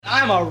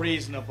I'm a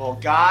reasonable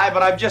guy,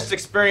 but I've just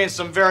experienced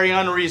some very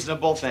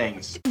unreasonable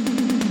things.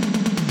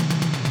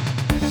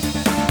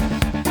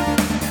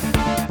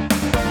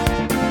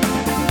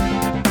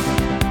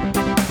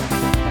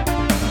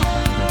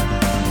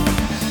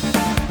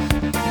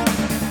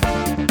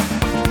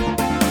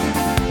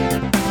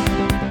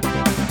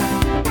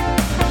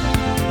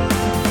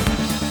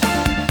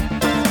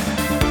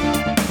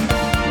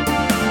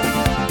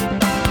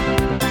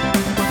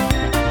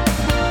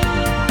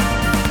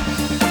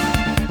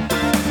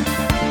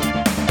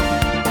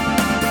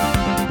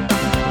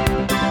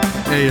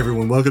 Hey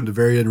everyone, welcome to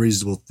Very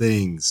Unreasonable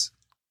Things.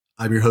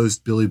 I'm your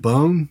host, Billy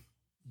Bone,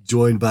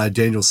 joined by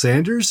Daniel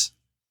Sanders.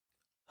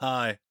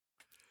 Hi.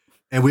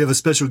 And we have a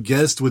special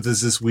guest with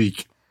us this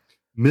week,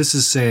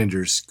 Mrs.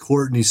 Sanders,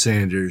 Courtney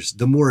Sanders,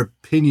 the more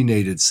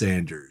opinionated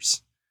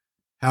Sanders.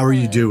 How are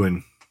you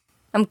doing?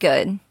 I'm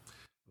good.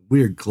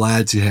 We are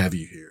glad to have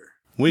you here.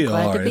 We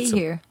Glad are. to be It's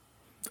here.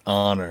 an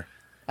honor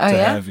Oh, to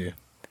yeah? have you.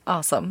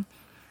 Awesome.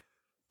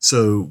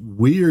 So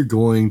we are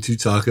going to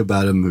talk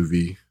about a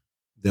movie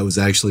that was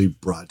actually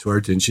brought to our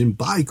attention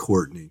by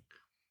Courtney.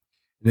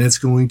 And that's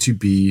going to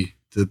be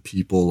The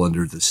People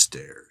Under the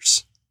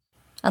Stairs.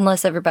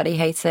 Unless everybody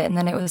hates it, and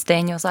then it was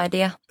Daniel's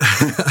idea.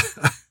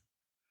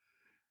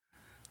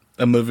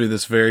 A movie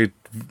that's very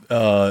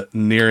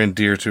near and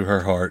dear to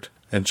her heart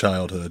and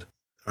childhood.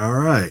 All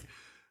right.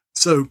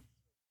 So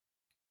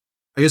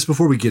I guess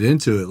before we get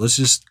into it, let's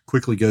just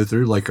quickly go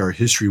through like our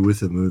history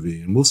with the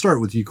movie. And we'll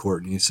start with you,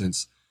 Courtney,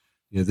 since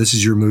this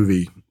is your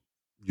movie.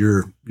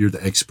 You're the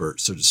expert,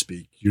 so to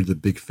speak. You're the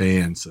big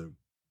fan. So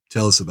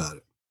tell us about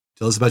it.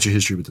 Tell us about your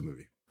history with the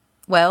movie.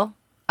 Well,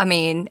 I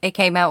mean, it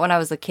came out when I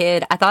was a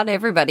kid. I thought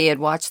everybody had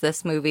watched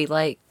this movie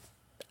like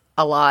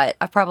a lot.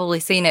 I've probably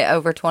seen it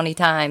over 20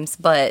 times,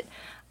 but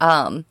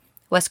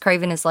Wes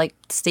Craven is like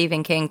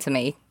Stephen King to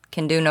me.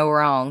 Can do no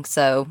wrong.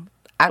 So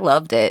I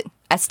loved it.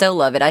 I still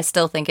love it. I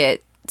still think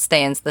it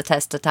stands the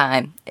test of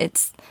time.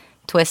 It's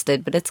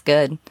twisted, but it's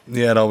good.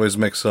 Yeah, it always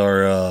makes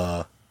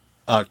our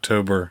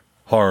October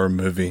horror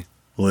movie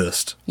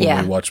list when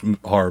Yeah. we watch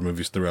horror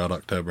movies throughout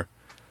October.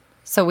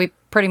 So we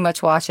pretty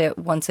much watch it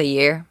once a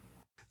year.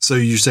 So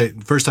you say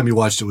the first time you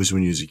watched it was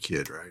when you was a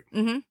kid, right?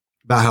 Mm-hmm.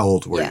 About how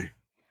old were Yeah. you?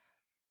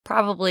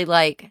 Probably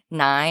like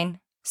 9.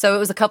 So it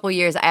was a couple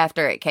years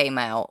after it came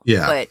out.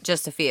 Yeah. But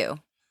just a few.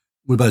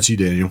 What about you,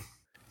 Daniel?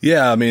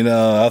 Yeah, I mean,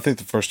 I think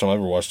the first time I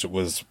ever watched it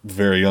was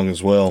very young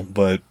as well,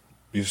 but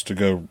used to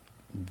go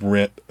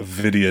rent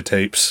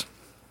videotapes,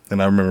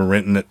 and I remember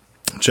renting it,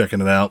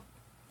 checking it out,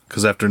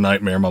 because after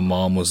Nightmare, my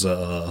mom was,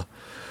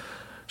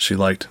 she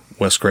liked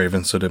Wes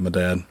Craven, so did my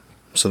dad,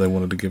 so they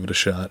wanted to give it a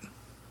shot.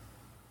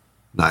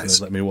 Nice.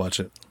 They let me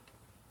watch it.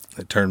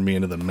 It turned me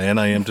into the man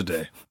I am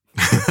today.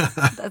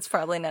 That's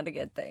probably not a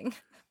good thing.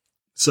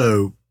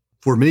 So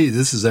for me,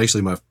 this is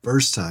actually my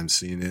first time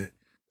seeing it.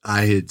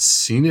 I had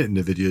seen it in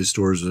the video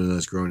stores when I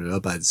was growing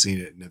up. I'd seen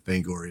it in the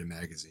Fangoria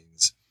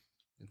magazines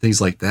and things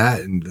like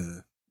that.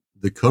 And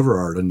the cover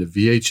art on the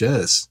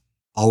VHS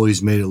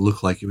always made it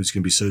look like it was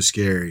going to be so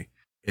scary.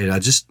 And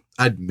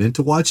I'd meant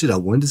to watch it. I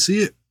wanted to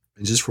see it.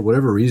 And just for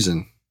whatever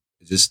reason,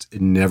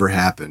 it never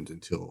happened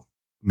until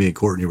me and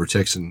Courtney were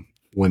texting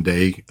one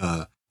day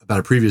about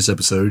a previous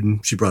episode,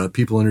 and she brought up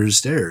People Under the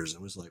Stairs. I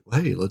was like,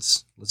 well, hey,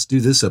 let's do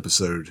this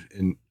episode.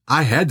 And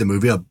I had the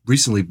movie. I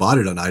recently bought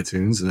it on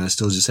iTunes, and I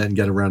still just hadn't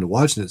got around to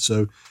watching it.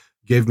 So it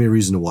gave me a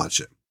reason to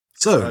watch it.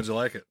 So How'd you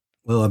like it?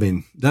 well, I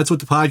mean, that's what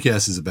the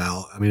podcast is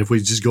about. I mean, if we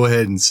just go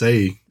ahead and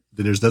say,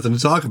 then there's nothing to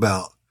talk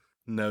about.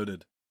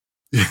 Noted.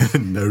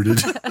 Noted.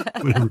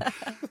 Whatever.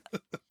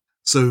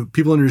 So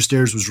People Under the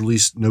Stairs was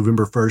released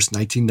November 1st,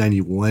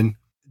 1991,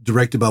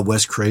 directed by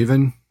Wes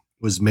Craven,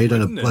 was made on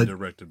a Written and budget.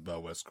 directed by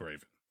Wes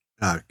Craven.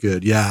 Ah,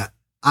 good. Yeah.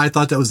 I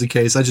thought that was the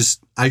case. I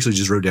actually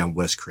just wrote down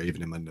Wes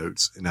Craven in my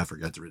notes and I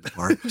forgot to read the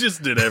part.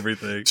 Just did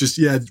everything.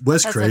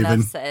 Wes That's Craven.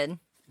 enough said.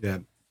 Yeah.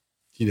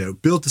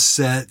 Built the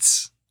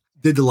sets,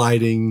 did the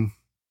lighting,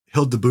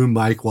 held the boom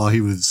mic while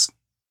he was,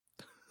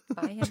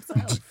 By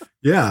himself.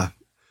 yeah,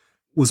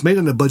 was made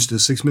on a budget of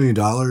 $6 million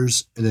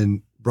and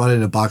then brought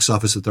in a box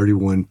office of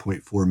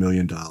 $31.4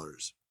 million.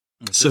 Which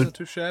So- isn't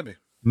too shabby.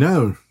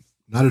 No,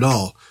 not at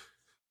all.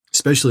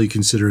 Especially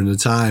considering the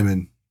time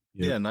and,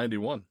 Yeah,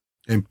 91.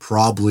 and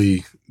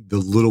probably the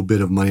little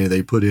bit of money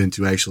they put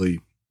into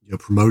actually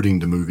promoting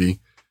the movie.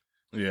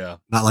 Yeah.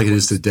 Not like it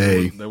is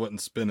today. They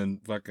wasn't spending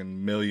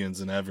fucking millions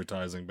in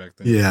advertising back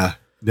then. Yeah.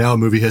 Now a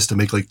movie has to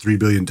make like $3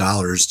 billion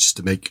just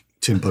to make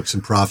 $10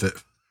 in profit.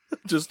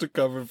 Just to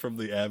cover from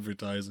the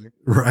advertising.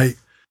 Right.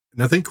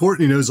 And I think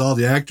Courtney knows all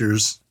the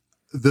actors.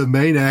 The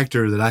main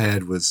actor that I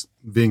had was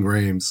Ving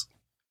Rhames.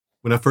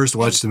 When I first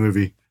watched the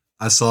movie,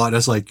 I saw it and I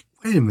was like,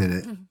 wait a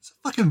minute. Is it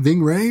fucking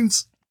Ving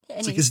Rhames? And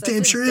It's like, he's it damn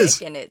such a sure is.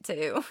 dick in it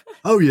too.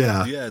 Oh,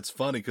 yeah. Yeah, it's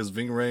funny because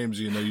Ving Rhames,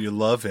 you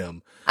love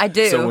him. I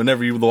do. So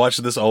whenever you watch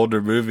this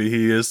older movie,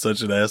 he is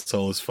such an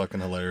asshole. It's fucking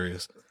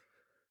hilarious.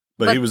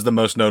 But he was the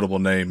most notable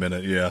name in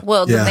it, yeah.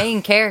 Well, Yeah. the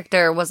main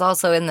character was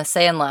also in The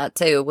Sandlot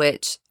too,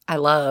 which I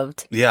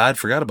loved. Yeah, I'd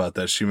forgot about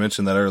that. She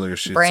mentioned that earlier.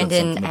 She said Brandon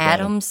something about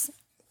Adams.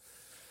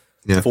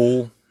 him.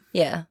 Fool.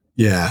 Yeah.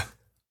 Yeah.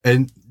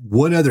 And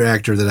one other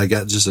actor that I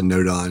got just a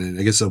note on, and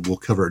I guess we'll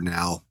cover it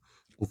now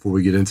before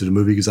we get into the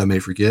movie because I may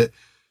forget.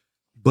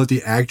 But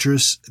the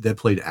actress that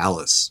played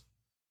Alice,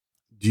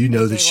 do you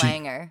know that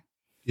Langer.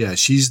 Yeah,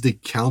 she's the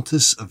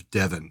Countess of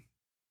Devon.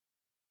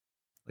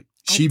 Like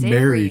I did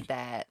read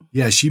that.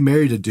 Yeah, she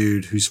married a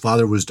dude whose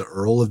father was the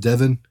Earl of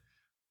Devon.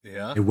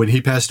 Yeah. And when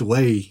he passed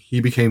away,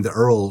 he became the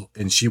Earl,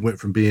 and she went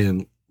from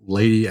being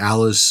Lady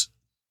Alice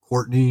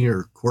Courtney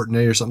or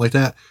something like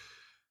that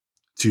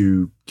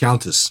to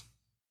Countess.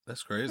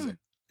 That's crazy.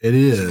 It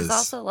She is. was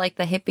also like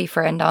the hippie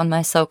friend on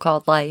My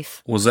So-Called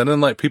Life. Was that in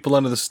like People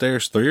Under the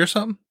Stairs 3 or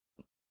something?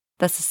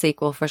 That's a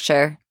sequel for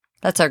sure.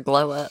 That's our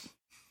glow up.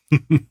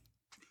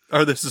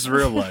 Or this is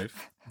real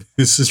life?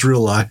 This is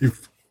real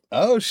life.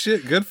 Oh,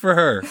 shit. Good for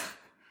her.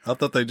 I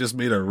thought they just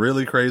made a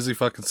really crazy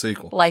fucking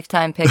sequel.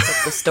 Lifetime picked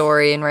up the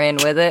story and ran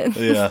with it.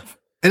 Yeah.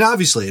 And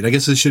obviously, and I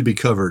guess this should be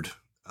covered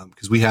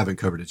because we haven't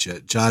covered it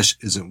yet. Josh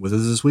isn't with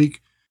us this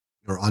week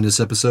or on this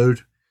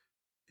episode.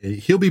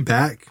 He'll be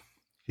back.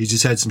 He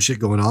just had some shit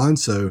going on.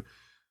 So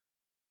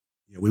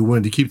we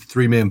wanted to keep the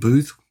 3-man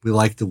booth. We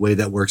like the way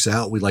that works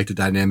out. We like the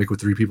dynamic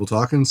with 3 people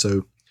talking.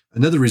 So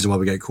another reason why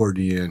we got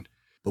Courtney in.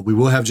 But we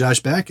will have Josh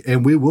back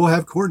and we will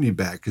have Courtney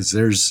back because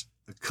there's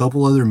a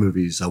couple other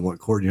movies I want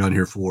Courtney on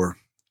here for.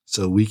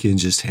 So we can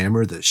just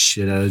hammer the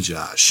shit out of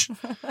Josh.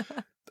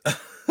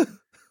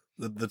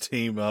 the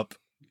team up.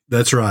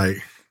 That's right.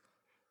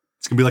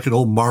 It's going to be like an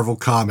old Marvel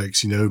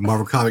Comics,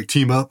 Marvel Comic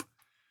team up.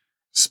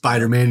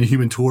 Spider-Man and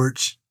Human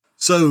Torch.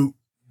 So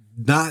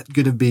not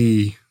going to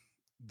be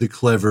the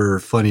clever,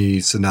 funny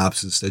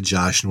synopsis that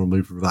Josh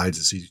normally provides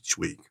us each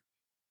week.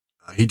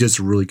 He does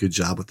a really good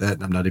job with that,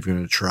 and I'm not even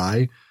going to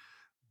try.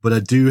 But I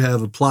do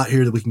have a plot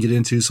here that we can get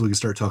into so we can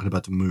start talking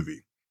about the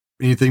movie.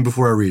 Anything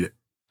before I read it?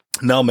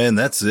 No, man,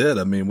 that's it.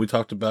 I mean, we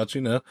talked about,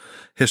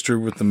 history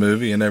with the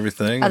movie and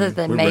everything. Other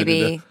than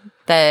maybe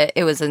that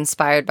it was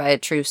inspired by a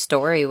true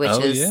story, which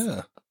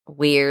is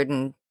weird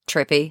and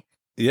trippy.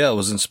 Yeah, it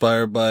was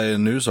inspired by a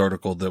news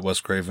article that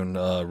Wes Craven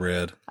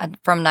read.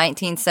 From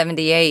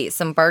 1978,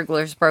 some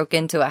burglars broke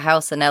into a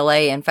house in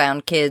L.A. and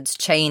found kids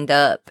chained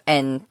up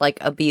and,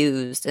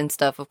 abused and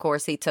stuff. Of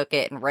course, he took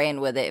it and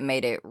ran with it and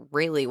made it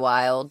really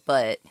wild,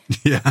 but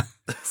yeah,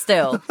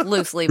 still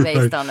loosely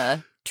based on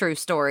a true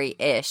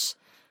story-ish.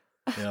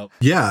 Yep.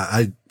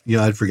 Yeah,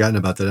 I'd forgotten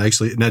about that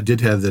actually, and I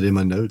did have that in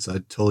my notes. I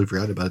totally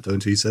forgot about it though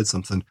until you said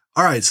something.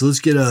 All right, so let's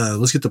get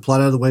the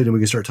plot out of the way, then we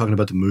can start talking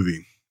about the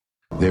movie.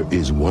 There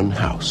is one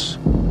house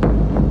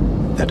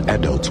that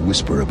adults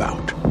whisper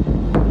about,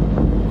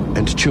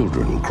 and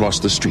children cross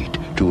the street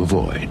to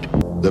avoid.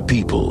 The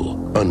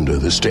people under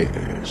the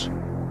stairs.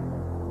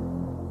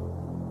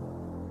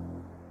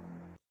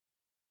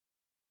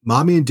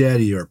 Mommy and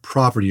Daddy are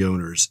property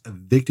owners,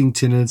 evicting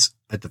tenants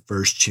at the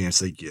first chance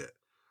they get.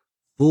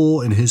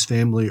 Fool and his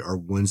family are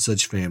one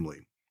such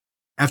family.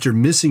 After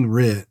missing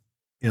rent,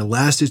 in a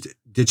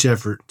last-ditch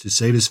effort to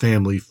save his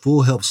family,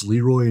 Fool helps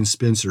Leroy and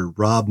Spencer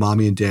rob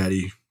Mommy and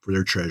Daddy for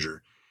their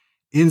treasure.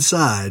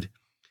 Inside,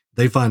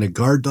 they find a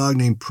guard dog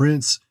named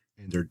Prince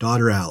and their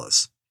daughter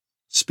Alice.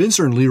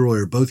 Spencer and Leroy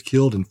are both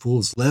killed and Fool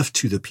is left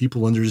to the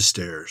people under the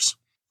stairs.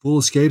 Fool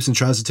escapes and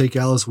tries to take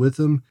Alice with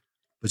him,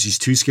 but she's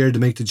too scared to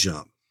make the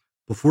jump.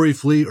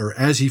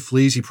 As he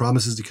flees, he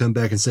promises to come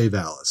back and save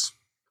Alice.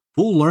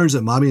 Fool learns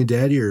that Mommy and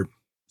Daddy are,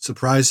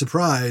 surprise,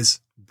 surprise,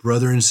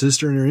 brother and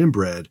sister and are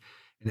inbred,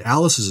 and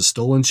Alice is a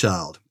stolen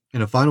child.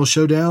 In a final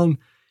showdown,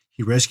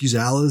 he rescues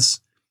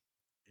Alice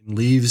and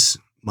leaves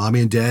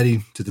Mommy and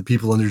Daddy to the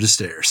people under the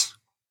stairs.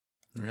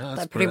 Yeah,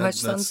 that pretty much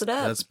sums it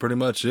up. That's pretty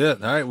much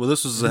it. All right. Well,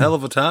 this was a hell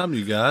of a time,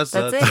 you guys.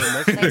 That's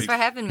it. Thanks for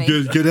having me.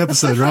 Good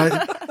episode, right?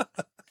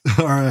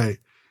 All right.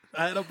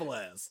 I had a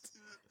blast.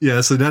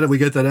 Yeah. So now that we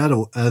get that out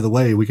of the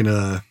way, we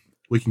can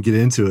get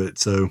into it.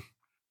 So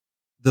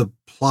the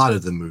plot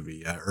of the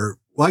movie,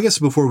 I guess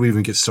before we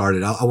even get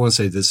started, I want to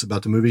say this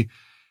about the movie.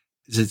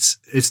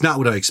 It's not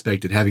what I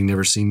expected, having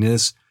never seen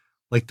this.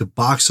 Like, the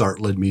box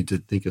art led me to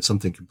think of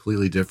something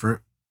completely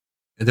different.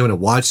 And then when I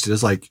watched it,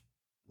 it's like,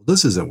 well,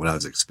 this isn't what I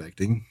was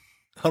expecting.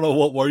 I don't know,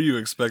 what were you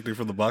expecting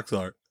from the box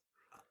art?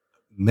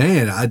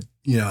 Man, I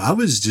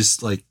was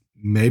just like,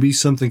 maybe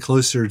something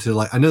closer to,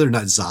 like, I know they're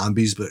not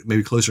zombies, but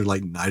maybe closer to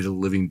like Night of the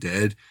Living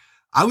Dead.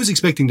 I was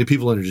expecting the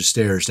people under the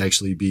stairs to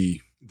actually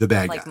be the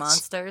bad guys. Like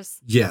monsters?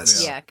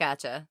 Yes. Yeah,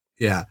 gotcha.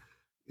 Yeah.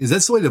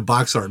 That's the way the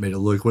box art made it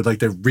look, with like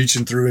they're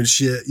reaching through and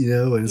shit,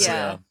 and it's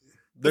yeah.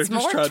 They're it's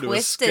just more trying to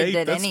twisted escape.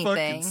 than That's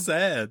anything. fucking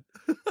sad.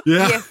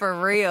 yeah. Yeah, for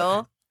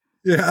real.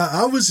 Yeah,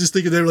 I was just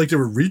thinking they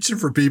were reaching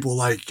for people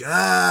like,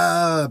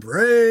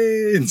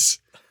 brains.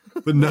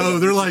 But no,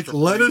 they're like,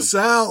 let us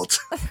out.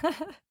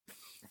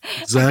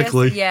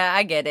 Exactly.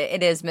 I get it.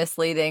 It is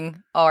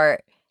misleading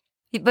art,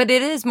 but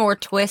it is more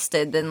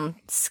twisted than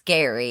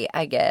scary,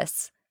 I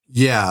guess.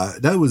 Yeah,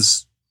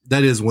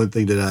 that is one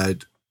thing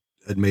that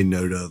I'd made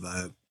note of.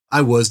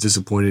 I was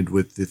disappointed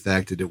with the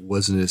fact that it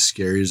wasn't as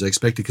scary as I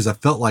expected, because I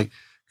felt like,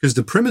 because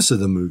the premise of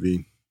the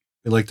movie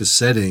and like the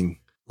setting,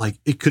 like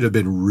it could have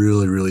been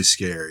really, really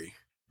scary.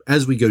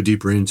 As we go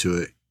deeper into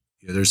it,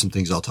 there's some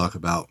things I'll talk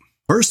about.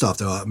 First off,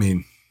 though, I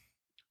mean,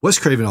 Wes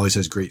Craven always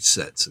has great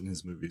sets in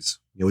his movies.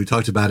 You know, we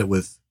talked about it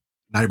with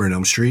Nightmare on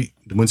Elm Street,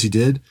 the ones he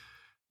did.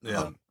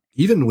 Yeah.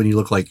 Even when you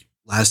look like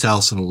Last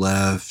House on the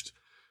Left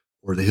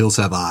or The Hills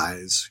Have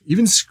Eyes,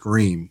 even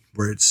Scream,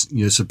 where it's,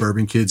 you know,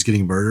 suburban kids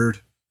getting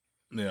murdered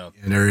Yeah.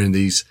 and they're in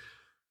these,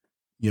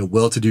 you know,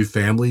 well-to-do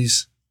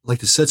families. Like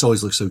the sets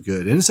always look so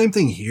good. And the same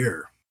thing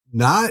here.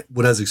 Not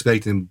what I was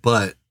expecting,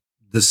 but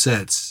the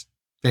sets,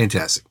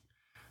 fantastic.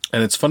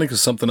 And it's funny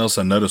because something else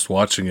I noticed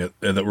watching it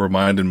that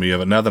reminded me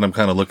of it, now that I'm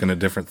kind of looking at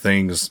different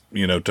things,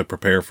 you know, to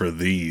prepare for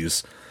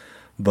these,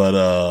 but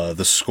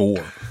the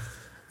score,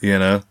 you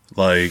know,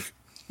 like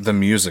the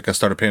music, I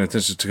started paying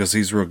attention to because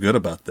he's real good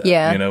about that.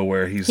 Yeah. You know,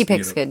 where he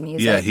picks good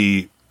music. Yeah,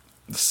 he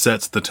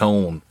sets the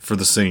tone for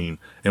the scene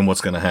and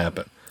what's going to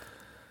happen.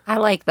 I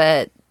like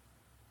that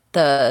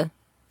the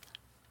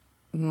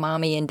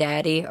mommy and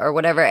daddy or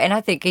whatever, and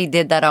I think he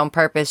did that on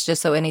purpose just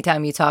so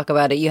anytime you talk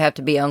about it you have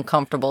to be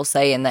uncomfortable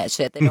saying that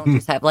shit. They don't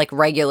just have like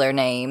regular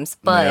names,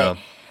 but Yeah.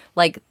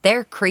 like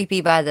they're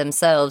creepy by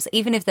themselves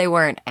even if they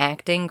weren't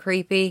acting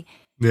creepy.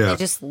 Yeah. They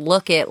just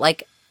look it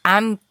like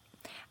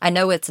I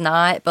know it's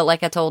not, but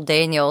like I told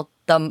Daniel,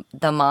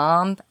 the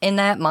mom in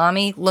that,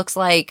 mommy, looks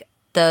like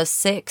the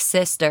sick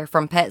sister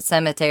from Pet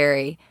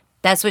Sematary.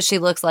 That's what she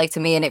looks like to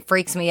me, and it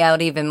freaks me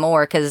out even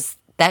more because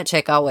that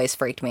chick always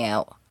freaked me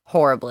out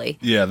horribly.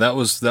 Yeah, that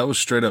was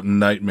straight up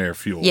nightmare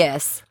fuel.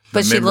 Yes, The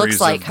but she memories looks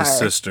like of her. the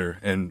sister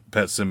in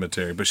Pet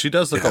Sematary, but she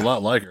does look a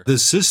lot like her. The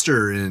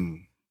sister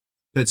in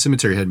Pet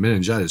Cemetery had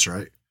meningitis,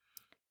 right?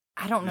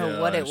 I don't know Yeah,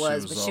 what it she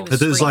was, was but she all-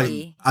 was It was like,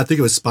 freaky. I think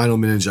it was spinal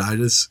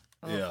meningitis.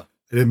 Yeah.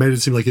 And it made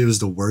it seem like it was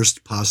the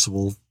worst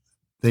possible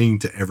thing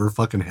to ever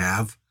fucking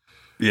have.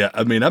 Yeah,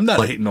 I mean, I'm not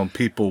Like- hating on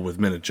people with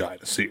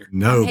meningitis here.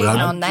 No, but Hating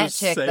I'm on that just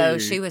chick though,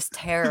 saying, she was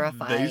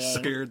terrifying. They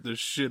scared the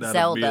shit out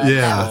Zelda, of me.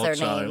 Yeah. that was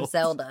her Child. name,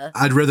 Zelda.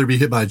 I'd rather be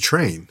hit by a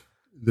train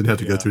than have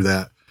to go Yeah. through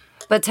that.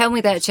 But tell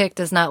me that chick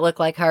does not look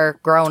like her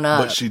grown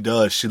up. But she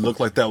does. She looked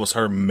like that was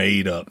her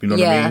made up. You know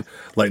what Yeah. I mean?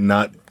 Like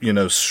not, you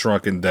know,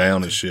 shrunken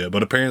down and shit.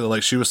 But apparently,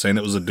 like she was saying,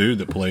 it was a dude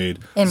that played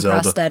in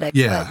Zelda. prosthetics.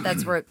 Yeah. But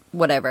that's where,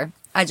 whatever.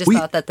 I just We-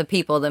 thought that the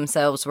people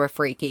themselves were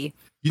freaky.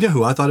 You know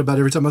who I thought about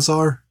every time I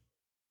saw her?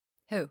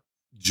 Who?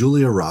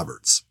 Julia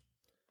Roberts.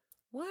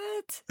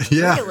 What?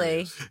 Yeah.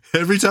 Really?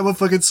 Every time I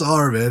fucking saw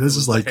her, man, It this was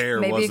is the like, hair,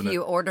 Maybe if wasn't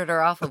you it? ordered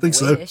her off of think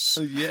so. Wish.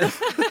 Yeah,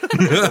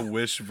 the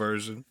Wish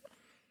version.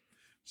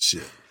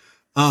 shit.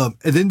 And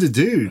then the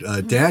dude,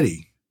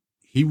 Daddy,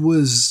 he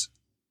was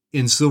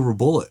in Silver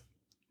Bullet.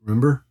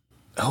 Remember?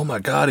 Oh my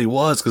god, he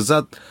was because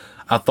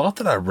I thought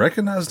that I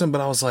recognized him, but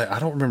I was like, I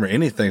don't remember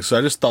anything. So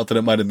I just thought that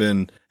it might have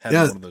been having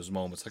Yeah. one of those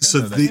moments. Like So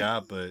I know that guy,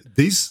 but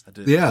These, I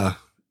did. yeah,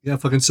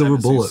 fucking I Silver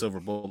haven't seen Bullet. Silver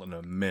Bullet in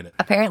a minute.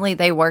 Apparently,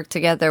 they worked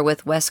together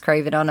with Wes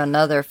Craven on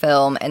another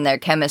film, and their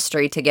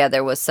chemistry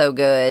together was so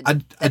good. I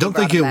that he don't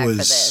brought think him it back for was.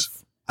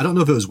 this. I don't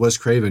know if it was Wes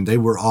Craven. They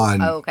were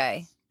on Oh,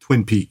 okay,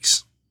 Twin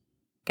Peaks.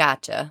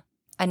 gotcha.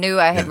 I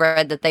knew I had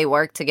read that they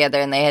worked together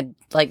and they had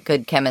like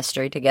good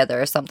chemistry together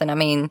or something. I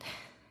mean,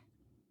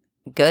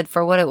 good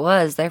for what it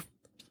was. They're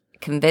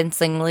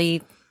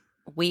convincingly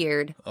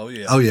weird. Oh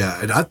yeah. Oh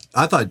yeah, and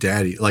I thought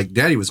Daddy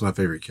was my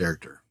favorite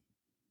character.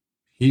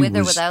 He With or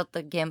was without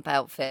the gimp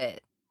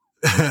outfit.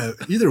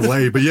 either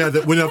way, but yeah,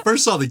 when I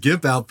first saw the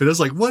GIMP outfit, I was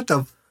like, "What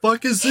the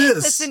fuck is It's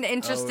this?" an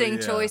interesting yeah.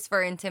 choice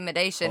for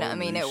intimidation. I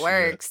mean, Holy it shit.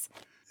 works.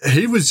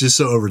 He was just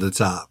so over the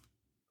top.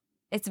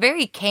 It's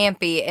very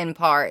campy in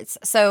parts.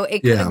 So it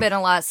could Yeah. have been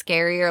a lot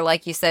scarier,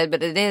 like you said,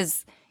 but it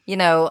is, you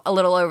know, a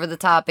little over the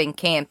top and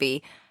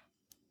campy.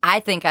 I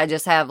think I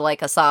just have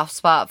like a soft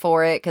spot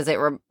for it because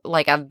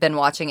like I've been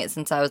watching it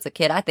since I was a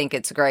kid. I think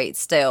it's great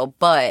still,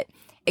 but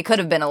it could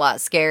have been a lot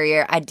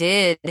scarier.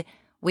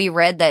 We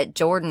read that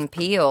Jordan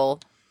Peele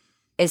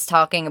is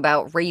talking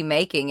about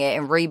remaking it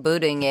and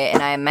rebooting it,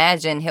 and I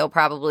imagine he'll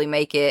probably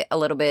make it a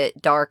little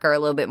bit darker, a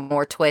little bit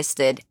more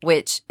twisted,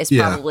 which is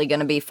Yeah. probably going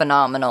to be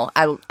phenomenal.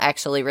 I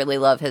actually really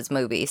love his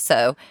movie,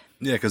 so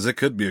Yeah, because it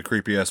could be a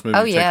creepy ass movie.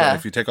 Oh, yeah.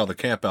 If you take all the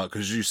camp out,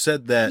 because you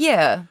said that,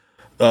 yeah.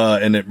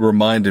 and it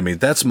reminded me.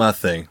 That's my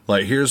thing.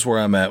 Like, here's where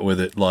I'm at with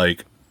it.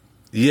 Like,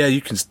 yeah, you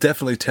can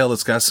definitely tell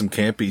it's got some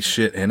campy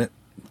shit in it,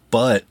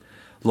 but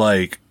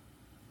like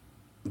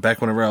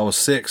back whenever I was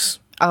 6,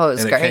 Oh, it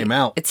was and great. it came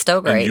out, It's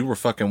still great. And you were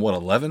fucking what,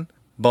 11?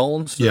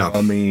 Bones? Yeah.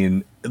 I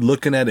mean,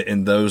 looking at it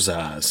in those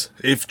eyes,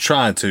 if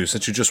trying to,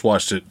 since you just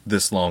watched it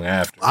this long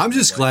after. I'm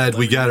just glad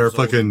we 11 got our years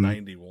old, fucking-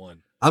 91.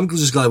 I'm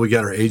just glad we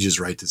got our ages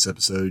right this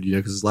episode, you know,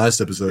 because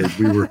last episode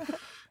we were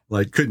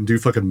like couldn't do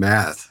fucking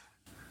math.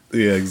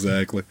 Yeah,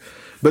 exactly.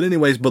 But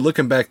anyways, but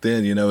looking back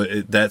then, you know,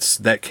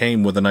 that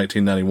came with a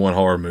 1991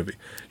 horror movie.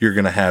 You're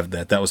going to have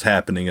that. That was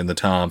happening in the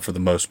time for the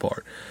most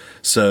part.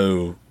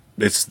 So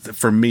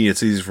for me,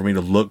 it's easy for me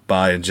to look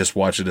by and just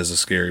watch it as a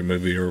scary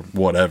movie or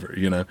whatever,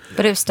 you know.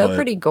 But it was still But-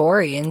 pretty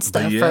gory and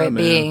stuff yeah, for it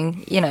man.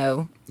 being, you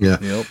know. Yeah.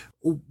 Yep.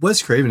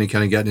 Wes Craven had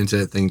kind of gotten into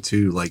that thing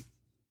too, like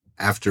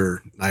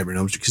after Nightmare on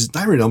Elm Street, because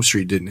Nightmare on Elm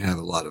Street didn't have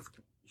a lot of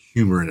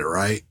humor in it,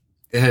 right?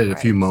 It had a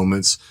few Right.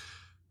 moments,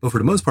 but for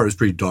the most part, it was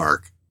pretty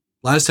dark.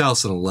 Last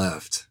House on the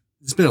Left.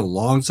 It's been a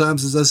long time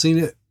since I've seen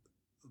it,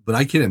 but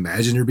I can't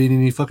imagine there being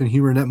any fucking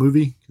humor in that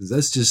movie because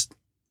that's just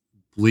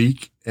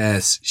bleak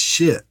ass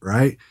shit,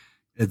 right?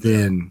 And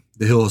then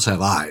The Hills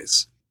Have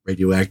Eyes,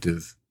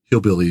 radioactive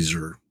hillbillies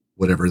or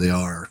whatever they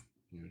are,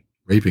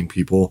 raping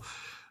people.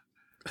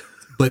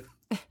 But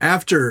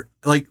after,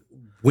 like,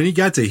 when he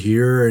got to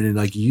here, and then,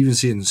 like, you even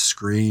see it in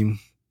Scream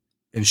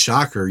and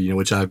Shocker,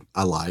 which I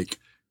like,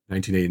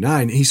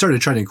 1989, he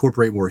started trying to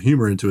incorporate more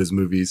humor into his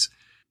movies,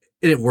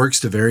 and it works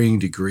to varying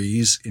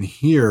degrees. And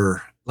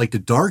here, like, the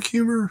dark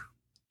humor,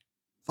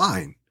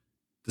 fine.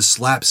 The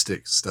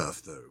slapstick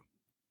stuff, though,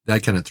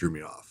 that kind of threw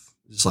me off.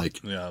 It's like,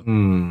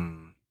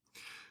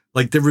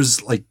 like, there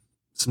was, like,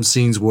 some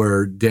scenes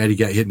where Daddy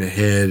got hit in the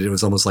head. It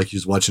was almost like he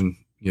was watching,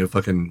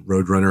 fucking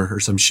Roadrunner or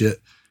some shit.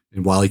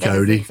 And Wile E.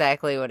 Coyote. That's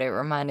exactly what it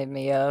reminded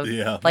me of.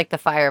 Yeah. Like the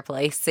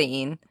fireplace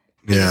scene.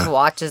 He Yeah. just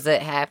watches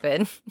it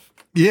happen.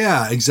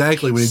 Yeah,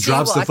 exactly. When he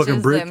drops the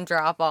fucking brick. Them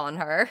drop on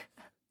her.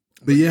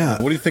 But yeah.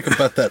 What do you think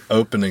about that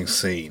opening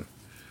scene?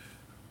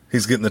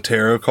 He's getting the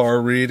tarot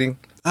card reading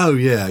Oh,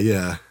 yeah,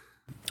 yeah.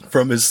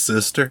 from his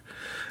sister.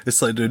 It's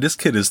like, dude, this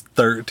kid is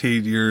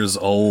 13 years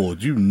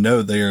old. You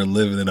know they are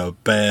living in a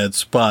bad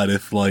spot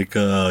if, like,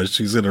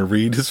 she's going to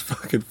read his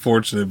fucking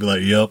fortune and be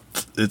like, yep,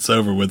 it's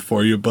over with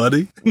for you,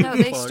 buddy. No,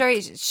 they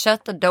straight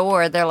shut the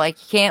door. They're like,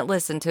 you can't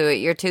listen to it.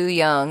 You're too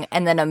young.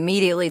 And then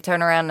immediately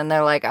turn around and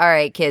they're like, all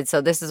right, kids,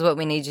 so this is what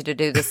we need you to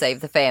do to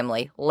save the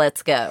family.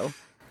 Let's go.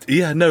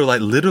 Yeah, no,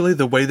 like, literally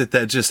the way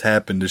that just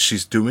happened is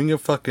she's doing a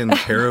fucking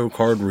tarot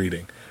card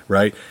reading.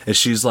 Right? And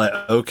she's like,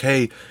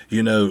 okay,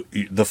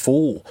 the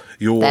Fool,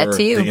 That's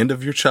you. the end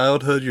of your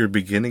childhood, you're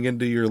beginning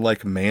into your,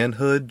 like,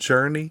 manhood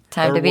journey.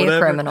 Time or to be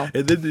whatever. a criminal.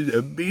 And then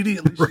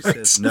immediately she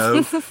says,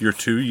 no, you're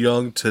too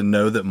young to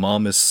know that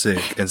mom is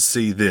sick and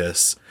see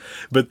this.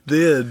 But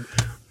then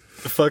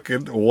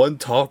fucking one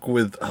talk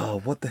with,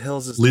 what the hell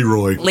is this?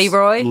 Leroy.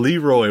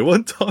 Leroy.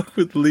 One talk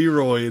with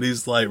Leroy, and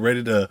he's, like,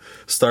 ready to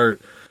start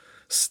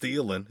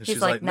stealing. And She's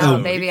she's like, no,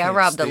 no, baby, you I can't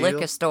robbed a steal."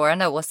 liquor store. I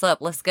know what's up.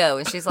 Let's go.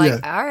 And she's like,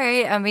 Yeah. all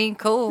right. I mean,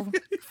 cool.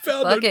 He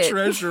found Fuck a it.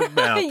 treasure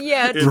map.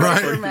 Yeah, in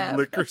treasure the map.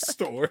 liquor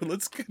store.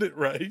 Let's get it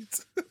right.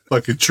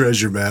 Fucking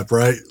treasure map,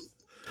 right?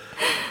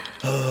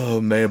 Oh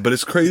man, but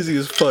it's crazy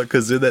as fuck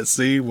because in that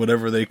scene,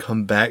 whenever they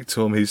come back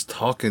to him, he's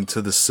talking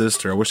to the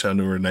sister. I wish I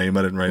knew her name.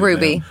 I didn't write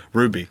Ruby. it down.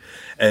 Ruby,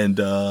 and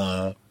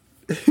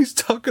he's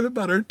talking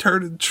about her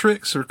turning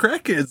tricks or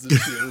crackheads and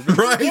shit. Remember?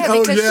 Right? Yeah,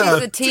 Oh, because yeah.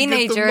 she's a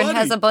teenager and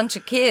has money. a bunch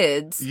of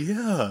kids.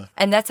 Yeah.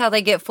 And that's how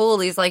they get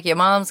fooled. He's like, your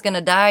mom's going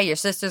to die. Your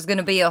sister's going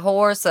to be a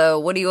whore. So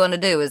what do you want to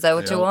do? Is that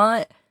what you Yeah.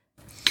 want?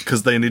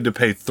 Because they need to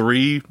pay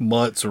 3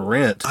 months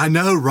rent. I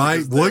know, right?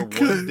 Because they're What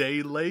could... one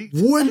day late?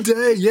 One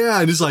day, yeah.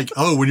 And it's like,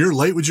 oh, when you're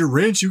late with your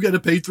rent, you got to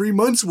pay 3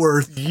 months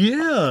worth.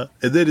 Yeah.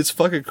 And then it's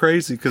fucking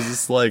crazy because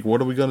it's like,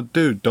 what are we going to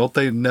do? Don't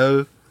they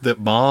know that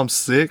mom's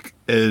sick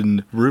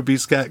and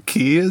Ruby's got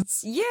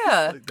kids?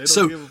 Yeah. They don't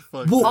So, give a fuck.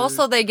 well- dude.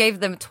 Also, they gave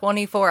them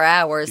 24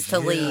 hours to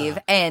Yeah. leave.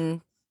 And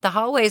the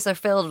hallways are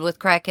filled with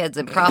crackheads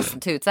and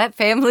prostitutes. That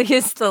family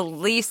is the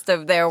least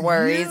of their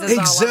worries. is all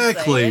I'm saying.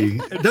 Exactly.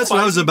 That's what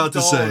I was Fighting about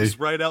to say. dogs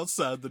right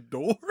outside the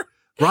door.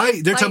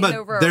 Right? They're Fighting talking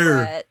over about a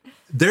rat.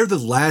 they're the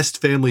last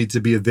family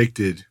to be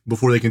evicted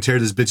before they can tear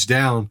this bitch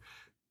down.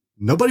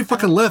 Nobody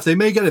fucking left. They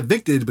may get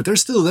evicted, but they're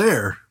still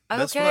there.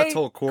 That's Okay. what I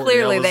told Courtney.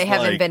 Clearly, I was they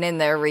haven't like- been in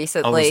there I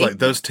recently. was like,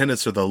 those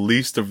tenants are the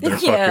least of their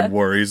Yeah. fucking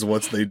worries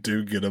once they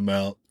do get them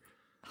out.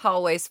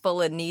 Hallways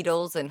full of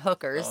needles and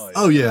hookers.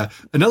 Oh yeah.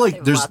 And I They like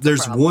have there's lots of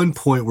there's problems. one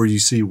point where you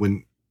see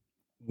when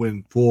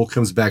Fool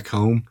comes back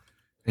home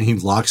and he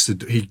locks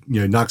he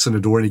knocks on the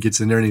door and he gets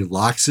in there and he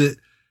locks it.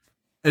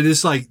 And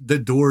it's like the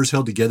door is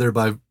held together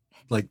by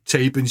like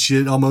tape and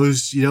shit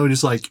almost, and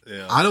it's like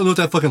Yeah. I don't know what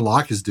that fucking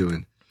lock is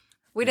doing.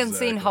 We done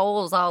seen Exactly.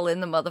 holes all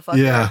in the motherfucker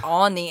Yeah.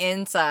 on the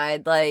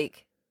inside.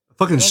 Like,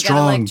 Fucking ain't got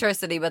strong.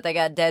 electricity, but they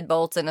got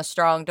deadbolts and a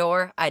strong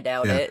door. I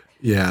doubt Yeah. it.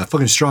 Yeah,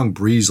 fucking strong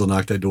breeze will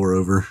knock that door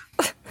over.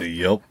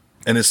 Yep.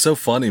 And it's so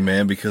funny,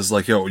 man, because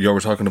like y'all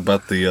were talking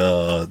about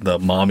the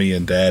mommy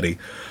and daddy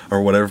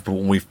or whatever, but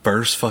when we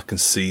first fucking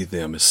see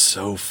them, it's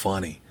so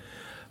funny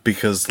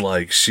because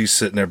like she's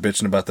sitting there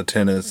bitching about the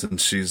tenants and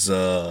she's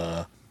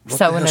what the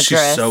Sewing hell? a She's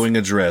dress. sewing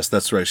a dress.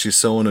 That's right. She's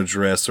sewing a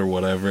dress or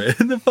whatever,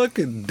 and the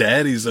fucking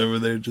daddy's over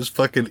there just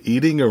fucking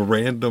eating a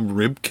random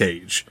rib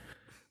cage.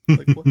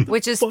 Like, what the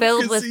Which is fuck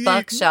filled is with he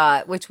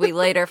buckshot, which we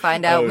later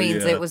find out Oh,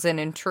 means yeah. it was an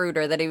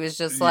intruder, that he was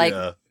just eating? like,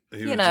 Yeah, he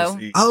you was know. just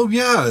eating- Oh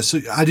yeah, so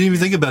I didn't even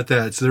think about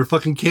that. So they're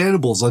fucking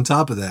cannibals on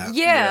top of that.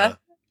 yeah.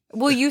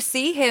 Well, you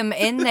see him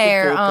in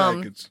there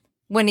Full package.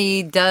 when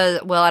he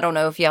does. Well, I don't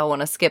know if y'all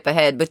want to skip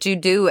ahead, but you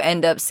do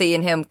end up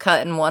seeing him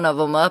cutting one of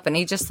them up, and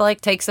he just like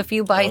takes a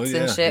few bites Oh,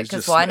 and yeah. shit. He's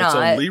Because just- why it's on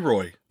not?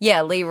 Leroy.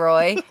 Yeah,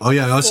 Leroy. Oh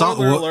yeah, I saw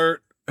Spoiler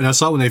alert. and I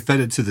saw when they fed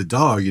it to the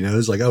dog.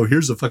 It's like, oh,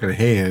 here's a fucking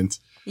hand.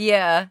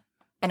 Yeah.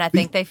 And I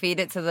think they feed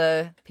it to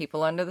the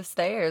people under the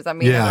stairs. I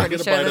mean, Yeah. I'm pretty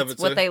Get a sure bite of that's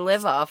it, what too. they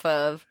live off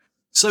of.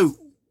 So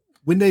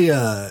when they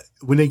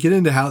get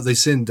into how they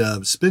send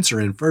Spencer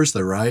in first,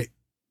 though, right?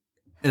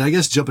 And I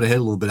guess jumping ahead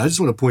a little bit, I just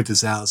want to point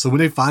this out. So when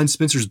they find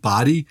Spencer's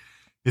body,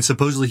 and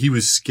supposedly he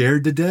was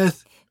scared to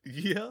death,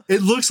 Yeah.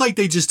 It looks like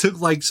they just took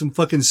like some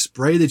fucking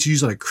spray that you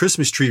use on a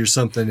Christmas tree or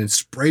something and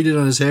sprayed it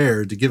on his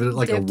hair to give it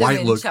like Dipped a him white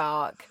in look.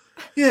 chalk.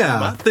 My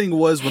Yeah. thing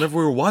was, whenever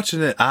we were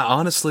watching it, I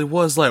honestly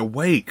was like,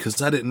 wait,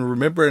 because I didn't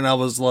remember, and I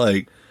was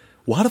like,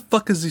 why the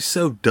fuck is he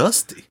so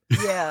dusty?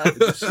 Yeah.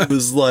 She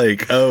was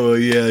like, oh,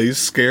 yeah, he's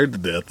scared to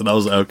death. And I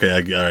was like,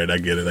 okay, all right, I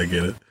get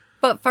it.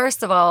 But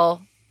first of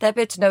all, that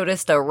bitch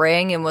noticed a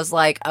ring and was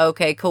like,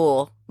 okay,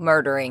 cool,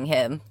 murdering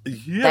him.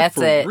 Yeah, That's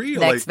for it. real.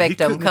 Next Like, he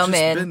victim, couldn't come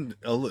have just in.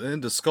 been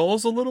into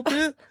skulls a little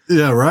bit?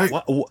 Yeah, right.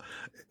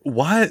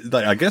 Why?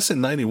 Like, I guess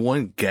in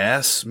 91,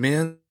 gas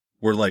men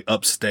were like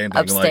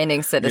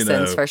upstanding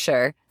Citizens for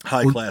sure.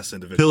 high class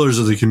individuals. Pillars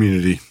of the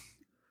community.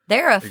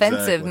 Their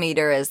offensive Exactly.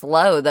 meter is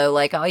low, though.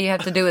 Like, all you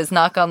have to do is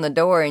knock on the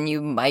door and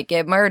you might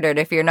get murdered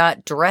if you're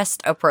not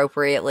dressed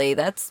appropriately.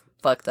 That's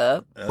fucked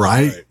up. That's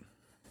Right?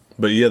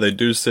 But yeah, they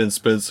do send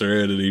Spencer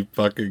in, and he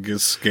fucking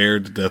gets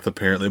scared to death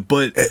apparently.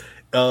 But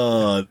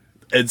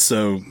and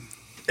so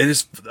it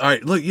is all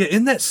right. Look, yeah,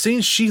 in that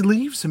scene, she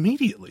leaves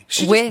immediately.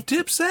 She With- just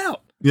dips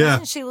out. Yeah.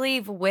 Doesn't she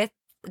leave with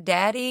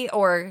Daddy,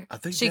 or I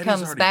think she Daddy's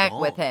comes already back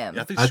gone. with him?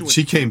 Yeah, I think she, went,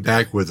 She came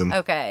back with him.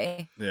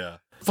 Okay. yeah.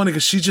 Funny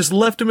because she just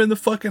left him in the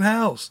fucking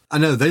house. I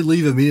know they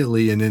leave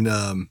immediately, and then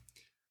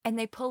And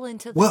they pull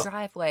into the Well-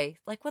 driveway.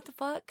 Like, what the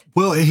fuck?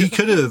 well, he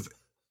could have.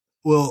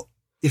 Well,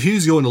 if he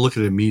was going to look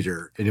at a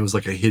meter and it was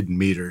like a hidden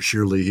meter,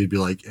 surely he'd be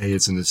like, "Hey,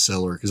 it's in the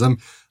cellar." Because I'm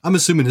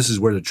assuming this is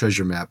where the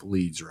treasure map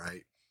leads,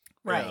 right?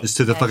 Right. It's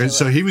to the fucking.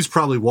 So Naturally. he was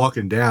probably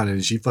walking down,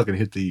 and she fucking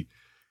hit the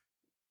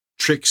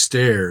trick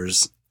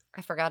stairs,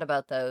 I forgot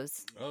about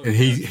those. Oh, and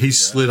he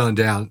slid on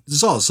down. This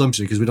is all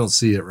assumption because we don't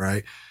see it,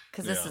 right?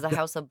 Because this Yeah. is a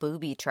house of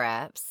booby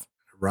traps.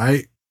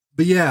 Right.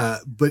 But yeah,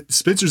 but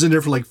Spencer's in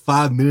there for like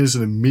 5 minutes,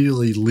 and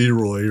immediately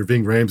Leroy or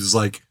Ving Rhames is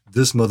like,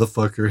 "This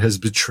motherfucker has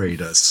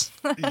betrayed us."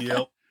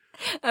 Yep.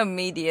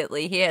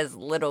 Immediately, he has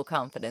little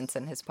confidence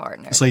in his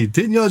partner. It's like,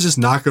 didn't y'all just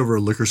knock over a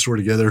liquor store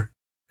together?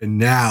 And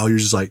now you're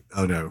just like,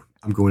 "Oh no,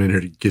 I'm going in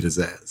here to get his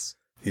ass."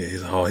 Yeah,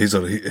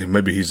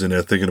 maybe he's in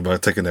there thinking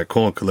about taking that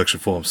coin collection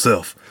for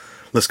himself.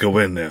 Let's go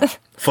in there.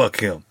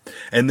 Fuck him.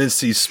 And then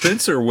see,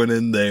 Spencer went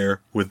in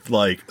there with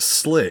like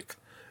slick,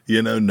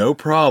 no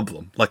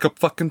problem, like a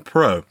fucking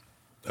pro.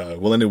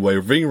 Well, anyway,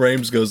 Ving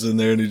Rhames goes in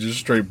there and he just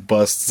straight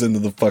busts into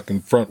the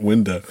fucking front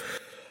window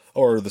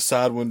or the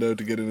side window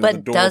to get into the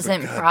but door.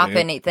 doesn't prop goddamn,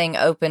 anything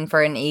open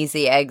for an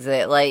easy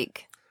exit.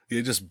 Like,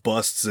 He just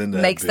busts in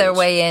that makes their bitch.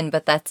 way in,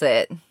 but that's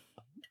it.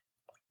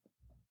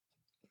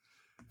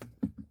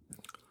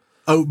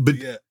 Oh, but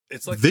Yeah,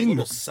 it's like Ving- a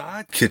little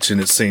side kitchen,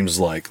 it seems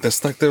like.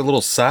 That's like their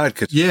little side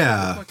kitchen.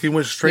 yeah. Like he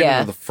went straight Yeah.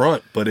 into the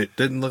front, but it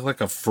didn't look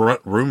like a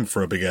front room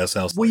for a big ass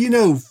house.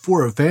 Well,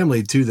 for a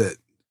family too that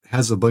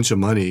has a bunch of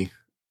money,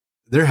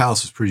 their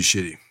house is pretty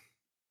shitty.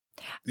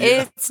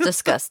 Yeah. It's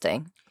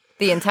disgusting.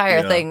 The entire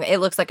Yeah. thing, it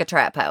looks like a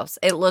trap house.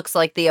 It looks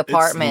like the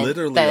apartment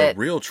literally that a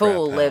real trap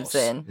Fool lives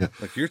house. in. Yeah.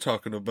 Like you're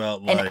talking about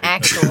An like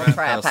actual a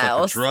trap like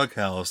house. a drug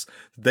house.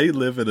 They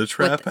live in a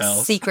trap With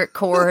house. secret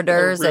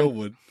corridors A real and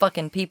one.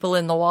 fucking people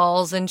in the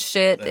walls and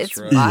shit. That's It's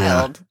right.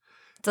 wild.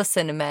 It's a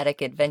cinematic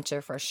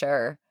adventure for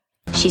sure.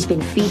 She's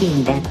been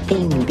feeding that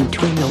thing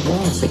between the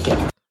walls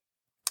again.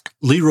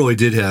 Leroy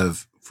did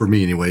have, for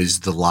me anyways,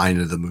 the line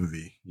of the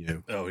movie,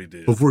 Oh, he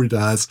did. before he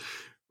dies,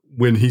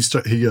 when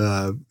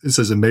it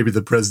says, "And maybe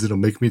the president will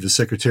make me the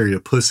secretary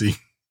of pussy."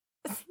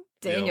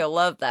 Daniel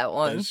loved that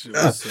one. That shit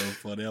was so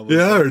funny. I was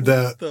Yeah, I like, heard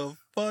that. What the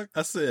fuck?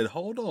 I said,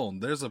 hold on.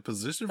 There's a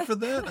position for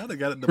that? I'd have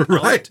got it into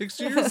Right. politics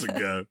years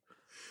ago.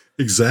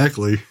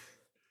 Exactly.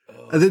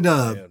 Oh, And then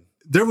man.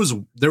 there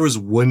was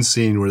one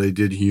scene where they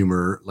did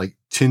humor, like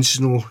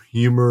tensional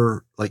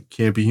humor, like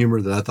campy humor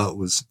that I thought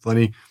was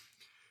funny.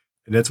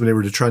 And that's when they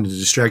were trying to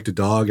distract a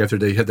dog after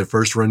they had their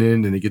first run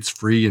in and it gets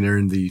free and they're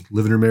in the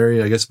living room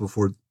area, I guess,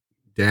 before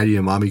Daddy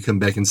and Mommy come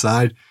back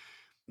inside.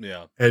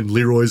 Yeah. And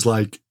Leroy's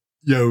like,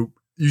 "Yo,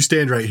 you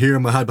stand right here.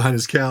 I'm going to hide behind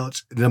his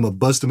couch and then I'm going to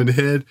bust him in the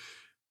head."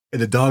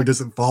 And the dog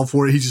doesn't fall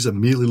for it. He just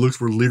immediately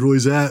looks where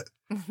Leroy's at.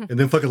 And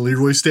then fucking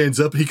Leroy stands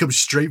up and he comes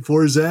straight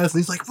for his ass. And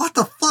he's like, "What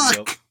the fuck?"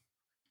 Yep.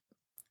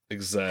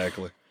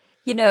 Exactly.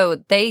 You know,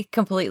 they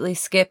completely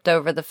skipped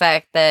over the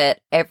fact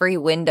that every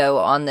window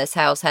on this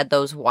house had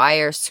those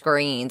wire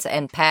screens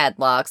and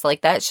padlocks.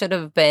 Like, that should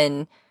have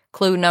been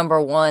clue number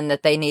one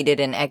that they needed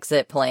an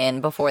exit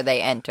plan before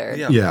they entered.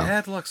 Yeah.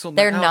 Padlocks on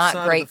They're the not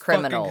outside great of the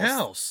fucking criminals.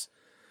 house.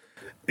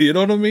 You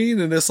know what I mean?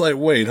 And it's like,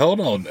 wait, hold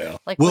on now.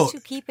 Like, Well, what you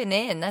keeping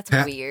in? That's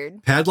pa-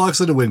 weird. Padlocks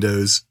on the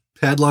windows,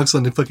 padlocks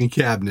on the fucking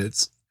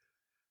cabinets.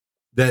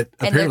 That And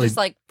they're apparently, just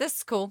like, this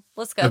is cool.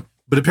 Let's go.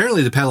 but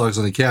apparently the padlocks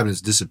on the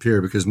cabinets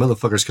disappear because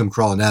motherfuckers come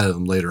crawling out of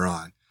them later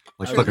on,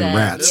 like True fucking that,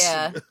 rats.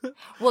 Yeah.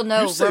 Well,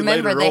 no, You say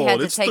remember later they had on,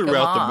 to it's take them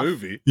throughout off. the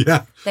movie.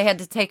 Yeah. They had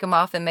to take them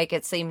off and make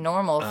it seem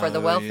normal for the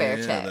Oh, welfare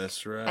yeah, check.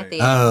 that's right. At the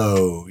end.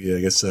 Oh, yeah,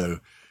 I guess so.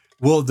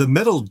 Well, the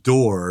metal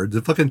door,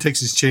 the fucking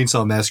Texas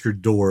Chainsaw Massacre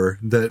door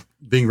that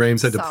Ving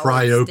Rhames had to Solid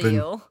pry open.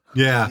 steel.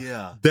 Yeah.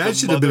 Yeah. That The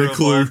should have been a mother of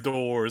clue. our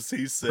doors,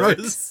 he says. Right.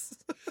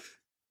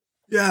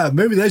 Yeah,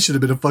 maybe that should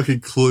have been a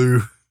fucking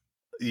clue.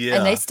 Yeah.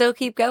 And they still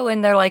keep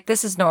going. They're like,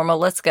 this is normal.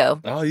 Let's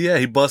go. Oh, yeah.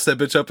 He busts that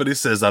bitch up and he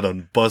says, I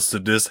done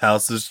busted this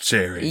house's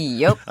cherry.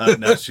 Yep.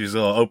 Now she's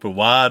going to open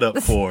wide up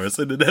for us.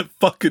 And then that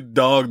fucking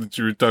dog that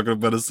you were talking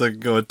about a second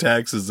ago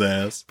attacks his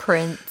ass.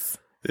 Prince.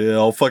 Yeah,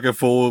 all fucking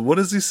fool. What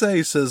does he say?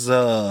 He says,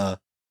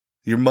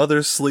 your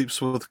mother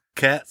sleeps with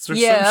cats or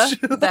Yeah. some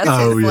shit. That's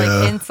Oh, his, yeah.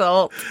 like,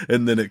 insult.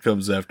 And then it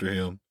comes after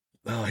him.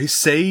 Oh, he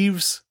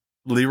saves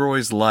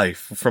Leroy's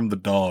life from the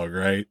dog,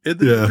 right? And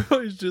then Yeah.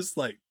 Leroy's just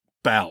like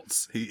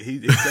bounce. He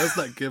does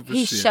not give a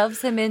He shit.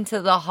 shoves him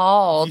into the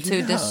hall to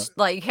Yeah. just,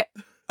 like,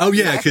 Oh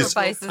yeah, because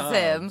Sacrifices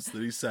him.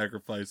 That he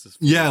sacrifices.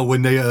 yeah,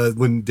 when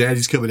when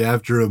Daddy's coming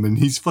after him and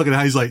he's fucking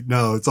high, he's like,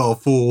 no, it's all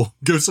full.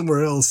 Go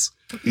somewhere else.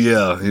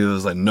 Yeah, he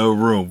was like, no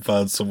room,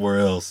 find somewhere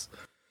else.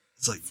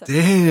 It's like,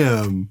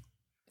 damn.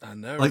 I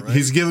know, Like right?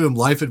 he's giving him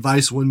life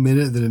advice 1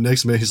 minute, and then the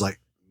next minute he's like,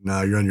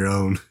 no, you're on your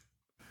own.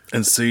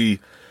 And see,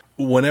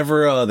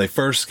 whenever they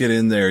first get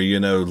in there, you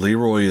know,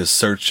 Leroy is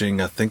searching,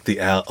 I think, the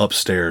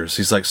upstairs.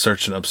 He's like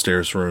searching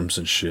upstairs rooms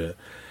and shit.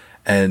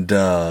 And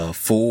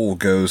Fool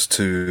goes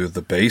to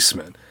the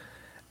basement.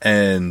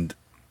 And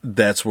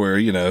that's where,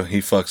 you know, he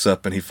fucks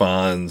up and he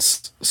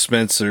finds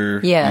Spencer.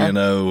 Yeah. You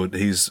know,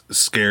 he's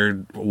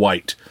scared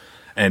white.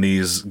 And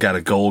he's got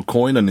a gold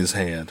coin in his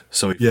hand.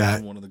 So he Yeah.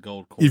 found one of the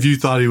gold coins. If you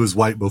thought he was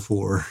white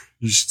before,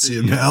 you should see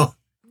him now.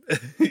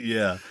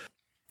 Yeah.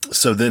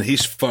 So then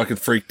he's fucking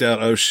freaked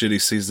out. Oh shit, he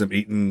sees them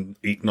eating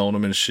on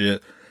him and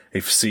shit. He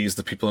sees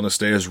the people on the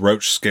stairs.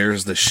 Roach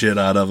scares the shit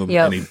out of him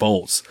Yep. and he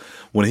bolts.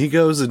 When he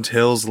goes and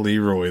tells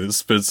Leroy that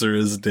Spencer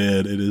is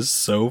dead, it is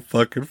so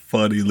fucking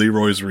funny,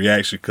 Leroy's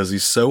reaction, because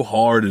he's so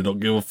hard and don't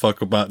give a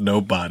fuck about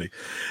nobody.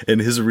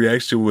 And his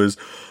reaction was,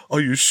 are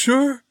you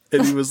sure?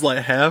 And he was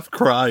like half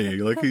crying.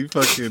 Like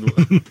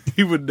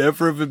he would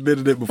never have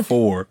admitted it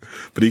before,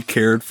 but he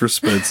cared for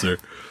Spencer.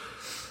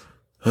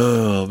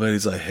 Oh man,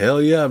 he's like,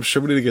 hell yeah, I'm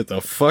sure we need to get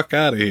the fuck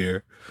out of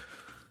here.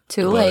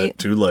 Too But late.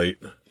 Too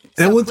late.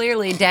 That So was-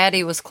 clearly,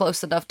 Daddy was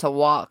close enough to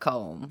walk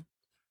home,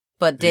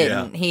 but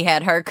didn't. He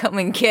had her come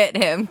and get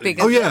him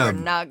because Oh, yeah. they were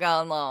not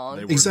gone long.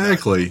 They were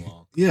Exactly. not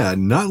long. Yeah,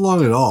 not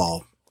long at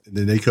all. And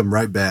then they come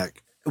right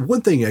back.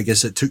 One thing I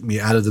guess that took me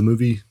out of the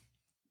movie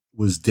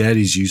was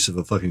Daddy's use of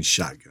a fucking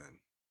shotgun.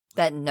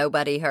 That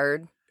nobody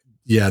heard.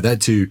 Yeah,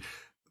 that too.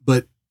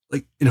 But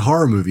like in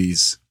horror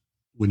movies,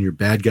 when your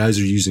bad guys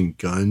are using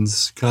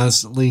guns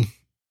constantly,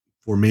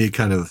 for me, it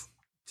kind of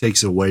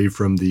takes away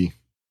from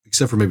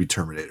except for maybe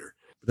Terminator,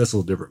 but that's a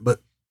little different.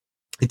 But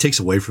it takes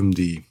away from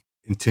the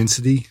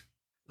intensity.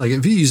 Like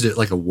if you used it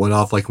like a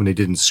one-off, like when they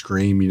did in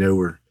Scream, you know,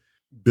 where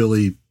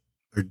Billy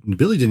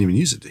didn't even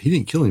use it. He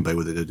didn't kill anybody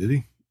with it, did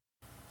he?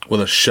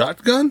 With a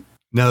shotgun?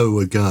 No,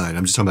 a gun.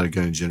 I'm just talking about a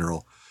gun in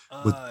general.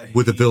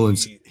 With the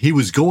villains, he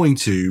was going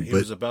to, He but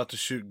was about to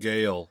shoot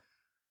Gale,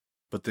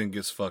 but then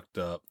gets fucked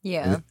up.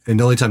 Yeah. and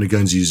the only time the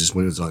gun's used is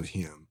when it was on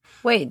him.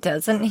 Wait,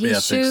 doesn't he Yeah, I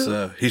think shoot?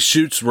 so. He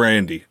shoots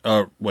Randy.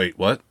 Wait,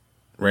 what?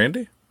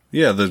 Randy?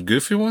 Yeah, the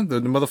goofy one? The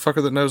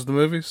motherfucker that knows the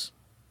movies?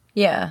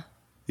 Yeah.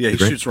 Yeah, he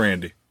Right. shoots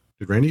Randy.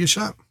 Did Randy get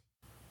shot?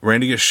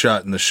 Randy gets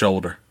shot in the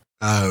shoulder.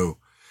 Oh,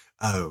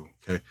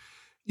 okay.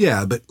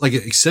 Yeah, but like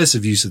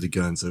excessive use of the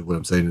guns. What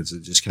I'm saying is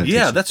it just kind of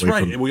Yeah, that's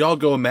right. We all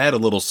go mad a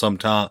little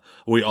sometime.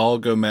 We all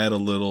go mad a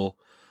little,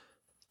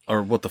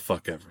 or what the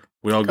fuck ever.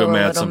 We all Go go a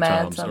mad little mad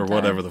sometimes, or sometime.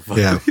 whatever the fuck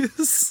Yeah. it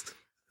is.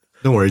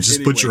 Don't worry, just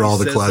Anyway, butcher all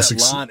he the says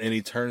classics. That line and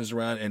he turns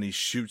around and he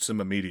shoots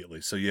him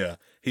immediately. So yeah,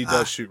 he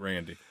does shoot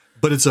Randy.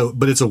 But it's a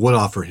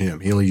one-off for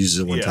him. He only uses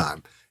it one Yeah.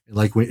 time. And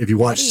like if you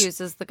watch He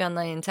uses the gun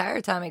the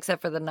entire time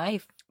except for the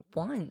knife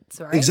once,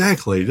 right?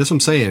 exactly, that's what I'm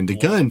saying. The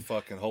One of gun,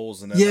 fucking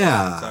holes in that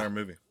Yeah. entire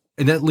movie.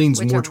 and that leans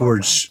Which more are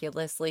towards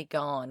miraculously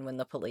gone when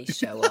the police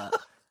show up.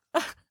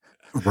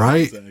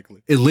 right.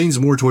 Exactly. It leans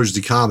more towards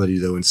the comedy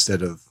though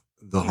instead of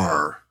the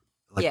horror.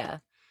 Like, yeah.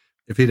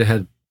 if he'd have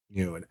had,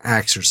 you know, an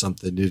axe or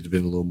something, it'd have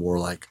been a little more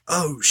like,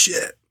 oh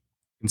shit.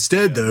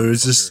 Instead, Yeah, though,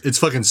 it's just fucker. it's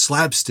fucking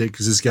slapstick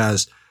because this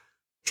guy's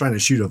trying to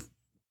shoot a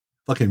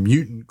fucking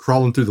mutant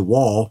crawling through the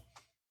wall.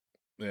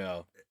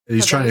 Yeah. And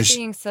he's For trying to, those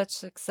being such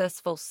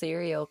successful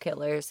serial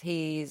killers,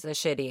 he's a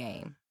shitty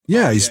aim.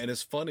 yeah, he's Yeah, and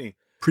it's funny.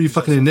 pretty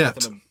fucking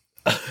inept.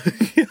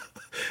 Yeah.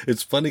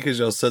 It's funny because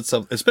y'all said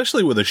something,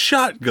 especially with a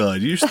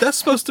shotgun. That's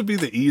supposed to be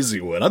the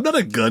easy one. I'm not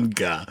a gun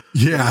guy.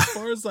 Yeah, As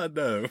far as I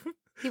know.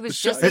 He was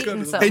The just shotgun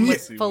eating is something the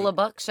easy full one. of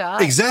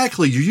buckshot.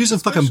 exactly. You're using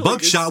fucking Especially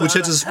buckshot, which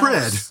inside has a a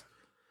spread. house.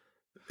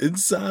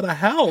 Inside a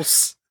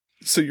house.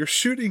 So you're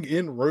shooting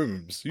in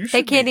rooms. You They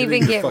should be can't hitting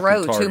even your get fucking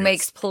Roach, who targets.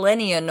 makes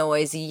plenty of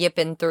noise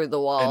yipping through the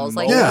walls. And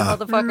Like, mold. Yeah.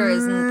 that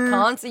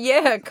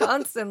motherfucker is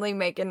constantly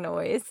making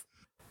noise.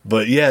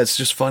 But yeah, it's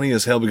just funny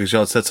as hell because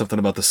y'all said something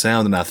about the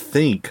sound, and I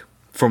think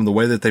from the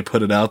way that they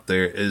put it out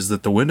there is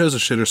that the windows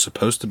and shit are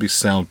supposed to be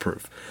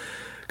soundproof.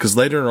 Because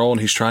later on,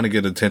 he's trying to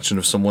get attention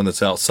of someone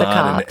that's outside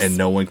cops. and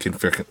no one can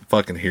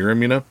fucking hear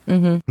him, you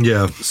know?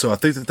 Yeah, So I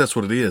think that that's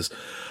what it is.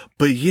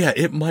 But yeah,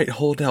 it might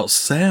hold out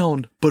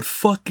sound, but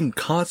fucking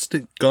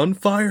constant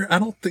gunfire, I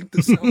don't think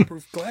the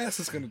soundproof glass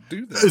is going to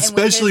do that.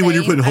 especially when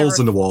you're his putting aim, holes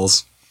in the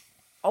walls.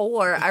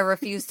 Or I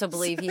refuse to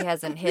believe he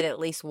hasn't hit at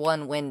least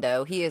one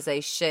window. He is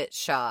a shit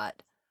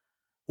shot.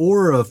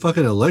 Or a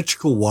fucking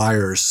electrical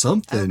wire or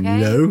something, Okay.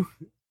 you know?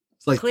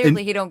 It's like,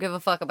 Clearly, he don't give a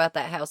fuck about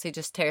that house. He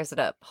just tears it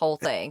up, whole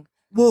thing.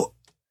 well,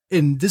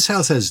 and this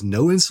house has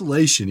no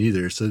insulation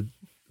either. So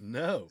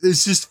No.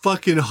 it's just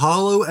fucking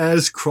hollow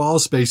ass crawl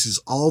spaces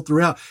all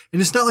throughout.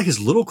 And it's not like it's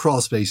little crawl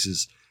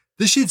spaces.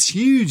 This shit's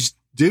huge,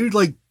 dude.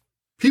 Like,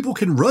 people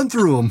can run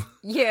through them.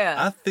 Yeah.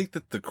 I think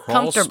that the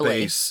crawl Comfortably.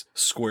 space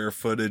square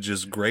footage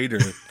is greater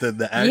than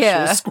the actual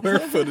Yeah. square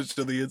footage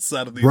to the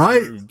inside of these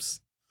Right. rooms.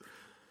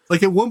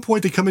 Like, at one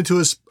point, they come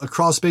into a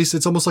crawl space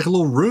that's almost like a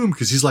little room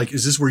because he's like,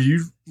 is this where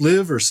you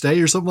live or stay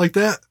or something like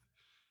that?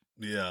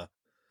 Yeah.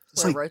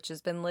 It's Where like, Roach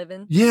has been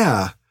living.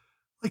 yeah.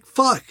 Like,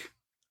 fuck.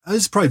 This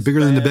is probably bigger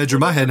than the bad,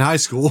 bedroom I had in high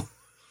school.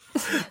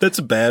 That's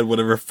bad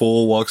whenever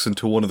Fool walks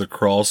into one of the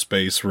crawl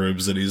space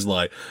rooms and he's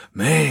like,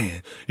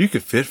 man, you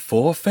could fit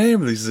 4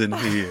 families in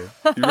here.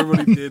 You remember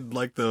when he did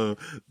like the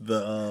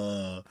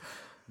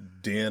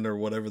den or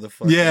whatever the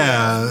fuck?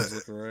 Yeah. he was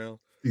looking around?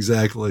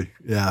 Exactly.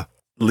 Yeah.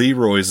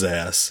 Leroy's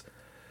ass.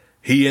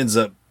 He ends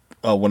up,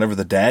 whenever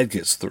the dad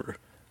gets through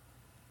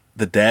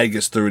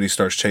and he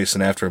starts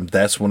chasing after him.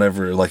 That's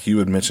whenever, like you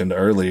had mentioned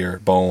earlier,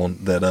 Bone,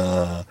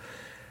 that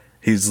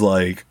he's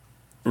like,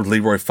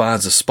 Leroy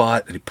finds a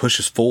spot and he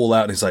pushes Fool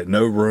out and he's like,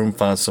 no room,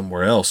 find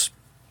somewhere else.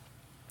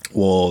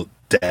 Well,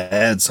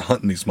 Dad's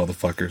hunting these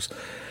motherfuckers.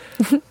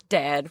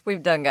 Dad,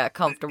 we've done got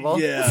comfortable.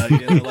 Yeah,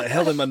 you know, like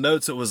hell in my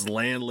notes it was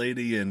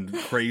landlady and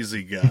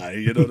crazy guy.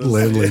 You know what I'm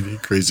saying? Landlady,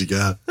 crazy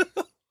guy.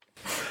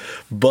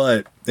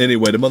 But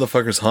anyway, the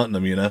motherfucker's hunting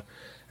him, you know,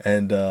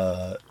 and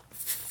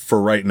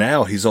for right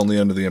now, he's only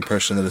under the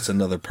impression that it's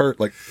another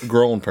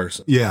grown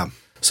person. Yeah.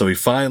 So he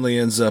finally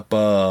ends up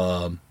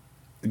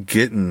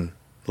getting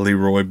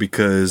Leroy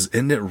because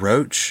isn't it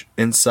Roach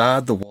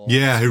inside the wall?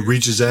 Yeah, who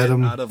reaches at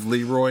him. out of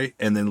Leroy,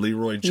 and then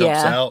Leroy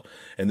jumps Yeah. out,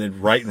 and then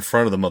right in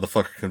front of the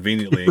motherfucker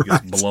conveniently and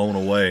gets blown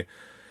away.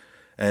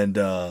 And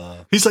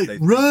He's like, they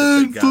think that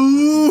run, they got-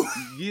 fool.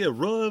 Yeah,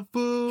 run,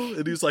 fool.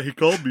 And he's like, he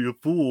called me a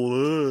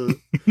fool.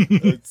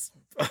 It's-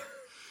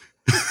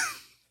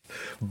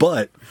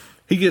 but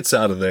he gets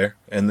out of there,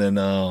 and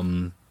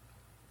then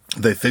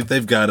they think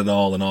they've got it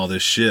all and all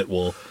this shit.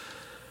 Well,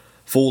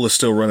 Fool is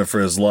still running for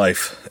his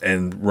life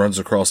and runs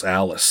across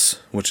Alice,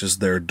 which is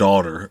their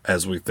daughter,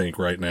 as we think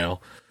right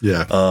now.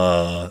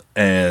 Yeah.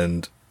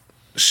 And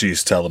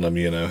she's telling them,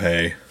 you know,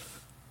 hey,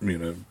 you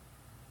know,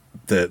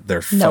 that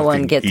they're fucking No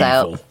one gets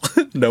evil.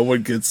 No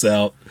one gets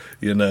out,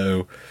 you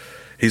know.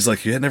 He's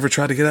like, you had never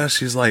tried to get out?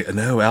 She's like,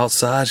 no,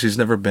 outside. She's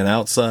never been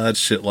outside,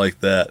 shit like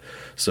that.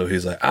 So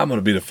he's like, I'm going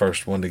to be the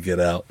first one to get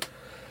out.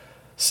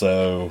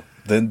 So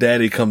then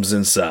Daddy comes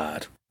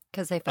inside.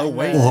 Because they Oh, find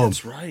wait, Whoa.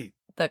 that's right.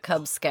 the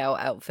Cub Scout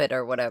outfit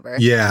or whatever.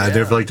 yeah.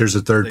 They feel like there's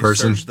a third They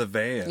person. search the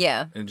van.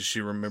 Yeah. And she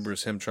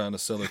remembers him trying to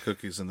sell her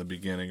cookies in the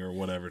beginning or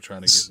whatever,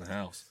 trying to get in the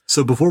house.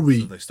 So before So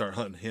we, they start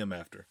hunting him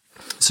after.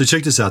 so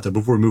check this out though,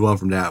 before we move on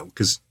from that,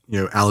 because, you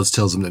know, Alice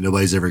tells them that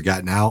nobody's ever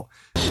gotten out.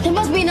 There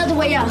must be another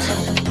way out.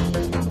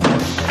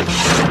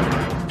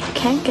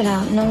 Can't get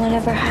out. No one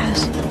ever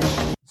has.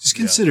 Just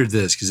consider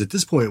this, because at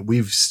this point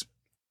we've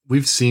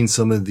seen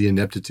some of the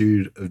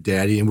ineptitude of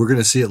Daddy, and we're going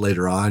to see it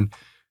later on,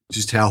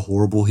 just how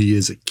horrible he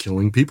is at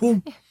killing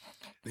people.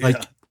 Like,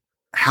 Yeah.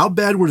 how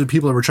bad were the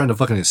people that were trying to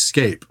fucking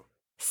escape?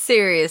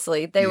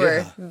 Seriously, they were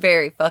Yeah.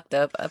 very fucked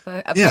up.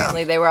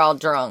 Apparently, they were all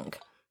drunk.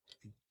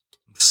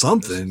 This is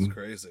Something.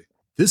 crazy.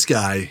 This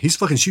guy, he's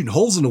fucking shooting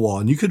holes in the wall,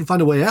 and you couldn't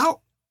find a way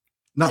out.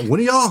 Not one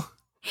of y'all.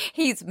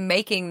 He's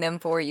making them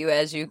for you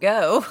as you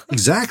go.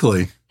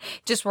 Exactly.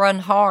 Just run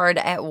hard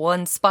at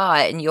one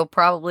spot and you'll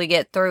probably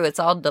get through. It's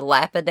all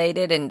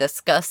dilapidated and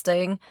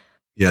disgusting.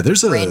 Yeah,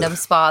 there's a Random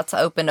spots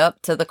open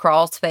up to the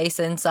crawl space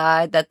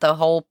inside that the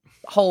whole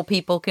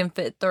people can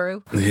fit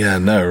through. Yeah,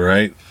 no,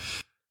 right?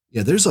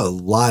 Yeah, there's a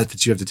lot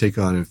that you have to take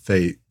on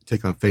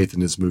faith in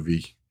this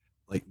movie.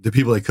 Like the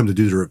people that come to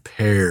do the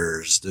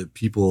repairs, the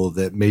people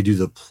that may do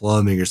the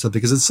plumbing or something.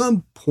 Because at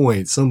some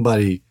point,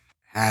 somebody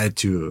had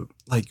to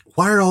like,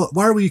 why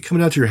are we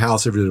coming out to your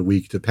house every other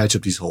week to patch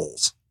up these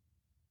holes?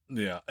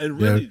 Yeah, and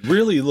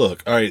really,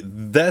 look, all right,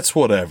 that's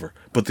whatever.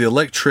 But the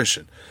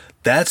electrician,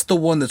 that's the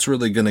one that's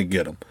really going to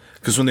get him.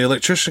 Because when the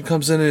electrician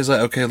comes in and he's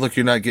like, okay, look,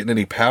 you're not getting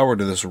any power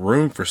to this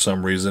room for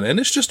some reason. And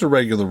it's just a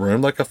regular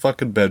room, like a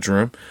fucking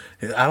bedroom.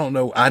 I don't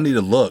know. I need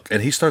to look.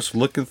 And he starts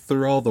looking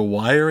through all the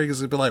wiring. He's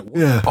going to be like,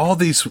 Yeah. all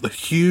these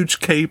huge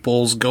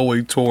cables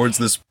going towards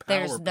this power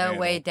There's no panel.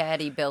 way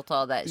Daddy built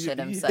all that shit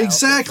himself.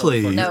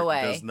 Exactly. Motherfucker No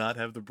way. Does not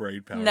have the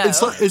brain power. No.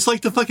 It's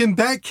like the fucking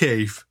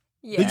Batcave.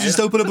 Yeah. They just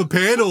open up a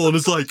panel and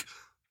it's like,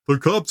 the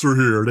cops are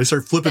here. They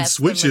start flipping That's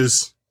the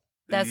switches.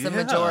 That's the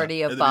Yeah.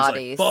 majority of And then he's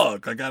bodies. like,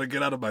 fuck, I got to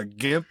get out of my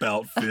GIMP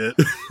outfit.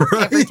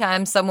 Every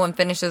time someone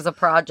finishes a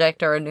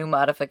project or a new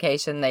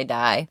modification, they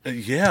die.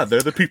 Yeah, they're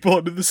the people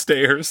under the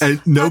stairs. And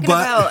Talking nobody.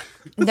 about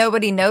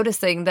nobody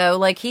noticing though,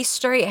 like he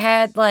straight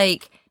had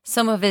like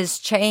some of his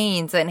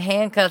chains and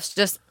handcuffs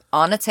just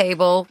on a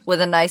table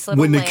with a nice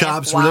little When the lamp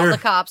cops were while there. the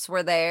cops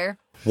were there.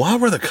 Why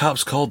were the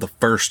cops called the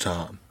first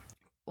time?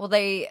 Well,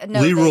 they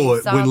Leroy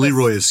saw when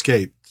Leroy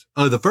escaped.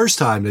 Oh, the first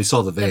time they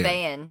saw the the van.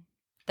 van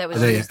that was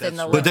They- used in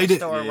the but they liquor did-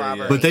 store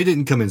robbery. But they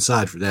didn't come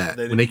inside for that.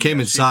 They When they didn't- came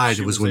yeah, inside,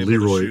 she it was was when able to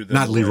Leroy, shoot them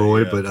not away,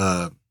 Leroy, yeah.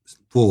 but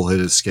Fool had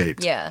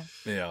escaped. Yeah.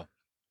 Yeah.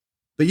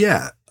 But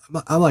yeah,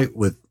 I'm like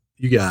with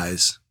you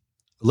guys,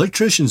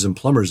 electricians and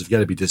plumbers have got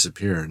to be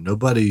disappearing.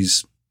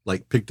 Nobody's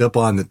like picked up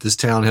on that this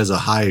town has a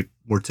high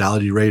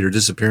mortality rate or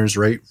disappearance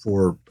rate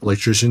for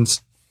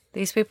electricians.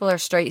 These people are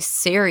straight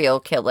serial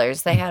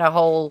killers. They had a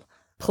whole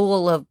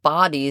pool of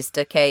bodies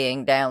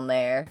decaying down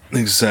there.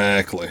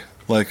 Exactly.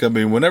 Like, I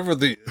mean, whenever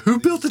the Who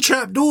built the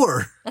trap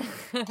door?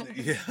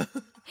 yeah,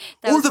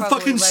 That Or was the probably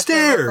fucking left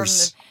over from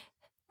stairs.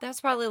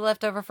 that's probably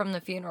left over from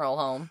the funeral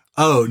home.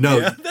 Oh no,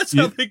 yeah, that's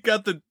how they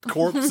got the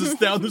corpses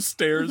down the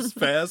stairs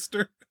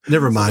faster.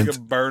 never So mind. they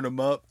could burn them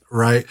up.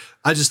 Right.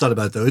 I just thought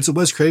about it though. It's a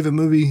Wes Craven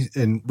movie,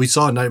 and we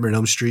saw in Nightmare on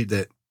Elm Street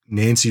that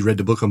Nancy read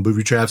the book on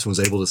booby traps and was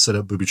able to set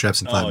up booby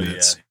traps in 5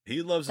 minutes. Yeah,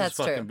 he loves That's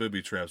his fucking true.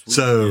 booby traps.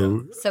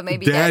 So, So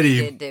maybe Daddy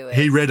did do it.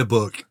 he read a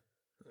book.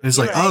 And it's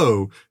You're like, right.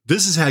 oh,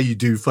 this is how you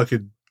do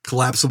fucking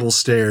collapsible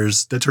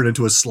stairs that turn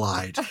into a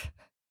slide.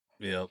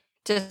 yeah,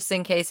 Just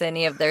in case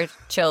any of their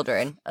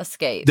children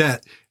escape.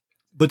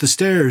 But the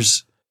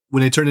stairs,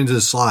 when they turn into the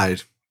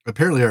slide,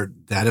 apparently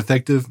aren't that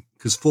effective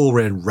because Fool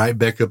ran right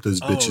back up those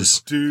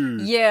bitches. Oh,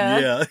 dude.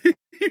 Yeah. yeah.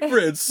 He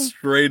ran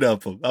straight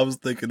up them. I was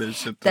thinking that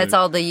shit. Too. That's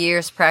all the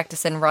years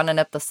practicing running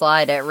up the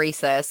slide at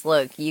recess.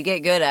 Look, you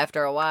get good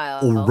after a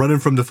while. Or running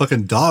from the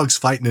fucking dogs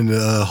fighting in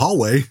the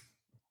hallway.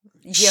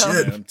 Yo.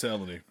 Shit. Man, I'm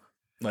telling you,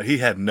 like he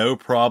had no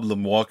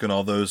problem walking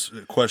all those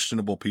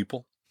questionable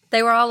people.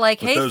 They were all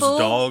like, With hey, those fool.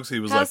 dogs, he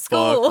was how's like,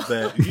 school? "Fuck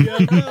that." Yeah,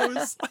 no,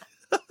 it's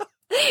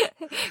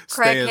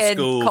stay in Crackhead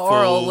school,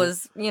 Carl fool.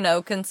 was,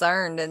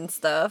 concerned and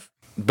stuff.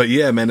 But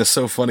yeah, man, it's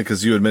so funny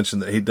because you had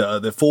mentioned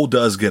that the Fool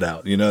does get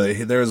out. You know,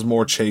 there's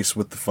more chase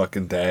with the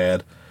fucking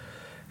dad.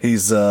 They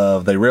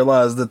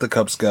realized that the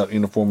Cub Scout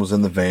uniform was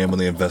in the van when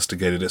they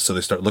investigated it, so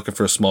they start looking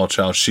for a small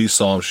child. She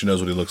saw him. She knows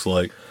what he looks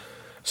like.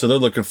 So they're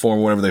looking for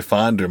him whenever they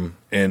find him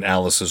in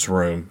Alice's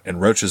room, and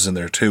Roach is in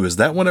there too. Is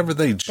that whenever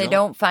they jump? They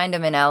don't find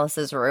him in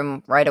Alice's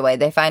room right away.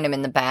 They find him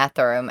in the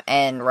bathroom,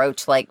 and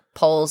Roach,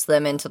 pulls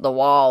them into the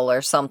wall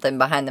or something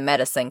behind the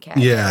medicine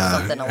cabinet Yeah, or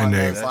something and along they-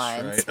 those That's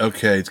lines. right.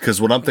 Okay, because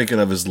what I'm thinking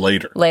of is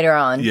later. Later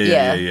on.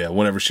 Yeah.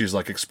 Whenever she's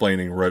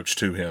explaining Roach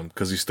to him,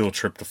 because he's still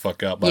tripped the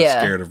fuck out by Yeah.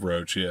 scared of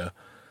Roach. Yeah.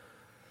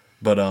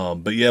 But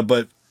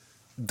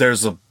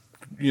there's a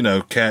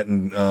cat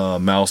and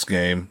mouse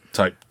game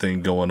type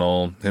thing going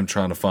on. Him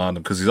trying to find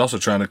him because he's also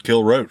trying to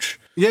kill Roach.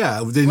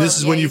 Yeah. Then this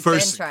is when you he's been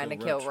first. trying to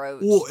kill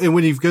Roach. Well, and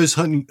when he goes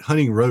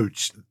hunting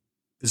Roach,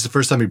 it's the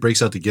first time he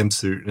breaks out the gimp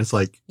suit. And it's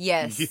like,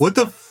 Yes. what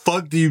the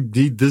fuck do you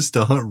need this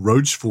to hunt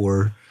Roach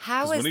for?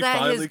 How 'Cause is when he that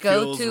finally his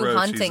kills go-to Roach, he's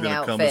hunting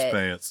gonna cum his outfit?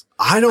 pants.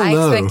 I don't I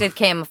know. expected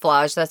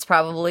camouflage. That's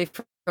probably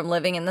from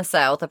living in the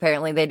South.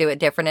 Apparently, they do it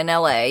different in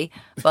LA.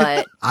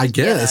 But I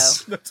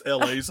guess. That's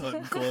LA's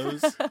hunting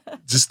clothes.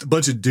 Just a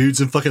bunch of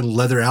dudes in fucking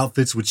leather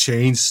outfits with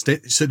chains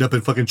sitting up in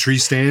fucking tree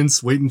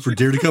stands waiting for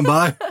deer to come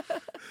by.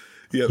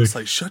 Yeah, it's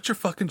like, shut your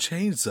fucking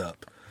chains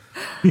up.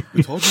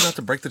 We told you not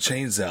to break the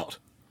chains out.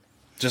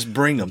 Just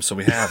bring them so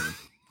we have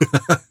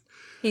them.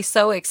 he's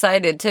so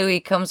excited too. He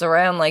comes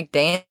around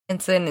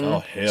dancing and Oh,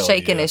 hell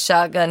shaking yeah. his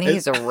shotgun.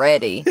 He's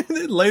ready. And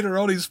then later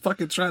on, he's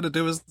fucking trying to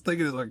do his thing.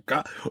 And he's like,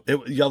 God,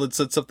 y'all had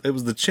said something. It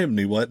was the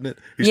chimney, wasn't it?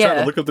 He's trying Yeah.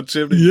 to look up the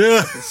chimney. Yeah.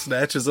 And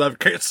snatches it up.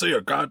 Can't see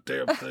a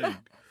goddamn thing.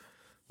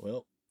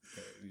 Well,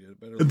 you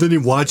better And then he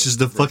look. watches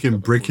the fucking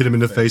brick hit him in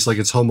the face like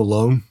it's Home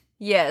Alone.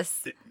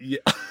 Yes. Yeah.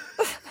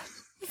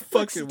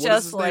 Fucking, what is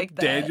just his like name?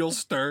 that. Daniel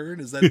Stern?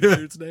 Is that the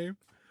dude's name?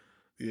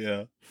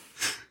 Yeah.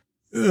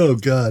 Oh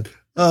God.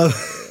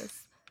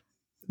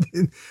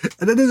 And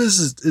I know this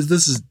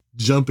is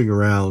jumping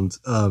around.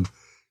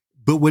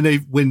 But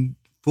when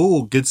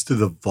Fool gets to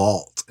the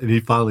vault and he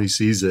finally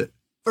sees it,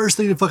 first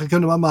thing that fucking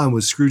come to my mind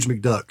was Scrooge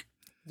McDuck.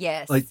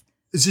 Yes.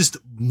 It's just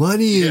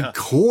money Yeah. and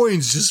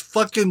coins just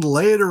fucking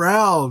laying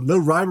around. No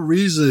rhyme or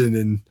reason.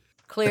 And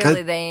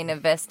Clearly, they ain't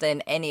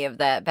investing any of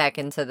that back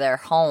into their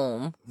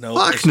home. No,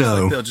 Fuck it's just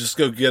no. like they'll just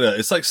go get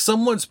it's like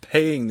someone's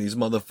paying these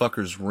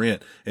motherfuckers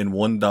rent in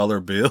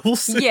 $1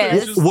 bills. They're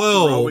Yes. just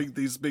Well, throwing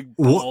these big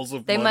balls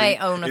of They money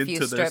might own a few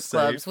into their strip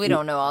clubs. safe. We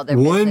don't know all their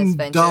business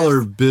ventures.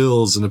 $1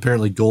 bills and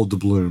apparently gold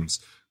doubloons.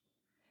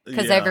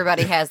 Because Yeah.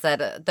 everybody has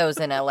those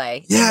in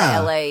LA. Yeah.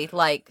 In the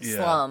LA, Yeah,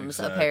 slums,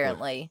 exactly.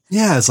 apparently.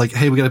 Yeah, it's like,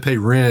 hey, we got to pay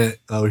rent.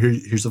 Oh,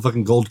 here's a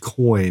fucking gold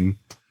coin.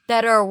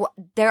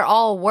 They're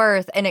all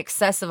worth an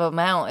excessive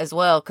amount as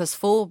well. Because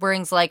Fool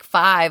brings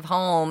 5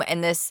 home,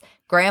 and this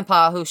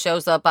grandpa who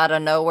shows up out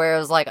of nowhere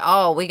is like,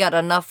 "Oh, we got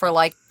enough for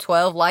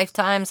 12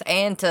 lifetimes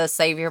and to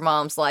save your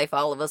mom's life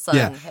all of a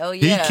sudden." Yeah, Hell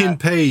yeah! he can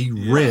pay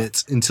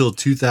rent until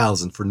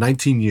 2000 for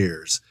 19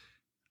 years,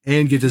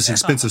 and get this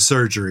expensive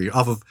surgery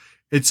off of.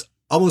 It's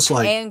almost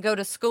like and go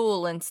to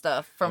school and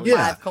stuff from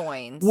Yeah. 5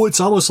 coins. well, it's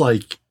almost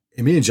like.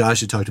 And me and Josh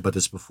had talked about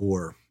this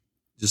before.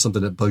 Just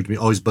something that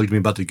always bugged me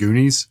about the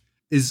Goonies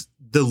is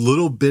the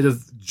little bit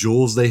of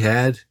jewels they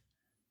had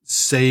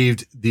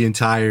saved the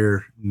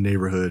entire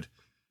neighborhood.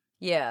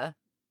 Yeah.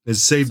 and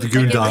saved the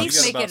Like, at Goondocks.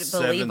 least you got make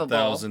about it believable.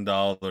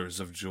 $7,000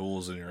 of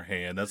jewels in your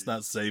hand. That's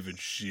not saving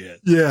shit.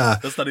 Yeah.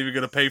 That's not even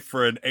going to pay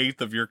for an eighth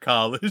of your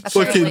college.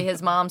 Apparently, Fucking-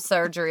 his mom's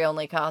surgery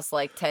only cost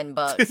like $10.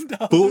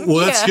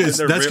 Well, that's Yeah. because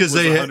Their rent was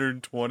they had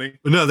 120.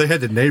 no, they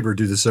had the neighbor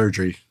do the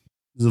surgery.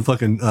 There's a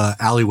fucking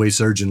alleyway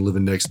surgeon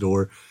living next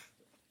door.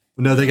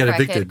 No, they got Crackhead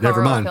evicted.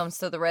 Never Carl mind. comes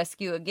to the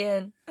rescue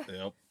again.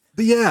 Yep.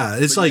 But yeah,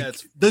 it's But like yeah,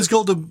 it's-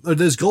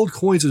 those gold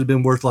coins would have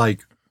been worth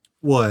like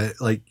what,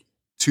 like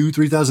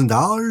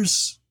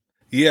 $2,000-$3,000.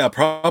 Yeah,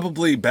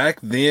 probably back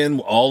then,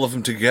 all of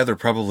them together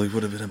probably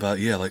would have been about,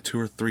 like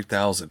 2,000 or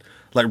 3,000.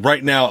 Like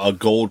right now, a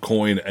gold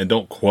coin, and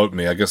don't quote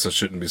me, I guess I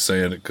shouldn't be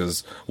saying it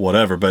because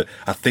whatever, but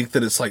I think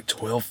that it's like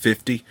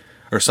 $12.50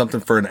 or something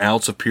for an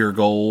ounce of pure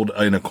gold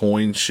in a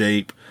coin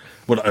shape.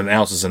 Well, an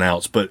ounce is an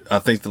ounce, but I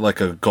think that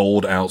like a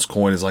gold ounce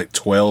coin is like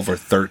 $1,200 or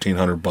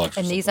 $1,300.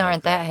 And these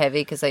aren't that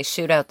heavy because they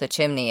shoot out the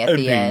chimney at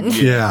the end.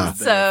 Yeah.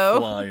 So-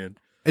 flying.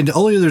 And the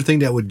only other thing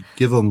that would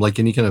give them like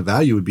any kind of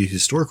value would be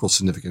historical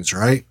significance,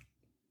 right?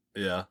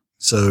 Yeah.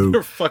 So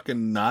They're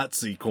fucking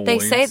Nazi coins. They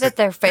say that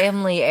they're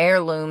family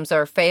heirlooms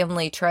or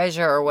family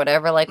treasure or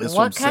whatever. Like, That's what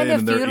what I'm kind saying,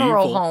 of they're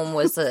funeral evil. home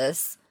was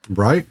this?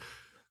 right.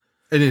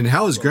 And then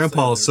how is Well, I'm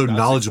Grandpa saying so they're Nazi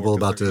knowledgeable for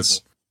 'cause about they're this?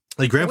 evil.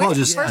 Like Grandpa Wait,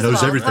 just first of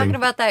knows all, everything. Talking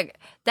about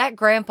that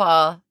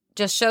grandpa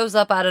just shows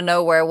up out of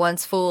nowhere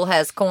once Fool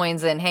has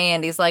coins in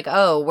hand. He's like,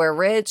 "Oh, we're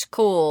rich,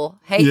 cool.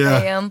 Hey, Yeah.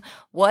 fam,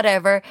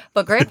 whatever."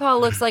 But Grandpa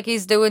looks like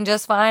he's doing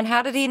just fine.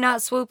 How did he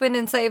not swoop in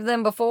and save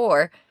them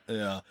before?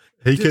 Yeah.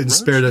 He Did couldn't Roach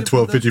spare that give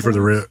him $12.50 for the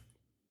coins? rent.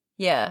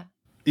 Yeah,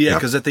 Yeah, Yep.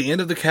 because at the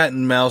end of the cat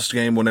and mouse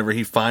game, whenever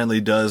he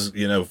finally does,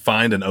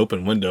 find an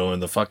open window in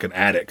the fucking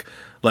attic,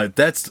 like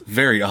that's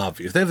very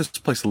obvious. They have this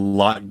place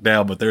locked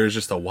down, but there is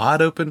just a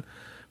wide open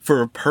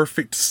for a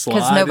perfect slide.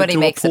 because nobody into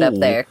a makes it up pool.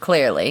 there.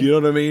 Clearly, You know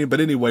what I mean? But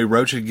anyway,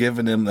 Roach had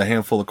given him a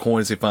handful of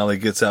coins. He finally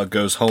gets out,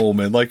 goes home,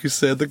 and like you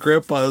said, the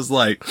grandpa is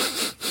like,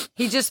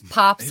 he just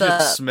pops he up.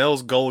 just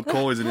smells gold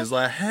coins, and he's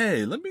like,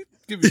 "Hey, let me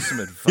give you some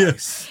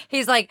advice."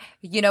 He's like,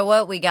 "You know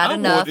what? We got I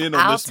enough. want in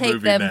on I'll this take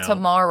movie them now."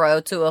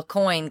 tomorrow to a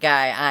coin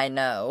guy I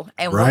know,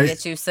 and we'll Right.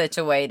 get you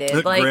situated."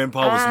 That Like,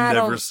 grandpa was I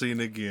never don't- seen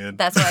again.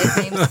 That's why his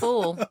name's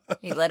Fool.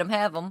 He let him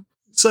have them.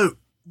 So,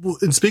 well,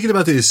 and speaking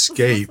about the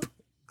escape,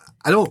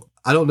 I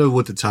don't know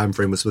what the time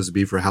frame was supposed to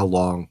be for how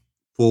long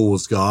Fool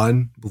was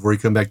gone before he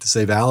come back to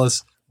save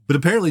Alice. But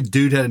apparently,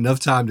 dude had enough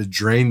time to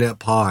drain that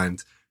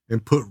pond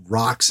and put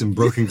rocks and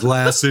broken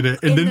glass in it,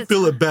 and In then the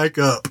fill it back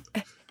up.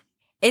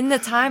 In the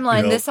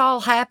timeline, Yep. this all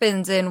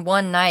happens in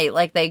one night.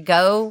 Like, they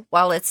go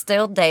while it's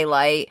still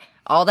daylight.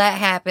 All that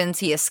happens.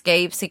 He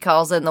escapes. He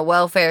calls in the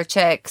welfare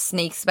check,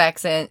 sneaks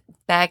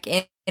back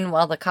in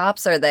while the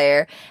cops are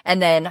there,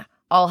 and then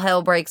all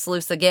hell breaks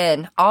loose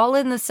again. All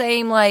in the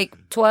same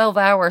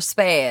 12-hour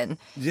span.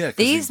 Yeah, 'cause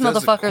he These does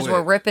it motherfuckers were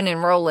quick. ripping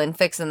and rolling,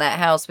 fixing that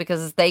house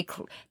because they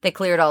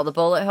cleared all the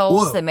bullet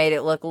holes. Whoa. They made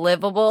it look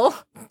livable.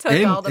 Took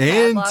And- all the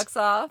and- padlocks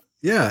off.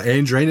 Yeah,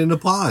 and draining the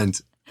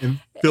pond and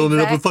filling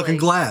it up with Exactly. fucking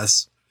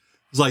glass.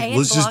 It's like, And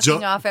let's just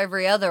blocking jump. off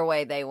every other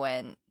way they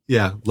went.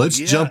 Yeah, let's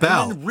Yeah, jump and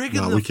out. then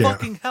rigging No, the we can't.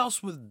 fucking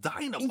house with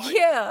dynamite.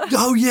 Yeah.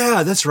 Oh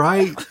yeah, that's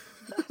right.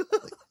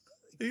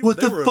 What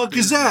They the were fuck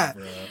is busy, that?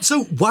 bro.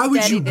 So why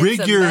would Daddy you did rig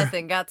some your? meth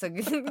and got to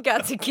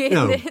get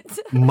No, it.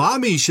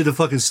 mommy should have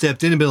fucking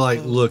stepped in and been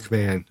like, "Look,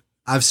 man,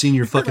 I've seen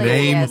your fucking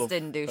Lady aim. ass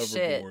didn't do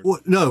shit. Overboard.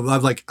 Well,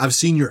 no, I've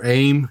seen your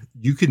aim.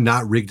 You could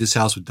not rig this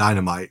house with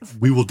dynamite.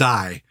 We will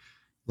die.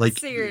 Like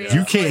Seriously.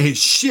 you can't hit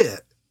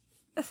shit.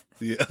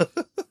 Yeah.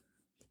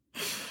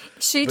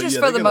 She But just,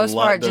 yeah, for they the got a most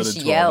lot part, done just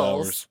in 12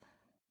 yells hours.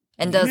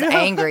 and does Yeah,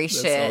 angry that's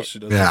all shit. she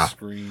does, Yeah. is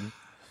scream.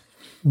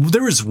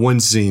 There was one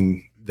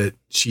scene that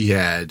she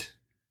had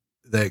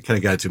that kind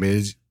of got to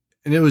me,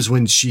 and it was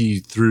when she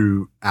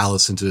threw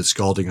Alice into the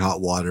scalding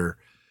hot water.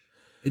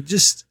 It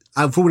just,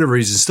 for whatever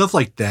reason, stuff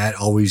like that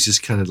always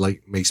just kind of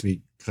like makes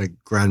me kind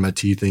of grind my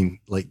teeth and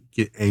like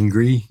get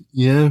angry.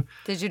 You know?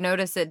 Did you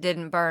notice it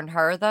didn't burn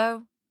her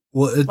though?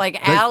 Well, Like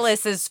that-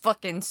 Alice is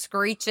fucking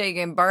screeching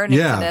and burning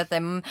Yeah. to death,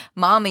 and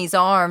Mommy's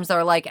arms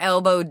are like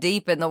elbow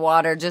deep in the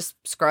water, just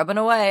scrubbing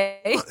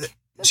away.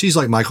 she's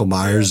like Michael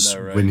Myers Yeah, I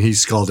know, right? when he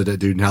scalded that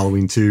dude in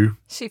Halloween 2.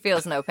 She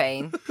feels no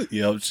pain.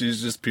 Yep,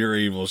 she's just pure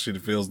evil. She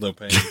feels no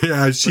pain.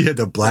 Yeah, she had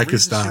the The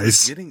blackest reason she was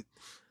eyes. getting-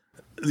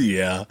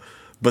 yeah,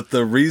 but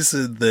the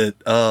reason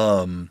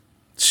that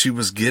she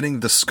was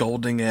getting the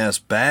scolding ass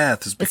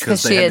bath is because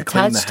 'cause they she had had to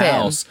clean the touched him.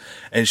 house,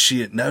 and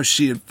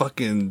she had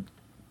fucking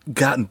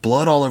gotten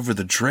blood all over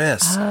the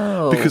dress.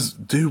 Oh. Because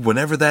dude,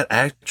 whenever that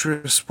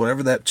actress,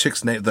 whatever that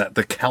chick's name,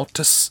 the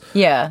Countess,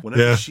 Yeah.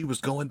 whenever Yeah. she was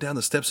going down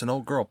the steps and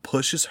old girl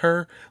pushes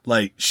her,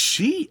 like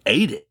she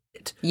ate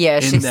it. Yeah,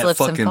 she in that slips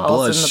and fucking falls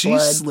blood. in the She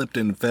blood. slipped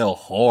and fell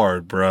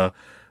hard, bruh.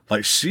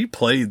 Like she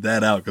played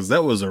that out because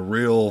that was a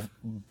real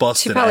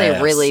busted. She probably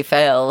ass. really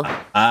fell.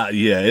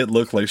 Yeah, it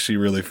looked like she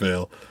really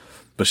fell,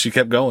 but she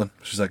kept going.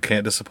 She's like,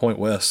 can't disappoint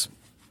Wes.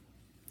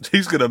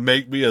 He's gonna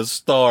make me a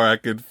star. I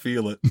can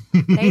feel it.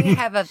 They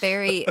have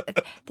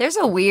there's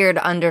a weird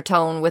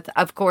undertone with,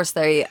 of course,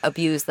 they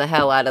abuse the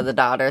hell out of the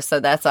daughter, so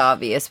that's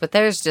obvious, but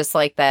there's just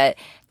like that,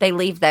 they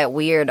leave that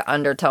weird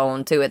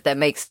undertone to it that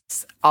makes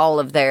all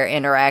of their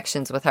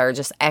interactions with her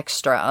just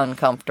extra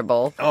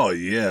uncomfortable. Oh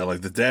yeah,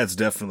 like the dad's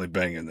definitely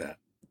banging that.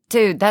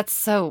 Dude, that's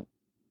so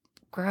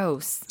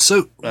gross.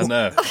 So I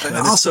know. And it's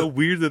also- so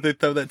weird that they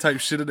throw that type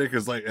of shit in there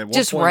because, like, at one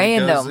Just point he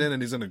goes random. in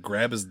and he's gonna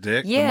grab his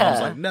dick. Yeah. The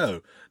mom's like,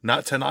 "No,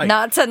 not tonight.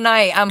 Not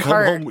tonight. I'm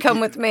hurt. home- Come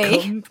with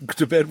me. Come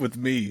to bed with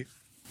me."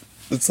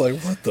 It's like,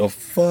 what the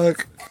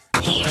fuck?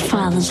 Your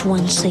father's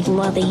one sick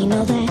mother, you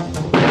know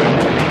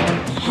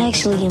that?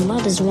 Actually, your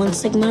mother's one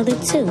sick mother,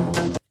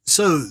 too.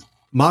 So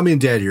mommy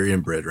and daddy are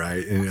inbred,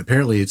 right? And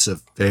apparently it's a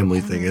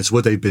family thing. It's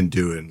what they've been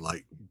doing,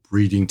 like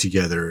breeding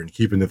together and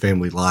keeping the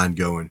family line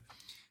going.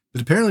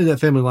 But apparently that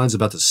family line's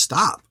about to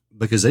stop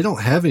because they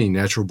don't have any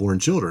natural born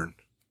children.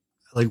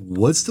 Like,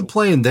 what's the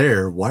plan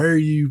there? Why are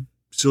you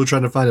still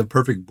trying to find a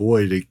perfect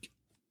boy to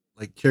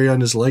like carry on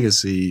this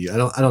legacy? I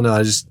don't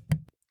know.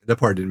 That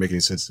part didn't make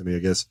any sense to me, I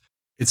guess.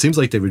 It seems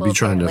like they would be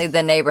trying apparently to.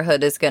 the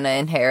neighborhood is going to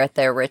inherit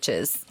their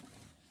riches.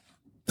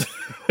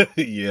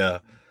 Yeah.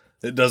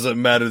 It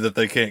doesn't matter that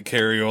they can't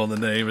carry on the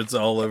name. It's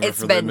all over It's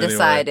for been them anyway.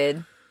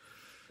 decided.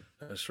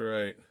 That's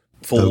right.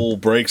 Fool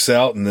breaks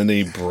out and then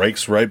he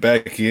breaks right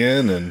back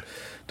in and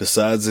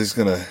decides he's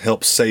going to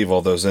help save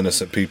all those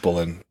innocent people.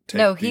 And take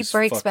No, he these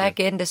breaks fucking- back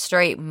in to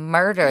straight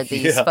murder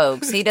these Yeah,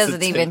 folks. He doesn't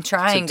to even take-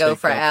 try to and go take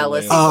for out the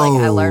Alice. He's land.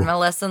 like, I Oh. learned my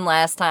lesson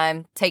last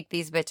time. Take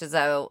these bitches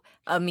out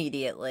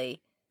immediately.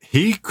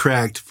 He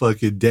cracked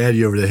fucking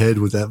daddy over the head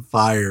with that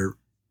fire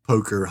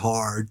poker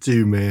hard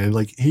too, man.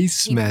 Like he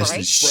smashed the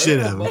breaks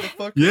shit out of him.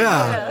 Motherfucker.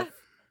 Yeah. I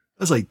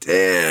was like,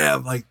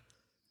 damn, like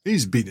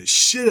he's beating the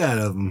shit out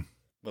of him.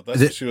 But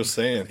that's what she was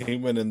saying. He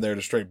went in there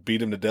to straight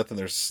beat him to death in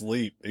their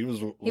sleep. He was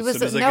as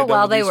soon as they get done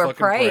while with they these were fucking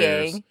praying.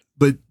 prayers.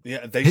 But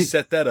Yeah, they Hey.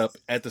 set that up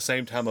at the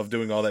same time of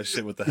doing all that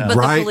shit with the house. But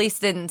Right. the police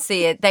didn't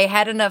see it. They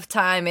had enough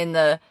time in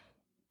the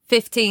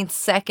 15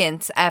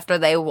 seconds after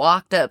they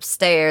walked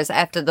upstairs,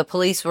 after the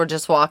police were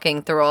just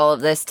walking through all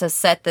of this, to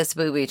set this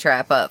booby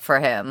trap up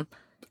for him.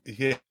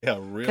 Yeah,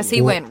 really. Because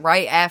he went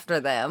right after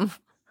them.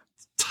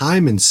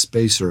 time and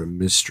space are a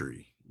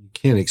mystery. You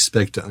can't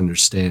expect to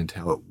understand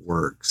how it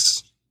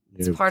works.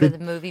 You know, It's part of the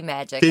movie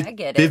magic. I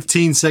get it.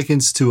 15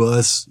 seconds to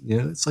us,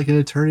 it's like an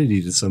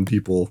eternity to some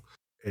people.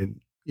 And,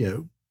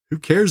 who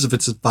cares if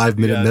it's a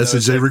 5-minute Yeah, I know, message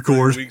it's they like 3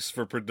 record? weeks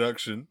for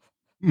production.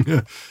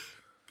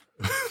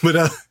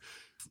 But,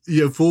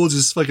 Fool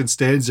just fucking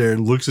stands there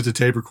and looks at the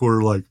tape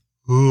recorder like,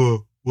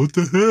 oh, what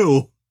the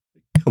hell?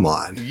 Come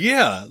on.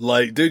 Yeah,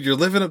 like, dude, you're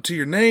living up to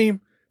your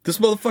name. This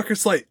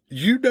motherfucker's like,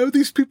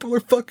 these people are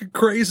fucking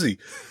crazy.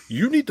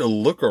 You need to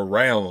look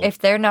around. If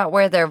they're not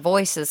where their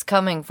voice is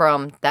coming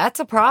from, that's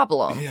a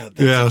problem. Yeah,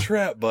 that's Yeah. a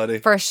trap, buddy.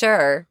 For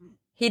sure.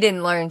 He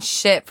didn't learn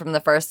shit from the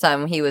first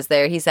time he was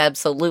there. He's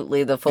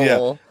absolutely the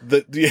fool.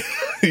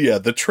 Yeah,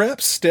 the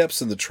trap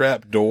steps and the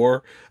trap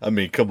door. I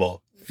mean, come on.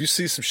 If you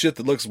see some shit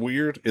that looks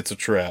weird, it's a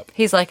trap.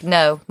 He's like,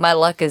 no, my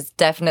luck has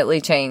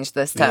definitely changed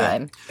this Yeah.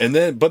 time. And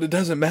then, but it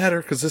doesn't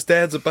matter because his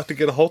dad's about to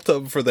get a hold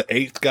of him for the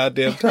 8th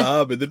goddamn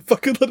time and then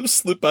fucking let him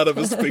slip out of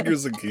his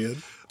fingers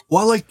again.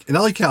 Well, I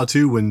like how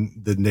too, when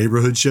the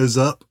neighborhood shows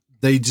up,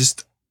 they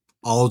just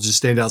all just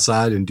stand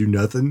outside and do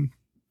nothing.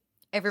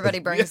 Everybody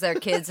brings their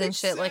kids and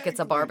shit like it's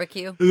a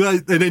barbecue.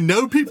 And they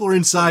know people are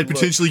inside Look.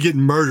 potentially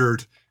getting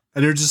murdered.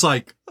 And they're just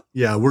like,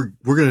 yeah, we're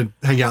going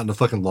to hang out in the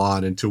fucking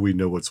lawn until we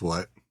know what's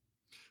what.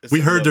 It's We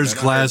like, heard look, there's man,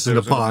 I glass heard in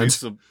the there's gonna be pond.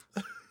 some-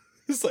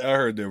 It's like, I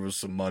heard there was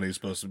some money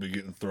supposed to be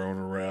getting thrown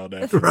around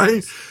after Right?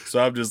 this, so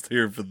I'm just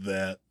here for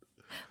that.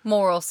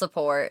 Moral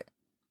support.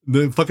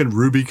 Then fucking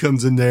Ruby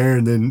comes in there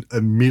and then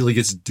immediately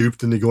gets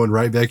duped into going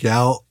right back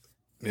out.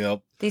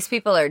 Yep. These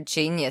people are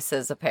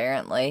geniuses,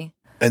 apparently.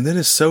 And then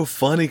it's so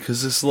funny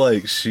because it's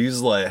like, she's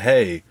like,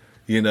 hey,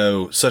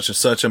 such and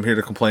such, I'm here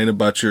to complain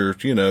about your,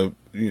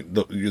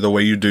 the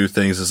way you do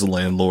things as a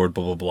landlord,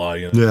 blah, blah, blah,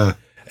 Yeah.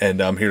 And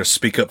I'm here to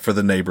speak up for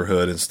the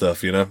neighborhood and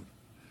stuff,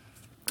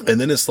 And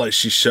then it's like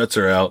she shuts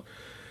her out.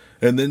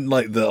 And then,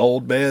 like, the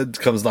old man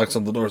comes, knocks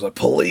on the door, is like,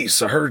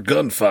 police, I heard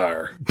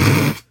gunfire.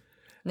 And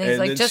he's And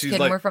like, then just she's kidding,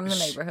 like, we're from the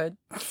neighborhood.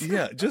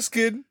 Yeah, just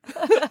kidding.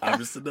 I'm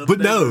just another But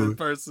no. neighborhood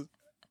person.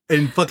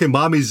 And fucking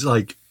mommy's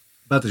like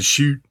about to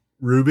shoot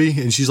Ruby.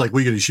 And she's like,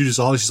 we going to shoot us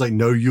all? And she's like,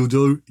 no, you'll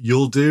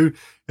do.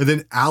 And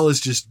then Alice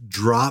just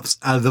drops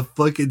out of the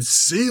fucking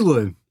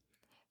ceiling.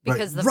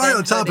 Because the right on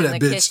vent top hood of in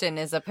that the bitch. kitchen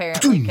is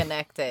apparently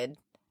connected.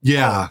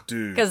 Yeah.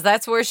 Dude. Because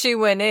that's where she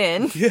went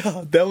in.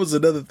 Yeah, that was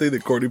another thing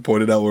that Courtney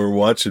pointed out when we were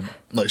watching.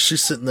 Like,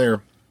 she's sitting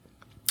there,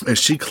 and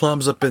she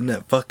climbs up in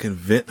that fucking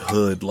vent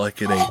hood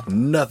like it ain't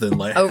nothing.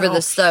 Like, Over how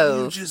the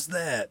stove. huge is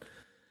that?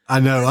 I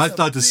know. I That's a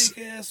thought this.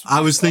 big-ass-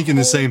 I was that's a thinking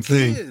the whole same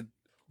thing. kid.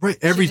 Right.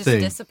 She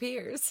Everything. just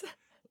disappears.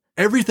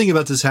 Everything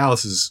about this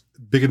house is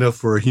big enough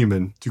for a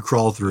human to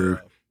crawl through.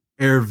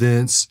 Air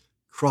vents,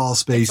 crawl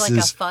It's like a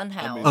spaces. fun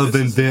house. Of This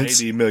is an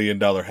invents. $80 million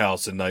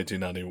house in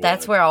 1991.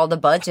 That's where all the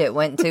budget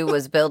went to,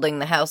 was building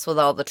the house with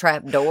all the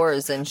trap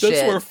doors and shit.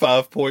 That's where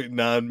 $5.9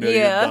 million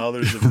Yeah. of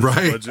this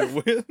Right.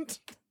 budget went.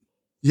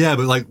 Yeah,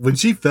 but like when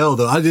she fell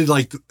though, I did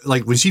like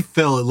when she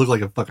fell, it looked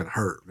like it fucking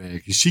hurt, man.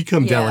 Because she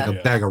come down Yeah. like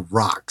a bag of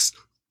rocks,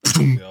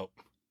 Yep.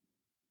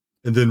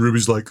 and then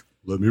Ruby's like,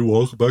 "Let me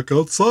walk back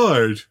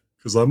outside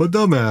because I'm a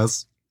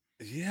dumbass."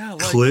 Yeah, like,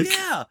 Click.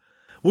 yeah.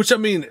 Which, I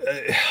mean,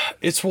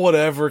 it's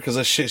whatever, because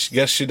I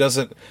guess she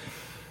doesn't,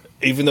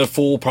 even though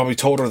Fool probably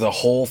told her the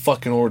whole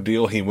fucking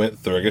ordeal he went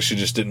through, I guess she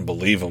just didn't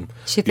believe him.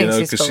 She thinks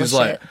he's 'cause full of she's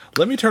like, shit.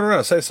 let me turn around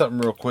and say something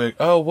real quick.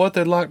 Oh, what,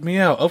 they locked me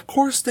out? Of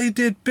course they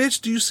did,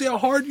 bitch. Do you see how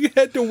hard you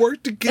had to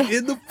work to get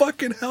in the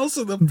fucking house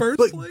in the first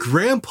But place?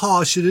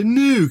 Grandpa should have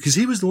knew because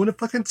he was the one that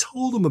fucking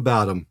told him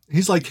about him.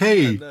 He's like,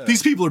 "Hey, no.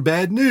 these people are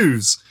bad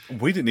news."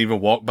 We didn't even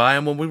walk by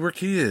him when we were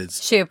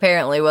kids. She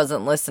apparently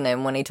wasn't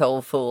listening when he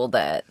told Fool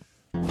that.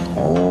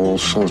 All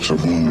sorts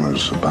of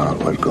rumors about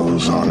what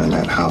goes on in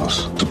that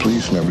house. The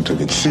police never took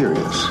it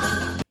serious.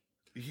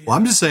 Well,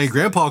 I'm just saying,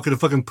 Grandpa could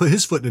have fucking put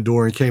his foot in the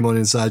door and came on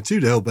inside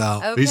too to help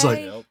out. He's like,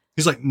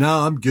 Okay. "No,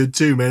 I'm good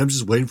too, man. I'm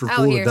just waiting for Oh,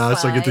 Fool to you're die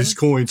so I get fine. these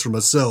coins for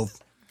myself."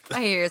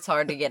 I hear it's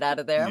hard to get out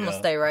of there. I'm Yeah. gonna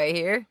stay right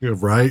here. Yeah,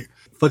 right.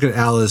 Fucking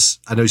Alice.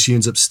 I know she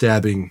ends up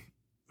stabbing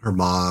her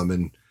mom,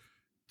 and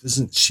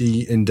doesn't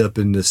she end up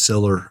in the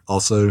cellar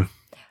also?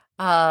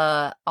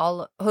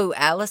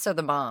 Alice or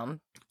the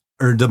mom?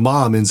 Or the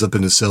mom ends up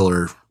in the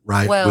cellar,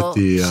 right? Well, With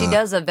the she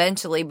does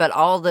eventually, but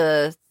all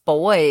the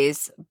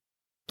boys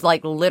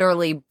like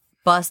literally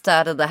bust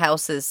out of the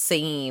house's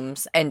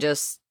seams and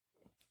just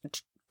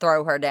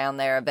throw her down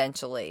there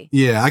eventually.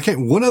 Yeah, I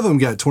can't. One of them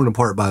got torn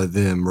apart by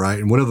them, right?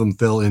 And one of them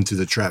fell into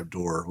the trap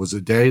door. Was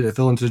it Daddy that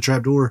fell into the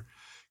trap door?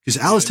 Because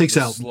Alice takes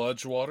The out.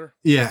 sludge water.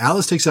 Yeah,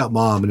 Alice takes out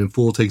Mom, and then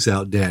Fool takes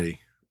out Daddy.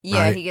 Yeah,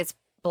 Right. he gets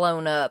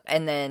blown up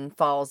and then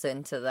falls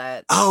into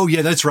that. Oh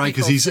yeah, that's right.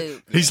 Because People he's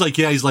soup. he's like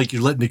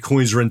you're letting the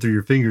coins run through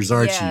your fingers,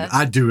 aren't Yeah. you?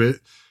 I do it.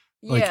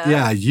 Like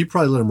yeah, you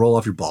probably let him roll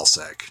off your ball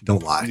sack.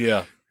 Don't lie.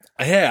 Yeah.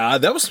 Yeah,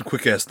 that was some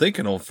quick ass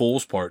thinking on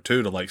Fool's part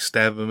too, to like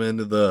stab him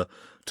into the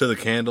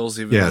candles.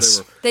 Even Yes.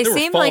 though They were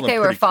seemed like falling they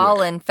were pretty quick.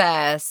 falling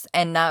fast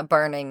and not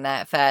burning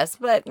that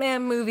fast, but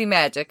man, movie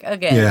magic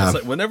again. Yeah. It's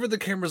like whenever the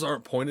cameras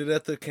aren't pointed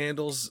at the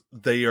candles,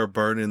 they are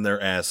burning their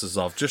asses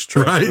off. Just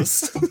trust Right.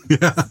 us.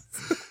 Yeah.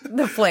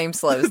 The flame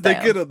slows they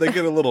down. get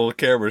a little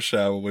camera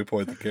shot when we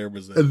point the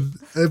cameras at.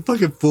 And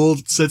fucking Fool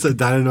sets that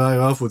dynamite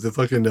off with the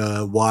fucking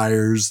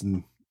wires,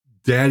 and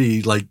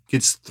Daddy like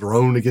gets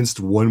thrown against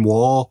one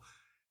wall,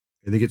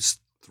 and then gets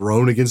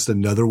thrown against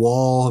another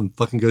wall, and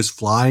fucking goes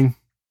flying.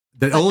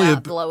 That but only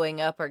not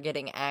blowing up or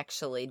getting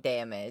actually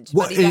damaged.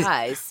 Well, but he it-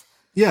 dies.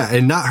 yeah,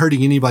 and not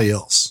hurting anybody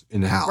else in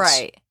the house.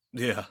 Right.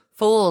 Yeah.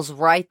 Fool's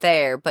right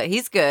there, but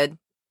he's good.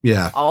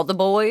 Yeah. All the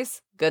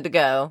boys, good to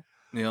go.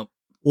 Yep.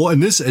 Well,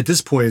 and this at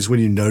this point is when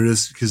you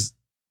notice, because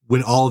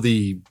when all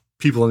the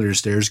people under the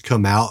stairs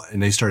come out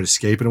and they start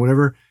escaping or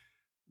whatever,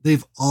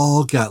 they've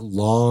all got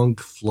long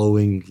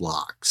flowing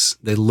locks.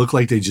 They look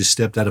like they just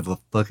stepped out of a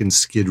fucking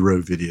Skid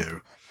Row video.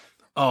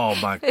 Oh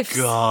my If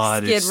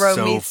God. Skid It's Row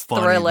so meets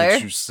funny Thriller.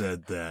 that you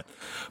said that.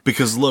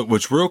 Because look,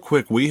 which real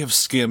quick, we have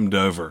skimmed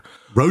over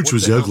Roach What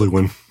was the the hell? ugly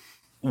one.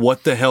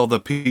 what the hell the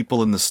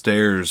people in the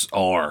stairs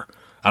are.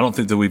 I don't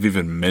think that we've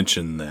even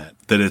mentioned that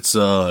it's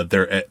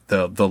they're at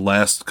the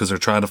last, because they're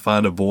trying to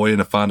find a boy and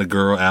to find a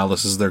girl.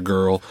 Alice is their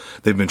girl.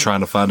 They've been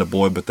trying to find a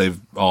boy, but they've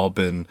all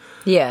been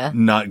Yeah.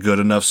 not good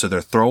enough, so they're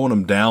throwing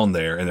them down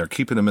there and they're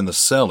keeping them in the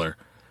cellar,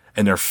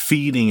 and they're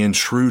feeding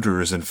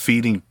intruders and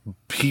feeding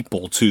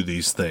people to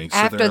these things. So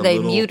After they're a they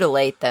little-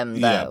 mutilate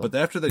them, though. yeah, but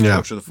after they Yeah.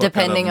 torture the fuck out of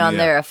depending them, on yeah.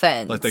 their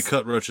offense. Like they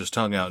cut Roach's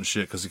tongue out and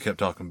shit because he kept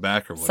talking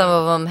back or whatever. Some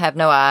of them have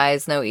no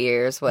eyes, no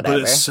ears, whatever.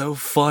 But it's so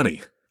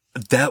funny.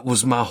 That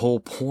was my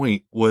whole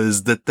point,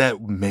 was that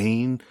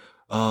main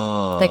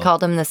They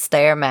called him the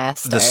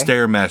Stairmaster. the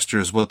Stairmaster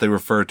is what they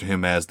refer to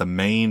him as. The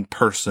main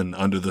person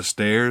under the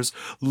stairs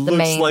looks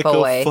main like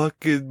boy. a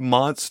fucking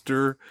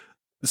monster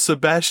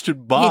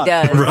Sebastian Bach. He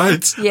does.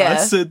 Right? Yeah. I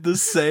said the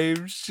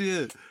same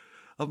shit.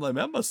 I'm like,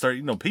 man, I'm gonna start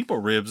eating people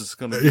ribs. It's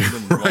gonna give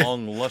them Right.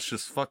 long,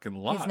 luscious fucking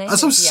His locks. name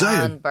That's what I'm is Jan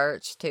saying.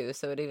 Birch, too,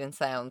 so it even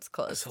sounds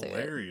close That's to it.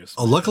 hilarious.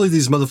 Oh, luckily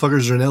these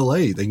motherfuckers are in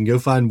LA. They can go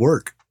find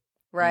work.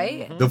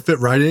 Right? Mhm. They'll fit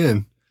right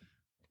in.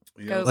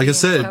 Yeah. Go Like I be in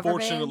said- a cover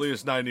Unfortunately, band.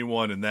 it's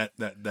 91, and that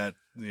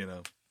you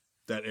know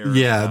that era.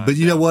 Yeah, died but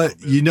you know down a what?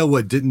 little bit. You know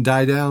what didn't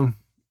die down?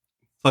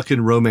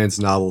 Fucking romance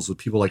novels with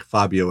people like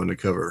Fabio on the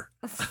cover.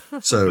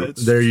 So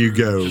That's there you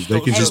true. go. They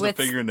can And just with-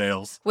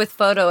 fingernails. With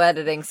photo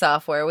editing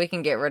software, we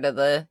can get rid of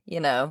the,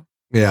 yeah.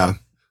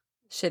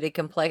 shitty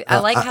complex. I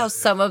like how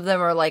some of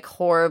them are like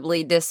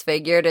horribly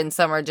disfigured and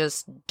some are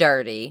just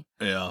dirty.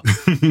 Yeah.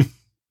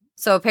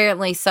 So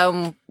apparently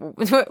some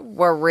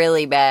were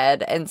really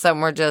bad and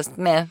some were just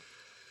meh,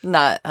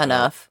 not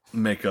enough.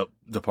 Makeup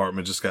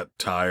department just got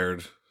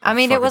tired. I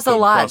mean, it Fucking was a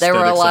putting lot. There were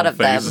a prosthetics lot on of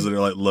faces, them. And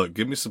they're like, look,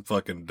 give me some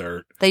fucking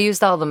dirt. They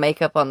used all the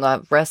makeup on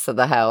the rest of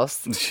the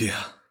house.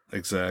 Yeah,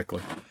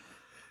 exactly.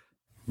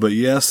 But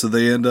yeah, so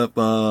they end up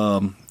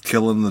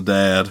killing the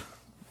dad.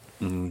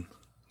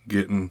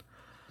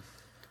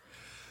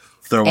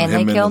 throwing And they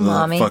him into killed the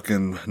Mommy.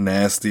 fucking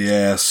nasty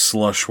ass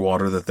slush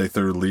water that they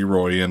threw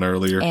Leroy in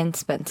earlier. And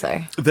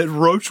Spencer. That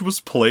Roach was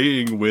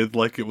playing with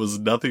like it was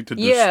nothing to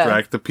Yeah.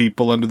 distract the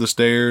people under the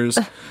stairs,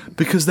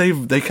 because they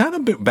kind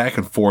of been back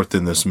and forth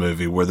in this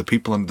movie where the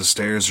people under the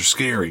stairs are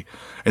scary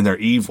and they're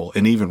evil,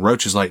 and even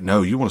Roach is like,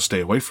 no, you want to stay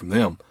away from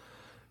them,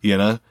 you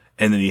know,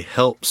 and then he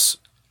helps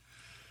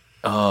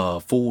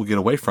Fool get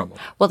away from them.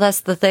 Well,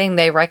 that's the thing.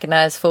 They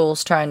recognize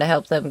Fool's trying to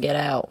help them get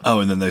out. Oh,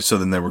 and then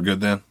they were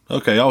good then?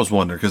 Okay, I was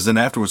wondering, because then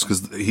afterwards,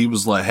 because he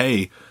was like,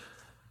 hey,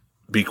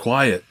 be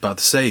quiet about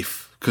the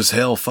safe, because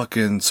hell,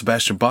 fucking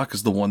Sebastian Bach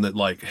is the one that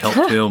like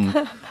helped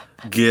him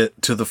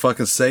get to the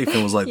fucking safe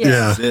and was like,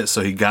 this is it.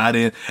 So he got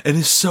in, and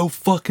it's so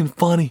fucking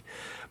funny,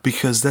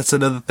 because that's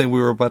another thing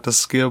we were about to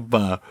skip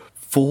by.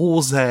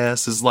 Fool's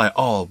ass is like,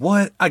 oh,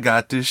 what? I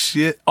got this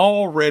shit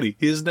already.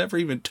 He's never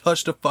even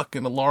touched a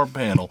fucking alarm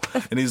panel.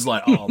 And he's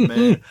like, oh,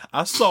 man,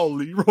 I saw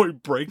Leroy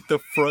break the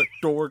front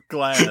door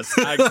glass.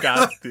 I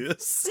got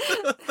this.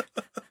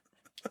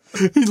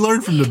 He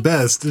learned from the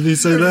best. Did he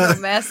say that?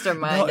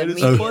 Mastermind And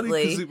it's funny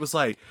immediately. because it was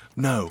like,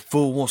 no,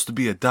 Fool wants to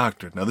be a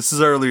doctor. Now, this is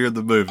earlier in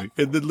the movie.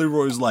 And then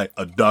Leroy's like,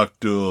 a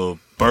doctor of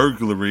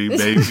burglary,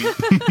 baby.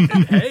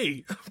 And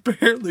hey,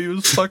 apparently he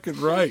was fucking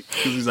right.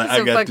 Because he's like, He's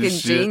I a got fucking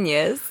this shit.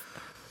 genius.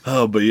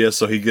 Oh, but yeah,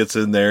 so he gets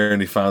in there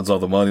and he finds all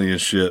the money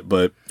and shit.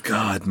 But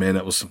God, man,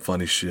 that was some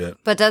funny shit.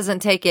 But doesn't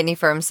take any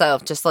for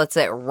himself. Just lets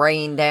it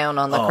rain down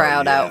on the Oh,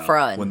 crowd yeah. out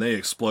front. When they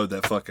explode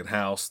that fucking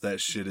house,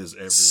 that shit is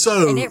everywhere.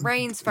 So, And it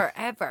rains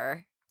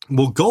forever.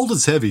 well, gold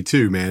is heavy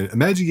too, man.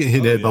 Imagine getting hit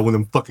in the head by one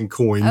of them fucking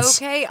coins.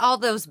 Okay, all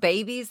those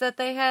babies that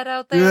they had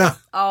out there, Yeah.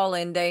 all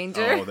in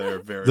danger. Oh, they're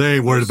very. They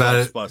ain't worried those about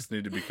soft it. Spots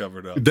need to be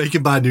covered up. They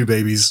can buy new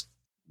babies.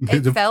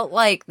 It felt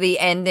like the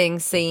ending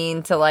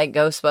scene to like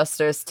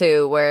Ghostbusters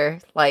 2, where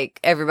like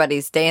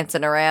everybody's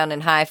dancing around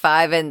and high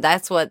fiving.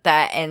 That's what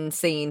that end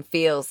scene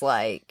feels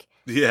like.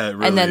 Yeah, it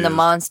really And then the is.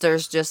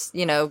 monsters just,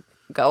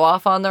 go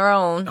off on their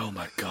own. Oh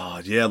my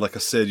God! Yeah, like I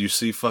said, you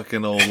see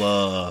fucking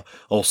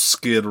old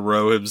Skid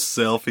Row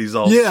himself. He's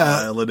all Yeah.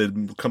 smiling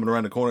and coming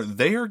around the corner.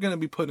 They are going to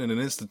be put in an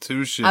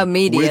institution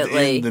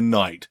Immediately. within the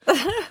night.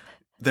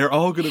 They're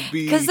all going to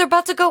be Because they're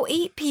about to go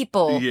eat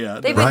people. Yeah,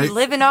 They've Right. been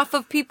living off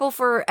of people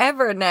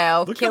forever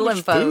now, Look how killing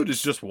much folks. food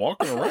is just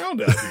walking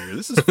around out here.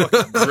 This is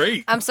fucking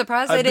great. I'm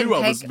surprised I they knew I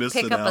didn't was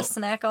missing pick up a out.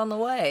 snack on the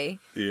way.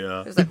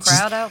 Yeah. There's a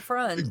crowd out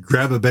front.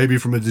 Grab a baby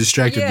from a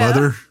distracted Yeah.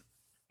 mother.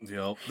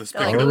 Yep. This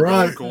They're like, All "Ooh,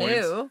 right. this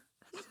is new."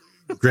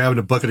 Grabbing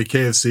a bucket of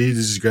KFC to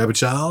just grab a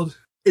child.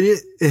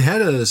 It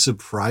had a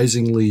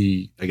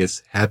surprisingly, I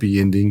guess, happy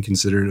ending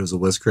considering it was a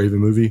Wes Craven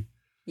movie,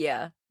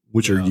 Yeah.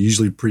 which are Yeah.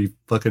 usually pretty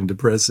fucking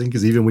depressing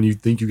because even when you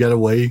think you got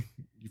away,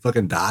 you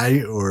fucking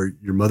die or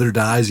your mother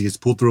dies, he gets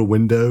pulled through a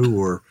window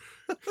or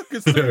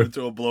Gets turned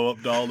into a blow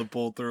up doll to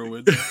pull through a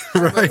window.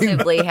 right.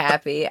 Relatively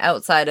happy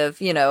outside of,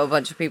 a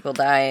bunch of people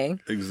dying.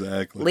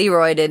 Exactly.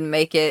 Leroy didn't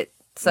make it.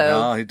 So,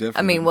 No, he definitely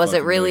I mean, didn't was it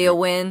fucking really make a it.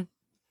 win?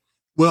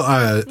 Well,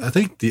 I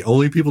think the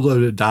only people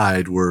that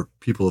died were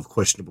people of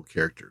questionable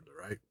character,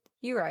 right?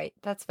 You're right.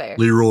 That's fair.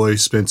 Leroy,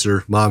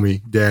 Spencer,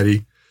 Mommy,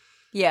 Daddy.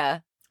 Yeah.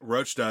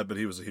 Roach died, but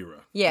he was a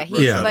hero. Yeah. Roach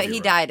Yeah. died a But he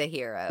hero. died a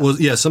hero. Well,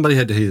 yeah, somebody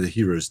had to hear the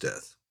hero's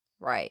death.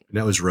 Right. And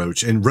that was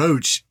Roach. And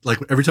Roach, like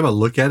every time I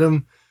look at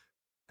him,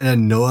 and I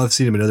know I've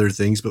seen him in other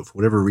things, but for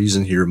whatever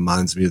reason, he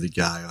reminds me of the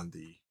guy on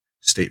the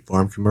State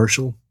Farm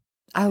commercial.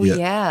 Oh, Yeah.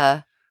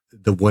 yeah.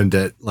 The one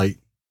that like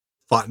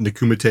fought in the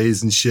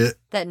kumites and shit.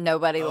 That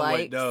nobody Oh, likes.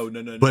 wait, no.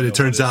 But it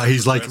turns out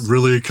he's like progressive.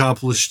 really It's the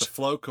accomplished.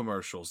 Flow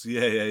commercials.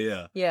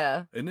 Yeah.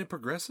 Yeah. Isn't it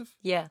progressive?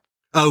 Yeah.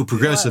 Oh,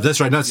 progressive. Yeah.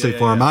 That's right. Not State Yeah,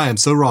 Farm. yeah. I am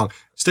so wrong.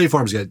 State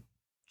Farm's got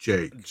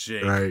Jake.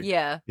 Jake. Right.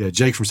 Yeah. Yeah,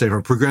 Jake from State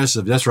Farm.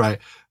 Progressive. That's right.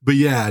 But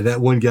yeah, that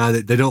one guy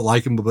that they don't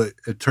like him, but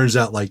it turns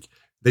out like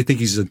they think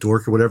he's a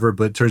dork or whatever,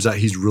 but it turns out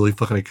he's really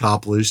fucking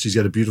accomplished. He's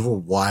got a beautiful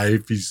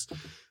wife. He's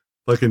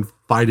fucking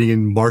fighting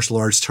in martial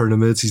arts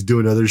tournaments. He's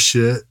doing other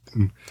shit.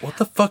 What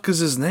the fuck is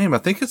his name? I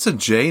think it's a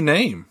J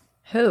name.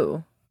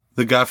 Who?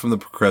 The guy from the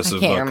progressive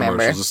I can't remember.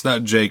 commercials. It's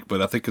not Jake,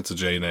 but I think it's a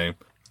J name.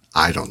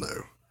 I don't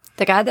know.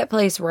 The guy that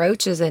plays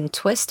Roach is in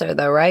Twister,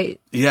 though, right?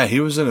 Yeah, he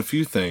was in a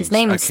few things. His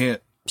name I is-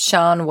 can't.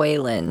 Sean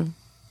Whalen.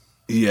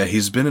 Yeah,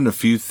 he's been in a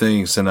few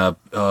things, and I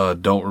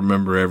don't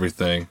remember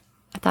everything.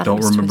 I thought it Don't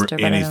was remember Twister,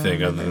 but I don't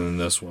anything other remember. than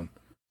this one.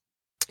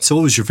 So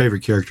what was your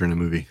favorite character in the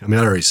movie? I mean,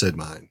 I already said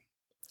mine.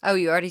 Oh,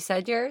 you already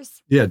said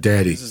yours? Yeah,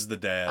 Daddy. This is the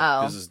dad.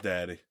 Oh. This is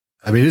Daddy.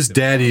 I mean, it's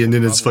Daddy and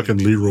then it's Probably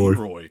fucking be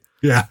Leroy.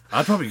 Yeah.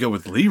 I'd probably go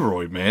with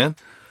Leroy, man.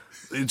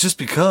 Just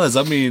because,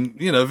 I mean,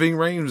 Ving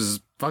Rhames is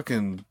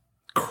fucking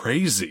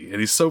crazy, and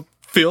he's so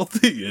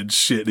filthy and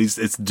shit.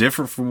 It's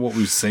different from what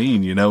we've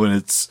seen, and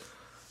it's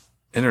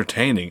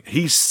entertaining.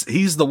 He's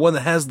the one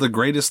that has the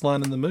greatest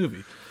line in the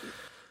movie.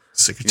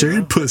 Secretary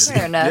of Pussy.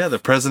 Fair enough. Yeah, the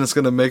president's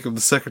going to make him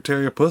the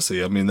Secretary of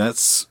Pussy. I mean,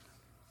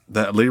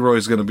 that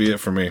Leroy's going to be it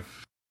for me.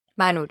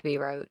 Mine would be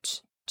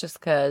Roach, just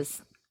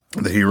because.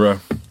 The hero.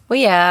 Well,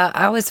 yeah,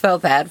 I always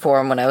felt bad for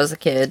him when I was a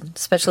kid,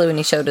 especially when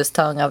he showed his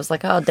tongue. I was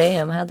like, oh,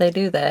 damn, how'd they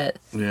do that?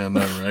 Yeah, I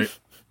know, right?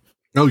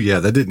 Oh, yeah,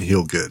 that didn't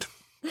heal good.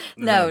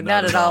 No,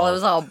 not at all. It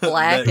was all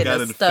black That and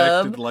got a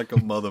stub. infected like a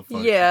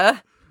motherfucker. Yeah.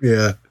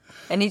 Yeah.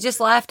 And he just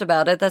laughed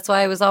about it. That's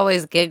why he was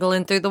always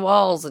giggling through the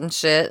walls and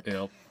shit.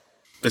 Yep.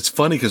 It's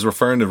funny because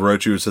referring to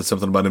Roach, said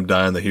something about him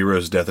dying the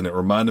hero's death, and it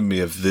reminded me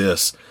of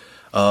this.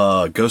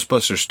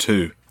 Ghostbusters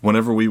 2.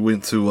 Whenever we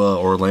went to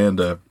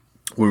Orlando,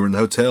 we were in the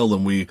hotel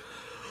and we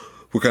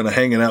were kind of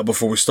hanging out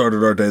before we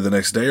started our day the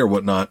next day or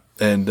whatnot.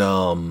 And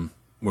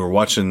we were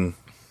watching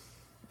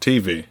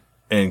TV,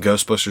 and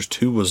Ghostbusters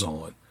 2 was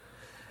on.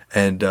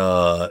 And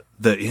the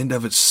end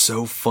of it's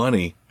so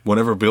funny.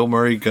 Whenever Bill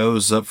Murray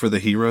goes up for the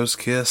hero's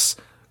kiss,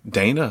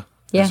 Dana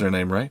is her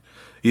name, right?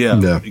 Yeah,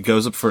 No. he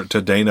goes up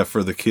to Dana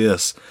for the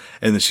kiss,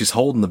 and then she's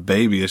holding the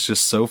baby. It's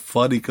just so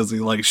funny because he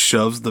like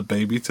shoves the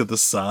baby to the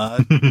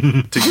side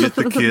to get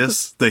the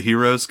kiss. The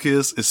hero's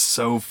kiss is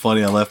so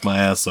funny. I laughed my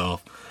ass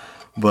off.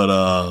 But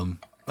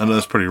I know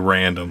that's pretty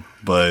random.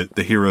 But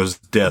the hero's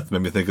death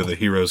made me think of the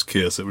hero's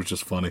kiss. It was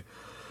just funny.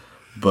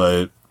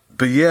 But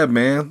yeah,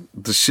 man,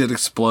 the shit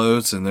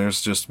explodes and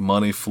there's just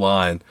money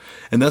flying,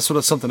 and that's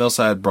something else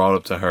I had brought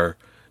up to her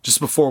just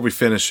before we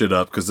finish it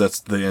up because that's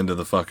the end of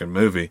the fucking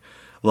movie.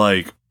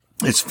 Like,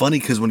 it's funny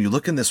because when you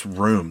look in this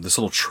room, this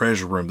little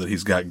treasure room that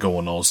he's got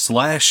going on,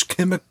 /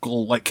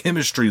 chemical, like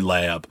chemistry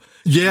lab.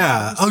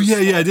 Yeah. Oh,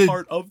 yeah, I did.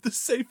 Part of the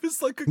safe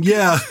is like a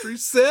Yeah. chemistry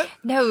set.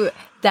 No,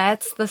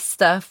 that's the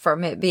stuff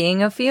from it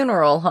being a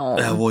funeral home.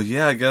 Well,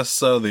 yeah, I guess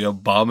so. The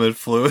embalming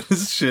fluid and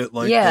shit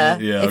like yeah,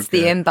 that. Yeah, it's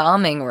the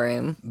embalming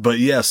room. But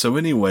yeah, so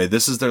anyway,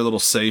 this is their little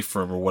safe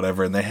room or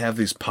whatever, and they have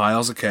these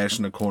piles of cash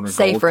in the corner.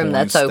 Safe gold room coins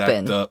that's stacked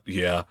open. Up.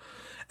 Yeah.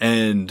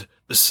 And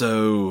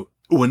so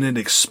when it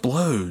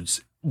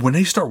explodes, when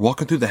they start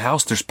walking through the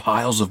house, there's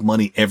piles of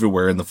money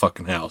everywhere in the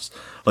fucking house.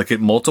 Like,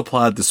 it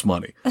multiplied this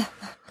money.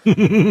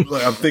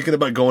 Like, I'm thinking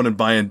about going and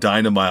buying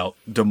dynamite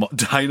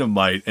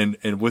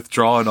and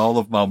withdrawing all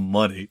of my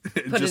money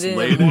and Put just it in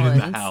laying it in the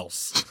once.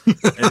 house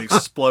and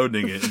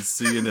exploding it and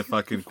seeing if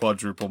I can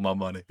quadruple my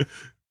money.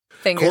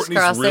 Fingers Courtney's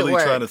crossed really it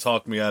works. trying to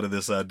talk me out of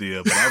this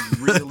idea, but I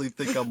really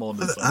think I'm on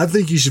this. I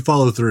think you should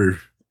follow through.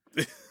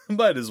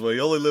 Might as well.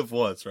 You only live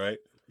once, right?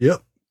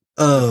 Yep.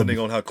 Depending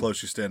on how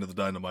close you stand to the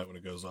dynamite when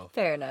it goes off.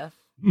 Fair enough.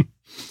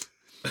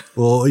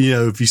 Well,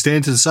 if you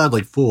stand to the side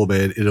like full,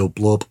 man, it'll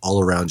blow up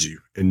all around you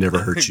and never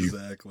hurt you.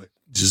 Exactly.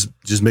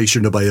 Just make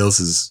sure nobody else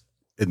is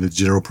in the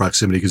general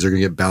proximity because they're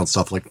gonna get bounced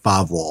off like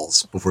 5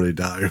 walls before they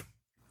die.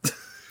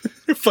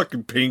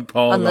 Fucking ping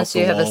pong. Unless off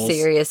you the have a walls.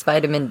 serious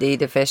vitamin D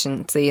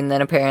deficiency, and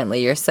then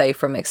apparently you're safe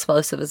from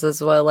explosives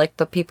as well, like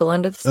the people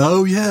under the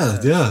Oh yeah.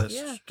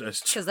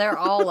 That's because they're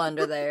all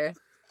under there.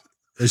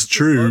 It's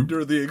true.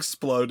 under the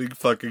exploding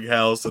fucking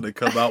house, and they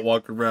come out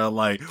walking around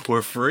like,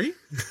 we're free?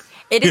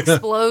 It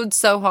explodes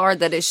so hard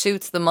that it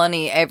shoots the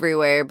money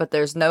everywhere, but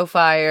there's no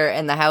fire,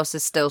 and the house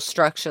is still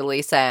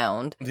structurally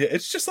sound. Yeah,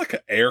 it's just like an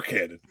air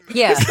cannon.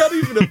 Yeah. It's not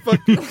even a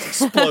fucking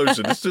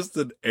explosion. It's just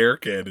an air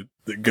cannon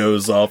that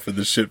goes off, and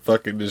the shit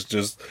fucking is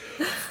just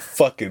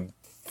fucking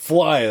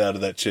flying out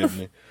of that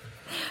chimney.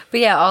 But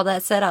yeah, all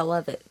that said, I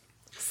love it.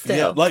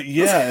 Still.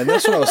 And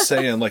that's what I was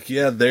saying. Like,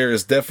 yeah, there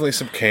is definitely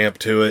some camp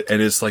to it, and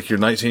it's like your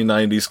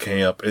 1990s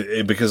camp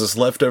because it's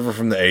left over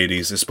from the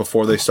 80s. It's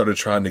before they started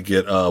trying to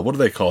get what do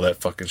they call that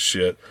fucking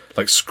shit?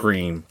 Like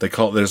Scream. They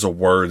call it. There's a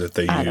word that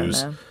they I don't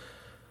use know.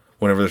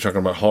 whenever they're talking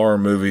about horror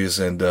movies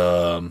and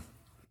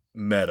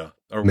meta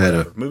or Meta.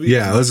 whatever. Movies,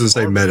 Yeah, I was gonna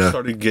say horror movies meta.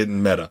 started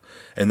getting meta,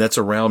 and that's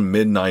around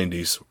mid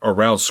 90s,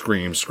 around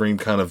Scream. Scream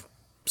kind of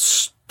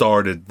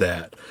started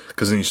that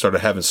because then you started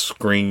having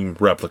Scream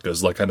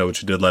replicas, like I Know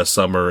What You Did Last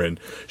Summer and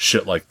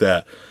shit like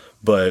that.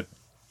 But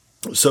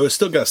so it's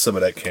still got some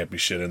of that campy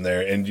shit in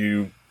there, and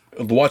you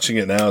watching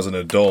it now as an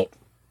adult,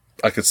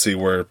 I could see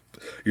where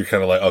you're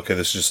kind of like, okay,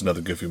 this is just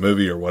another goofy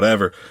movie or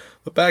whatever.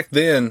 But back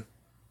then,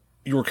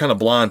 you were kind of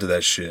blind to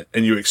that shit,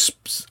 and you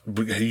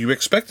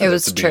expected It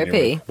was to be in your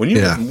movie. trippy. When you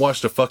Yeah.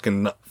 watched a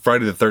fucking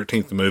Friday the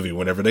 13th movie,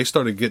 whenever they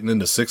started getting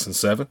into 6 and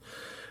 7,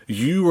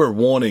 you were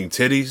wanting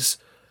titties,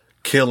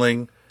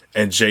 killing,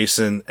 and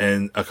Jason,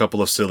 and a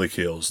couple of silly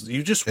kills.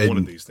 You just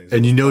wanted these things.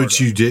 And you know It what was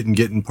you part didn't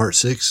get in part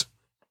 6? of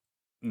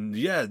it.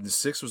 Yeah, the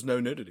 6 was no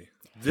nudity.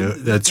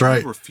 That's did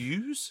right. He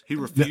refuse? He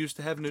refused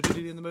to have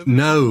nudity in the movie?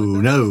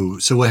 No.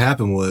 So what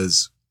happened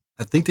was,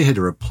 I think they had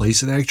to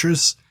replace an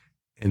actress,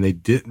 and they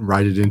didn't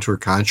write it into her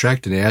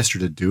contract, and they asked her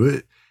to do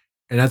it.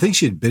 And I think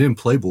she had been in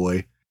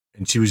Playboy,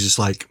 and she was just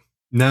like,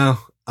 "No,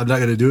 I'm not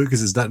going to do it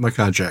because it's not in my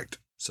contract."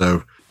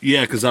 So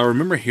Yeah, because I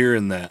remember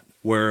hearing that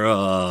where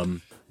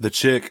the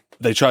chick,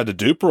 they tried to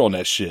dupe her on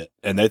that shit,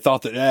 and they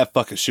thought that,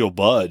 fuck it, she'll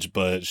budge,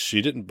 but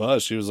she didn't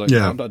budge. She was like, Yeah.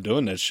 no, I'm not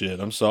doing that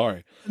shit. I'm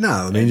sorry. no,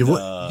 I mean, And, you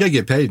gotta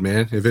get paid,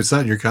 man. If it's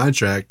not in your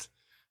contract,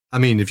 I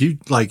mean, if you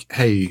like,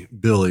 hey,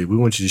 Billy, we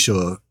want you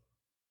to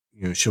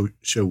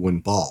show one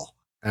ball,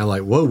 and I'm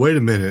like, whoa, wait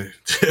a minute.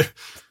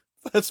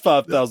 That's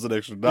 $5,000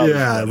 extra dollars.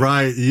 Yeah,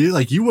 right.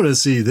 You want to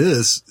see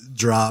this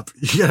drop?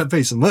 You gotta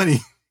pay some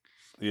money.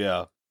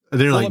 Yeah. And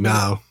they're Well, like, I mean,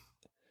 no.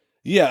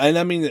 Yeah, and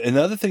I mean,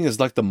 another thing is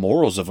like the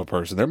morals of a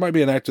person. There might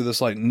be an actor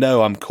that's like,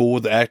 no, I'm cool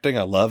with acting.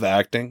 I love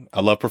acting.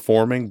 I love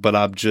performing, but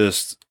I'm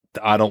just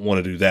I don't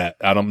want to do that.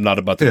 I'm not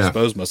about to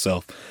expose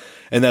myself.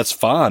 And that's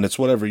fine. It's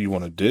whatever you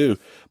want to do.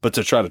 But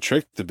to try to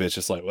trick the bitch,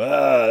 it's like,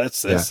 well,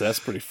 that's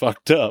pretty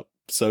fucked up.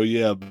 So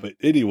yeah, but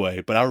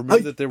anyway, but I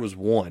remember that there was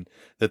one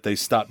that they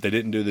stopped. They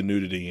didn't do the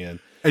nudity in.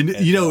 And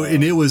you know,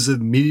 and it was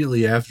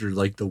immediately after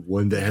like the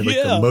one that had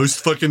like the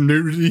most fucking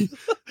nudity,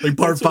 like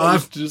part 5. I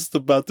was just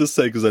about to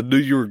say, because I knew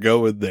you were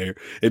going there.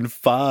 In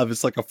 5,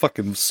 it's like a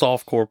fucking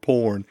softcore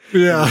porn.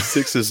 Yeah. And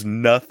 6 is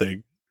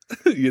nothing.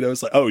 You know,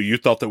 it's like, oh, you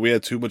thought that we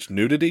had too much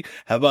nudity?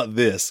 How about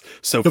this?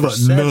 So for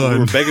 7, we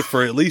were begging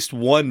for at least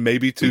 1,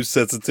 maybe 2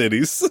 sets of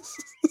titties.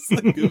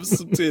 Like, give us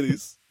some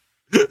titties.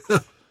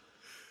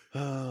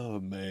 Oh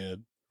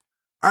man.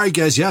 All right,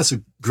 guys. Yeah, so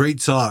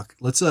great talk.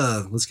 Let's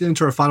get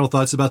into our final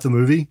thoughts about the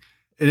movie.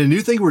 And a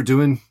new thing we're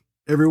doing,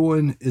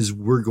 everyone, is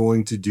we're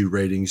going to do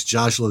ratings.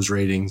 Josh loves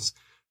ratings.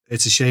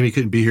 It's a shame he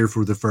couldn't be here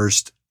for the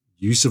first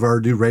use of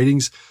our new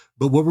ratings.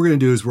 But what we're going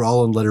to do is we're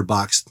all on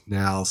Letterboxd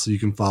now, so you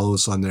can follow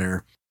us on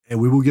there. And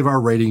we will give our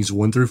ratings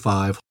 1 through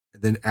 5.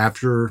 And then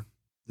after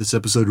this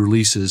episode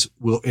releases,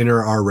 we'll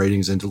enter our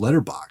ratings into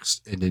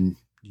Letterboxd. And then,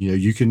 you know,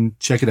 you can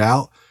check it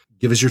out.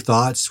 Give us your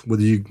thoughts,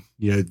 whether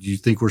you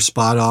think we're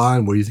spot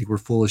on, whether you think we're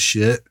full of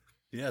shit.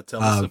 Yeah,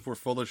 tell us if we're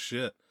full of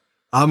shit.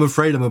 I'm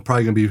afraid I'm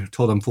probably going to be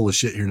told I'm full of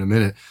shit here in a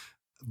minute.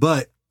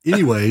 But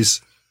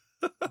anyways,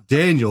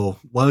 Daniel,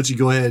 why don't you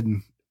go ahead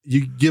and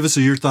you give us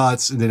your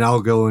thoughts, and then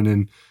I'll go in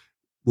and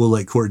we'll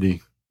let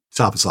Courtney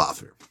top us off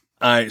here.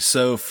 All right,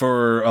 so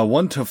for a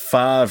 1 to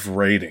 5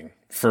 rating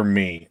for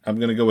me, I'm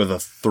going to go with a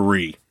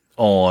 3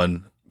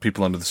 on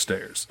People Under the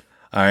Stairs.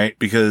 All right,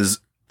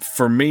 because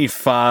for me,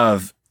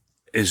 5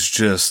 is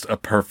just a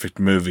perfect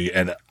movie,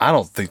 and I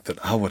don't think that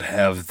I would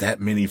have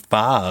that many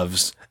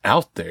 5s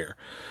out there.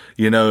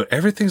 You know,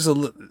 everything is a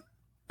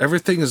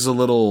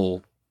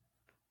little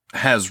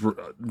has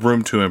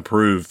room to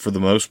improve for the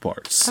most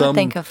part. I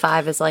think a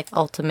 5 is like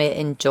ultimate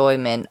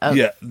enjoyment of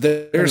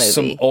there's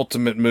some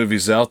ultimate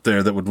movies out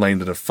there that would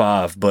land at a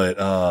 5,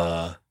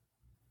 but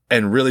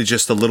and really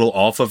just a little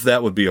off of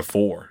that would be a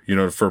 4, you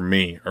know, for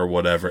me or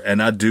whatever.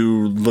 And I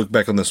do look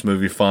back on this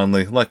movie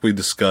fondly, like we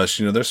discussed.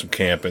 You know, there's some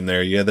camp in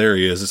there. Yeah, there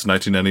he is. It's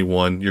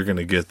 1991. You're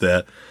gonna get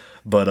that,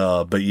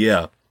 but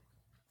yeah,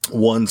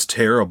 1's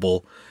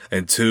terrible,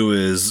 and 2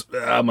 is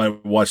I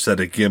might watch that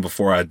again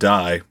before I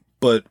die.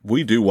 But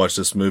we do watch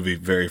this movie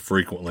very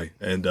frequently,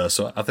 and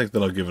so I think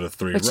that I'll give it a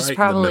 3. Which is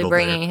probably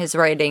bringing his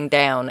rating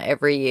down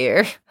every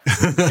year.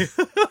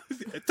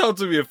 Talk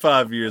to me in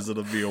 5 years,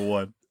 it'll be a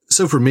 1.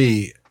 So for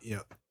me, you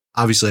know,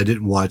 obviously I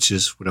didn't watch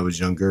this when I was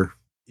younger,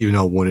 even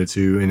though I wanted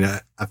to. And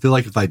I feel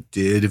like if I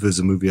did, if it was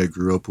a movie I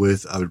grew up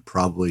with, I would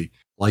probably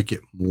like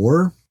it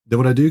more than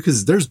what I do.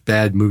 Because there's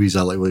bad movies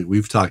I like.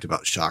 We've talked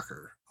about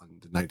Shocker on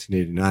the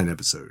 1989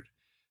 episode,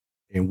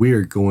 and we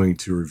are going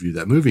to review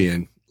that movie.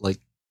 And like,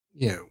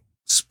 you know,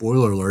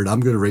 spoiler alert, I'm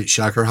going to rate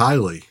Shocker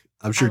highly.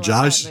 I'm sure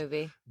Josh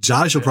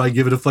will probably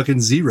give it a fucking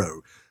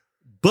 0.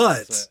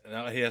 But so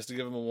now he has to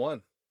give him a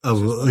 1.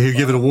 Oh, he'll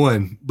give it a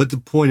 1. But the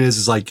point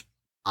is like,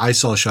 I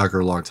saw Shocker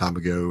a long time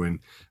ago, and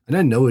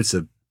I know it's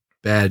a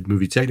bad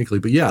movie technically,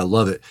 but yeah, I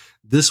love it.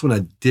 This one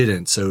I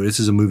didn't. So this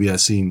is a movie I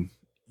seen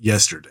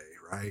yesterday,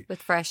 right?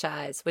 With fresh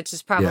eyes, which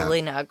is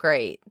probably not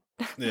great.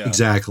 Yeah.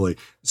 Exactly.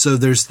 So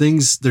there's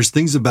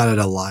things about it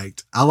I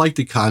liked. I like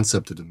the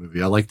concept of the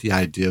movie. I like the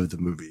idea of the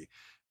movie.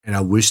 And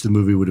I wish the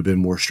movie would have been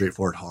more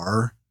straightforward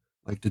horror.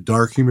 Like the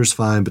dark humor's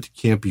fine, but the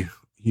campy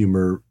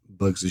humor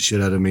bugs the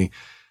shit out of me.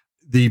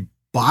 The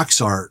box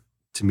art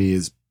to me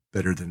is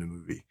better than the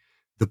movie.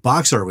 The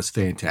box art was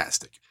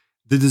fantastic.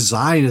 The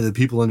design of the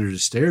people under the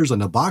stairs on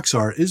the box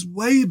art is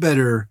way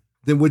better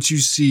than what you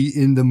see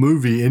in the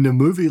movie. In the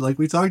movie, like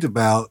we talked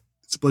about,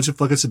 it's a bunch of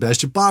fucking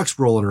Sebastian Bachs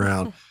rolling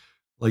around.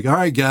 Like, all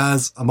right,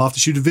 guys, I'm off to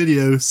shoot a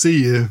video.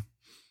 See you.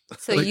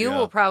 So you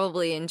will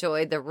probably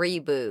enjoy the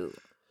reboot.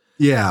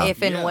 Yeah.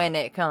 If and when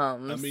it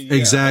comes. I mean,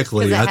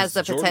 exactly. Because it has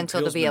the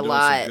potential to be a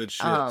lot,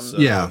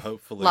 a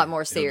lot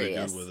more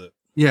serious.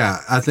 Yeah,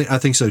 I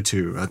think so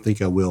too. I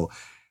think I will.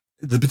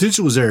 The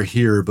potential was there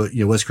here, but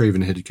you know, Wes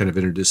Craven had kind of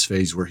entered this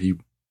phase where he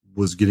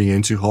was getting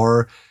into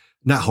horror,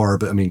 not horror,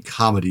 but I mean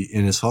comedy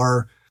in his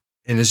horror.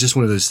 And it's just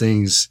one of those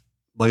things.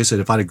 Like I said,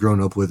 if I'd have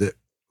grown up with it,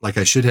 like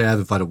I should have,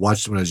 if I'd have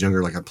watched it when I was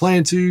younger, like I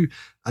planned to,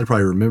 I'd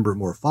probably remember it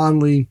more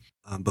fondly.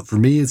 But for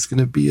me, it's going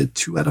to be a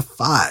 2 out of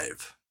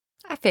 5.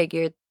 I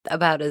figured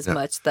about as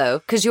much though,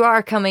 because you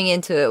are coming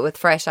into it with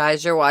fresh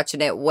eyes. You're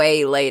watching it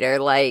way later.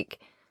 Like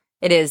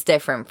it is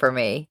different for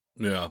me.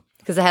 Yeah.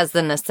 Because it has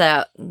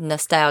the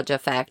nostalgia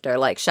factor,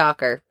 like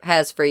Shocker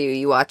has for you.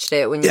 You watched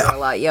it when you were a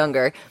lot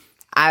younger.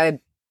 I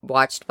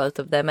watched both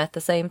of them at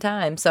the same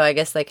time, so I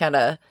guess they kind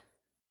of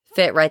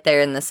fit right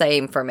there in the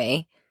same for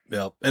me.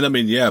 Yeah, and I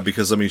mean,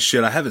 because I mean,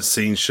 shit, I haven't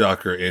seen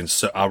Shocker, and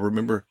so I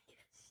remember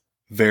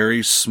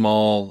very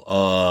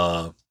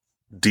small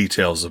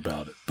details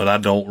about it, but I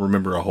don't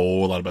remember a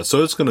whole lot about it.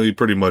 So it's going to be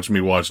pretty much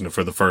me watching it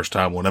for the first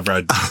time whenever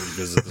I do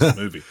revisit this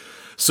movie.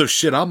 So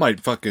shit, I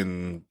might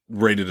fucking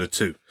rate it a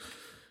 2.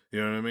 You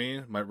know what I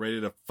mean? Might rate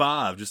it a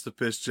 5 just to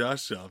piss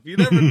Josh off. You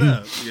never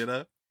know, you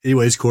know?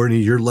 anyways, Courtney,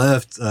 you're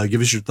left.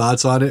 Give us your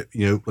thoughts on it.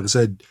 You know, like I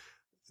said,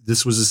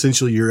 this was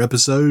essentially your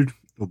episode.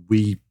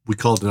 We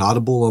called an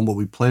audible on what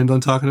we planned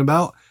on talking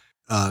about,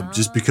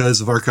 just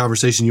because of our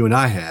conversation you and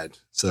I had.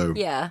 So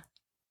Yeah.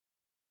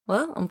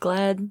 Well, I'm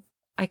glad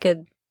I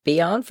could be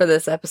on for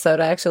this episode.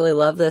 I actually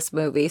love this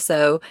movie.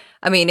 So,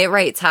 I mean, it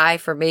rates high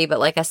for me, but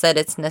like I said,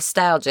 it's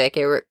nostalgic.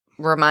 It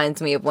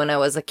reminds me of when I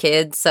was a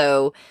kid.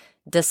 So,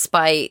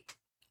 despite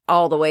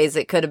all the ways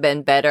it could have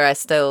been better, I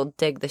still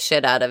dig the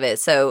shit out of it.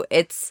 So,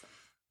 it's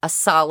a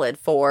solid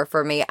 4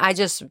 for me. I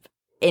just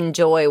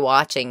enjoy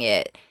watching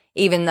it,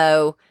 even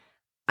though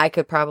I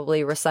could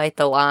probably recite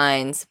the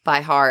lines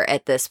by heart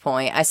at this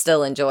point. I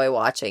still enjoy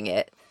watching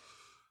it.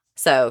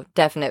 So,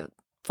 definite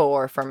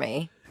 4 for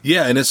me.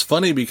 Yeah, and it's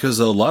funny because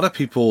a lot of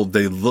people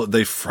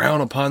they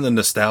frown upon the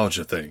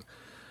nostalgia thing,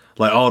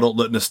 like, oh, don't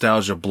let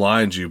nostalgia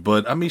blind you.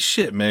 But I mean,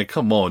 shit, man,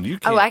 come on, you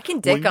can't. Oh, I can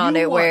dick on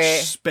it where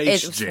it's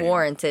Jam,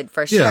 warranted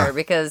for sure, Yeah.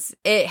 because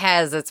it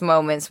has its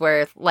moments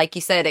where, like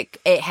you said,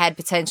 it had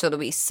potential to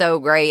be so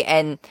great,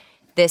 and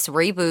this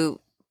reboot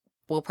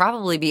will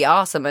probably be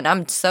awesome, and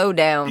I'm so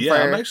down Yeah,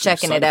 I'm for actually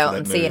checking it excited for out that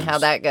and seeing how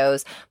news. that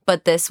goes.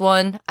 But this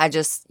one, I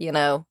just,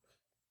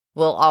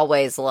 will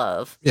always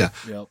love. Yep.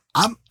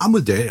 I'm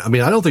with Dan. I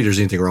mean, I don't think there's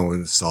anything wrong with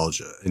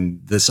nostalgia,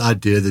 and this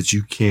idea that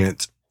you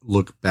can't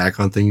look back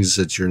on things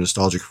that you're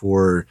nostalgic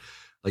for.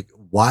 Like,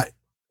 why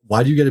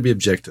do you got to be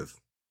objective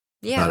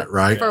Yeah, about it,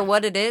 right? for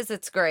what it is,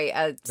 it's great.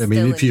 I still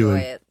if you, enjoy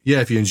it. yeah,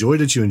 if you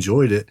enjoyed it, you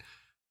enjoyed it.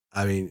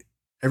 I mean,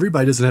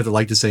 everybody doesn't have to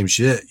like the same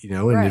shit, you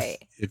know. And Right.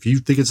 if you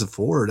think it's a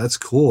 4, that's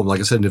cool. And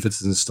like I said, and if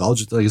it's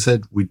nostalgic, like I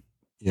said, we've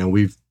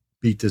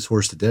beat this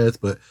horse to death,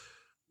 but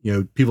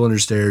People Under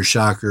Stairs,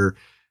 Shocker,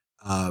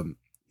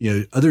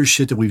 other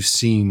shit that we've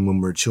seen when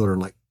we're children,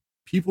 like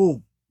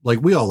people,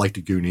 like we all like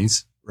the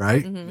Goonies,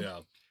 right? Mhm. Yeah.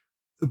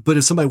 But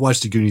if somebody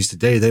watched the Goonies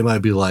today, they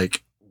might be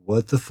like,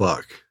 "What the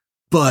fuck?"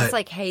 But It's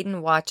like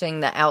Hayden watching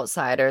The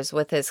Outsiders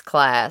with his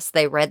class.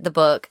 They read the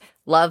book,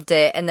 loved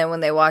it, and then when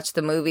they watched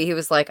the movie, he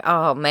was like,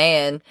 "Oh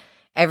man."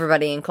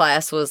 Everybody in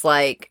class was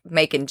like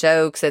making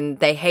jokes and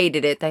they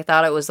hated it. They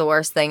thought it was the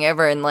worst thing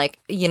ever. And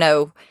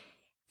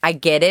I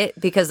get it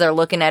because they're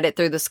looking at it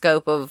through the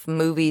scope of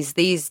movies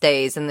these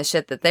days and the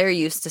shit that they're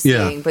used to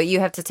Yeah. seeing. But you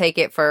have to take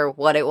it for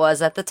what it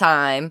was at the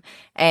time.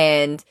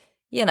 And,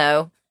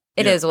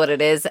 it is what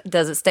it is.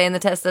 Does it stand the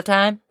test of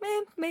time?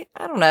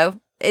 I don't know.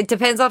 It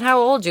depends on how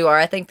old you are.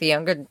 I think the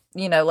younger,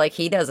 like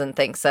he doesn't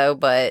think so,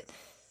 but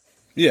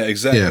Yeah,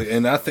 exactly. Yeah.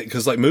 And I think,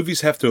 because like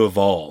movies have to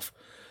evolve.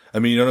 I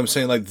mean, you know what I'm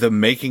saying? Like the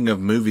making of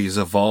movies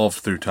evolved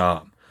through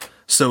time.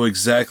 So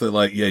exactly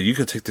like, yeah, you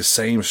could take the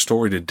same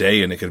story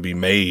today and it could be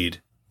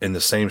made in the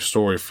same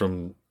story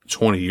from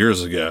 20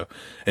 years ago.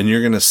 And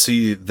you're going to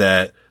see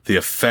that the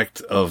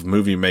effect of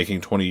movie making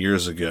 20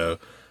 years ago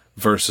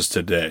versus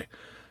today.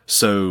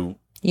 So,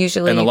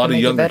 usually and a you lot can of make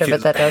it younger better,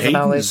 kids, but that doesn't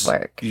always Hayden's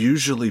work.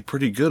 usually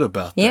pretty good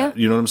about that. Yeah.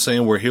 You know what I'm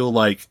saying? Where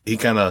he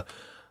kind of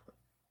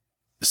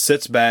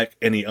sits back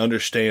and he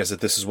understands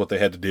that this is what they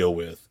had to deal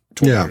with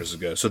 20 Yeah. years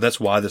ago. So that's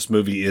why this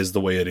movie is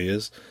the way it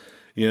is.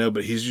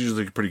 But he's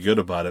usually pretty good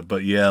about it.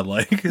 But yeah,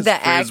 like his The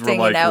friends acting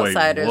were like, in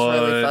Outsiders wait,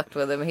 really what? fucked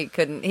with him. He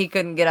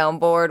couldn't get on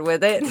board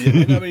with it.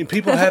 I mean,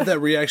 people have that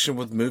reaction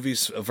with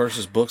movies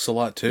versus books a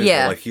lot too.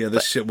 Yeah, They're like,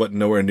 this shit wasn't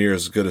nowhere near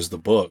as good as the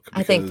book.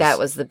 I think that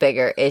was the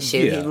bigger issue.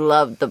 Yeah. He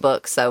loved the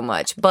book so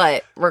much.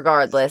 But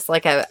regardless,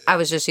 like I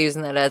was just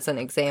using that as an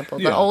example.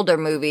 The Yeah. older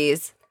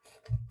movies,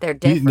 they're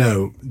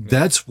different.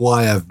 That's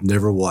why I've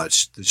never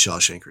watched The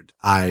Shawshank.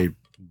 I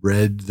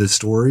read the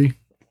story.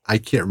 I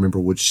can't remember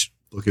which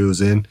book it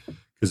was in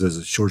because it was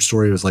a short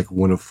story. It was like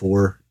 1 of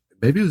 4.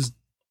 Maybe it was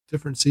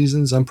different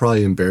seasons. I'm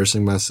probably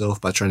embarrassing myself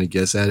by trying to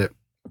guess at it.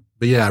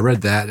 But yeah, I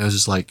read that and I was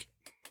just like,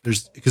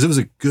 because it was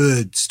a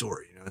good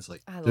story. It's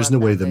like, I there's love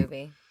no way that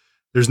movie.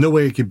 there's no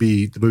way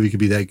the movie could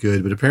be that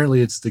good, but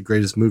apparently it's the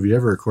greatest movie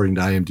ever according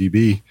to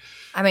IMDb.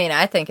 I mean,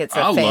 I think it's a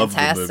I love the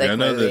fantastic movie. I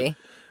know movie.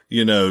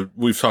 that,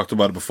 we've talked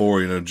about it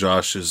before,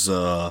 Josh is,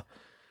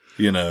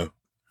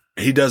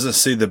 he doesn't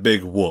see the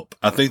big whoop.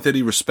 I think that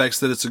he respects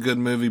that it's a good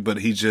movie, but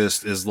he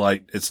just is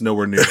like, it's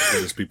nowhere near as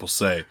good as people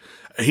say.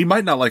 He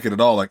might not like it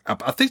at all. Like,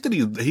 I think that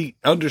he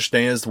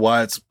understands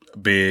why it's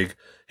big.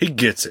 He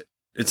gets it.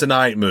 It's an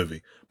alright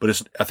movie,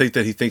 but I think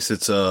that he thinks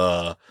it's,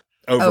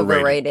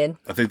 overrated.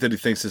 I think that he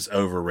thinks it's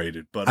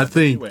overrated, but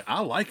anyway,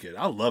 I like it.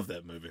 I love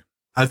that movie.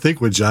 I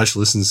think when Josh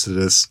listens to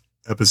this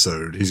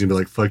episode, he's gonna be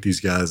like, "Fuck these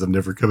guys! I'm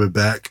never coming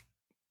back."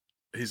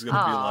 He's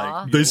gonna be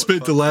like, They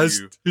spent the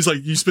last. He's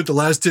like, "You spent the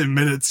last 10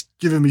 minutes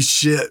giving me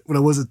shit when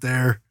I wasn't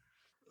there."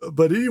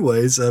 But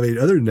anyways, I mean,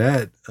 other than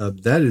that,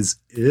 that is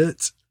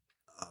it.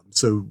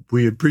 So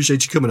we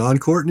appreciate you coming on,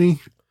 Courtney.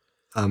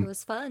 It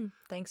was fun.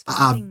 Thanks for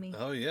having me.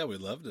 Oh yeah, we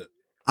loved it.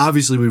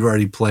 Obviously, we've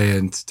already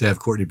planned to have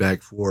Courtney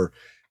back for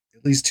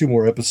at least 2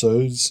 more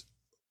episodes.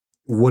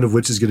 One of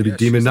which is going to be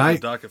Demon she's on the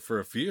Night. docket for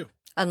a few.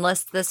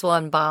 Unless this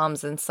one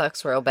bombs and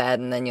sucks real bad,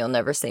 and then you'll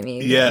never see me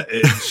again.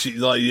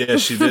 Yeah,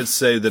 she did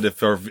say that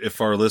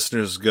if our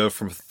listeners go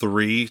from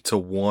 3 to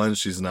 1,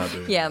 she's not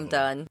doing. Yeah, I'm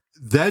done.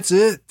 That's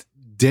it.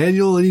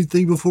 Daniel,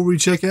 anything before we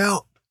check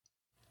out?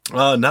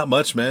 Not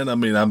much, man. I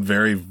mean, I'm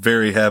very,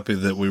 very happy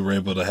that we were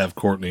able to have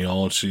Courtney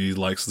on. She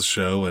likes the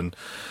show, and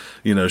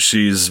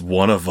she's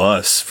one of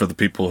us. For the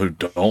people who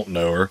don't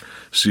know her,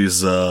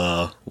 she's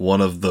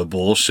one of the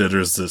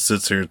bullshitters that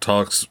sits here and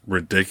talks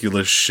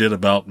ridiculous shit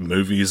about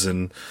movies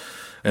and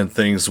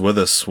things with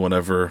us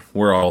whenever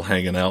we're all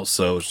hanging out.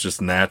 So it's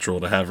just natural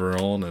to have her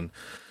on and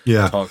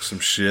talk some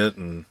shit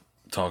and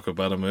talk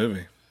about a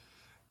movie.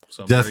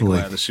 So I'm Definitely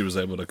very glad that she was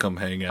able to come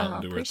hang out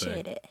and do her thing.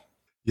 Appreciate it.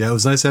 Yeah, it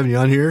was nice having you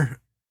on here.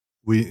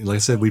 Like I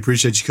said, we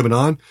appreciate you coming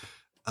on.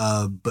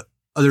 But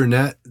other than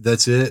that,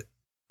 that's it.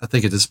 I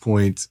think at this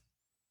point,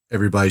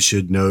 everybody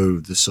should know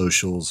the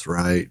socials,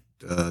 right?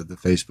 The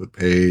Facebook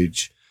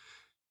page,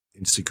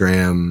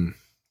 Instagram,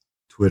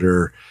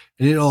 Twitter,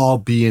 and it'll all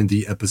be in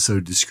the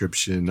episode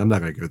description. I'm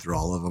not going to go through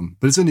all of them,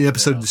 but it's in the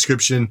episode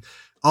description.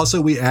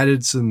 Also, we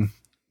added some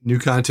new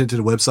content to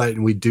the website,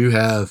 and we do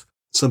have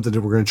something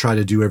that we're going to try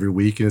to do every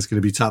week, and it's going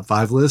to be top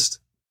 5 list.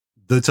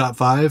 The top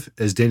 5,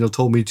 as Daniel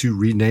told me to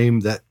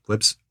rename that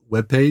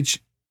web page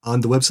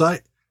on the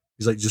website.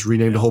 He's like, just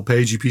rename the whole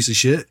page, you piece of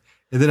shit.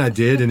 And then I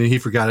did, and then he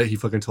forgot it. He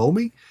fucking told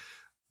me.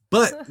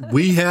 But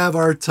we have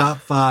our top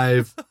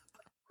 5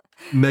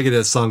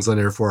 Megadeth songs on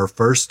there for our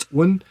first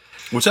one.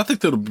 Which I think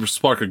that'll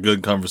spark a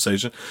good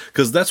conversation,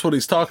 because that's what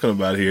he's talking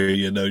about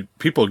here.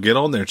 People get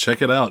on there,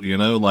 check it out.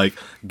 Like,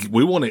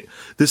 we want to.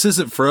 This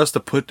isn't for us to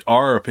put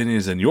our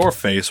opinions in your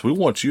face. We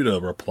want you to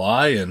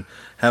reply and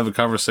have a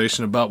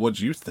conversation about what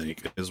you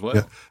think as well.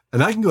 Yeah.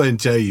 And I can go ahead and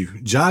tell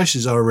you, Josh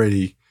is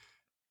already,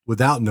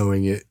 without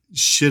knowing it,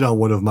 shit on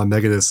one of my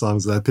Megadeth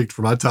songs that I picked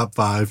for my top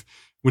 5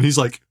 when he's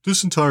like,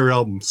 this entire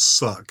album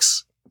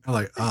sucks. I'm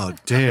like, oh,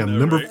 damn.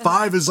 Number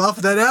 5 is off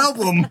that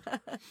album.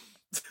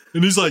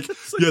 And he's like,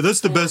 yeah,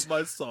 that's the best.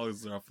 My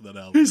songs are off of that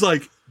album. He's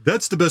like,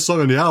 that's the best song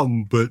on the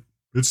album, but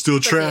it's still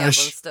But the trash.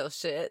 album's still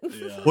shit.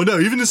 Yeah. Well, no,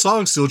 even the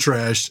song's still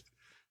trash.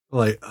 I'm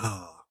like,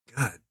 oh,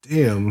 god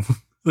damn.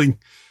 Like,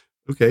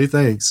 okay,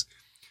 thanks.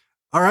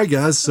 All right,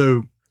 guys.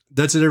 So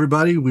that's it,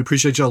 everybody. We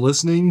appreciate y'all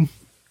listening.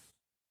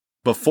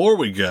 Before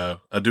we go,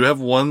 I do have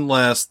one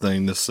last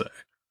thing to say.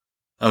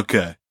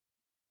 Okay.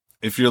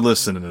 If you're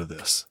listening to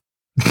this,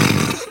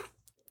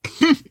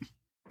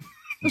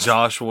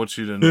 Josh wants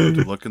you to know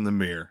to look in the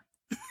mirror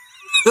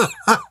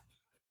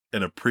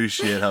and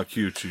appreciate how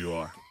cute you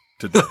are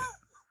today.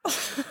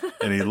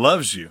 And he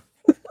loves you.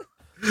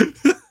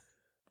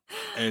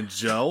 And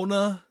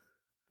Jonah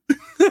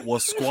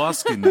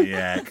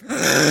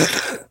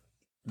Waskwaskiniak,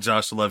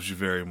 Josh loves you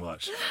very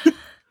much.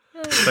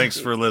 Thanks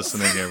for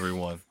listening,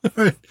 everyone.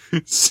 All right.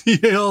 See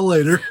y'all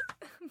later.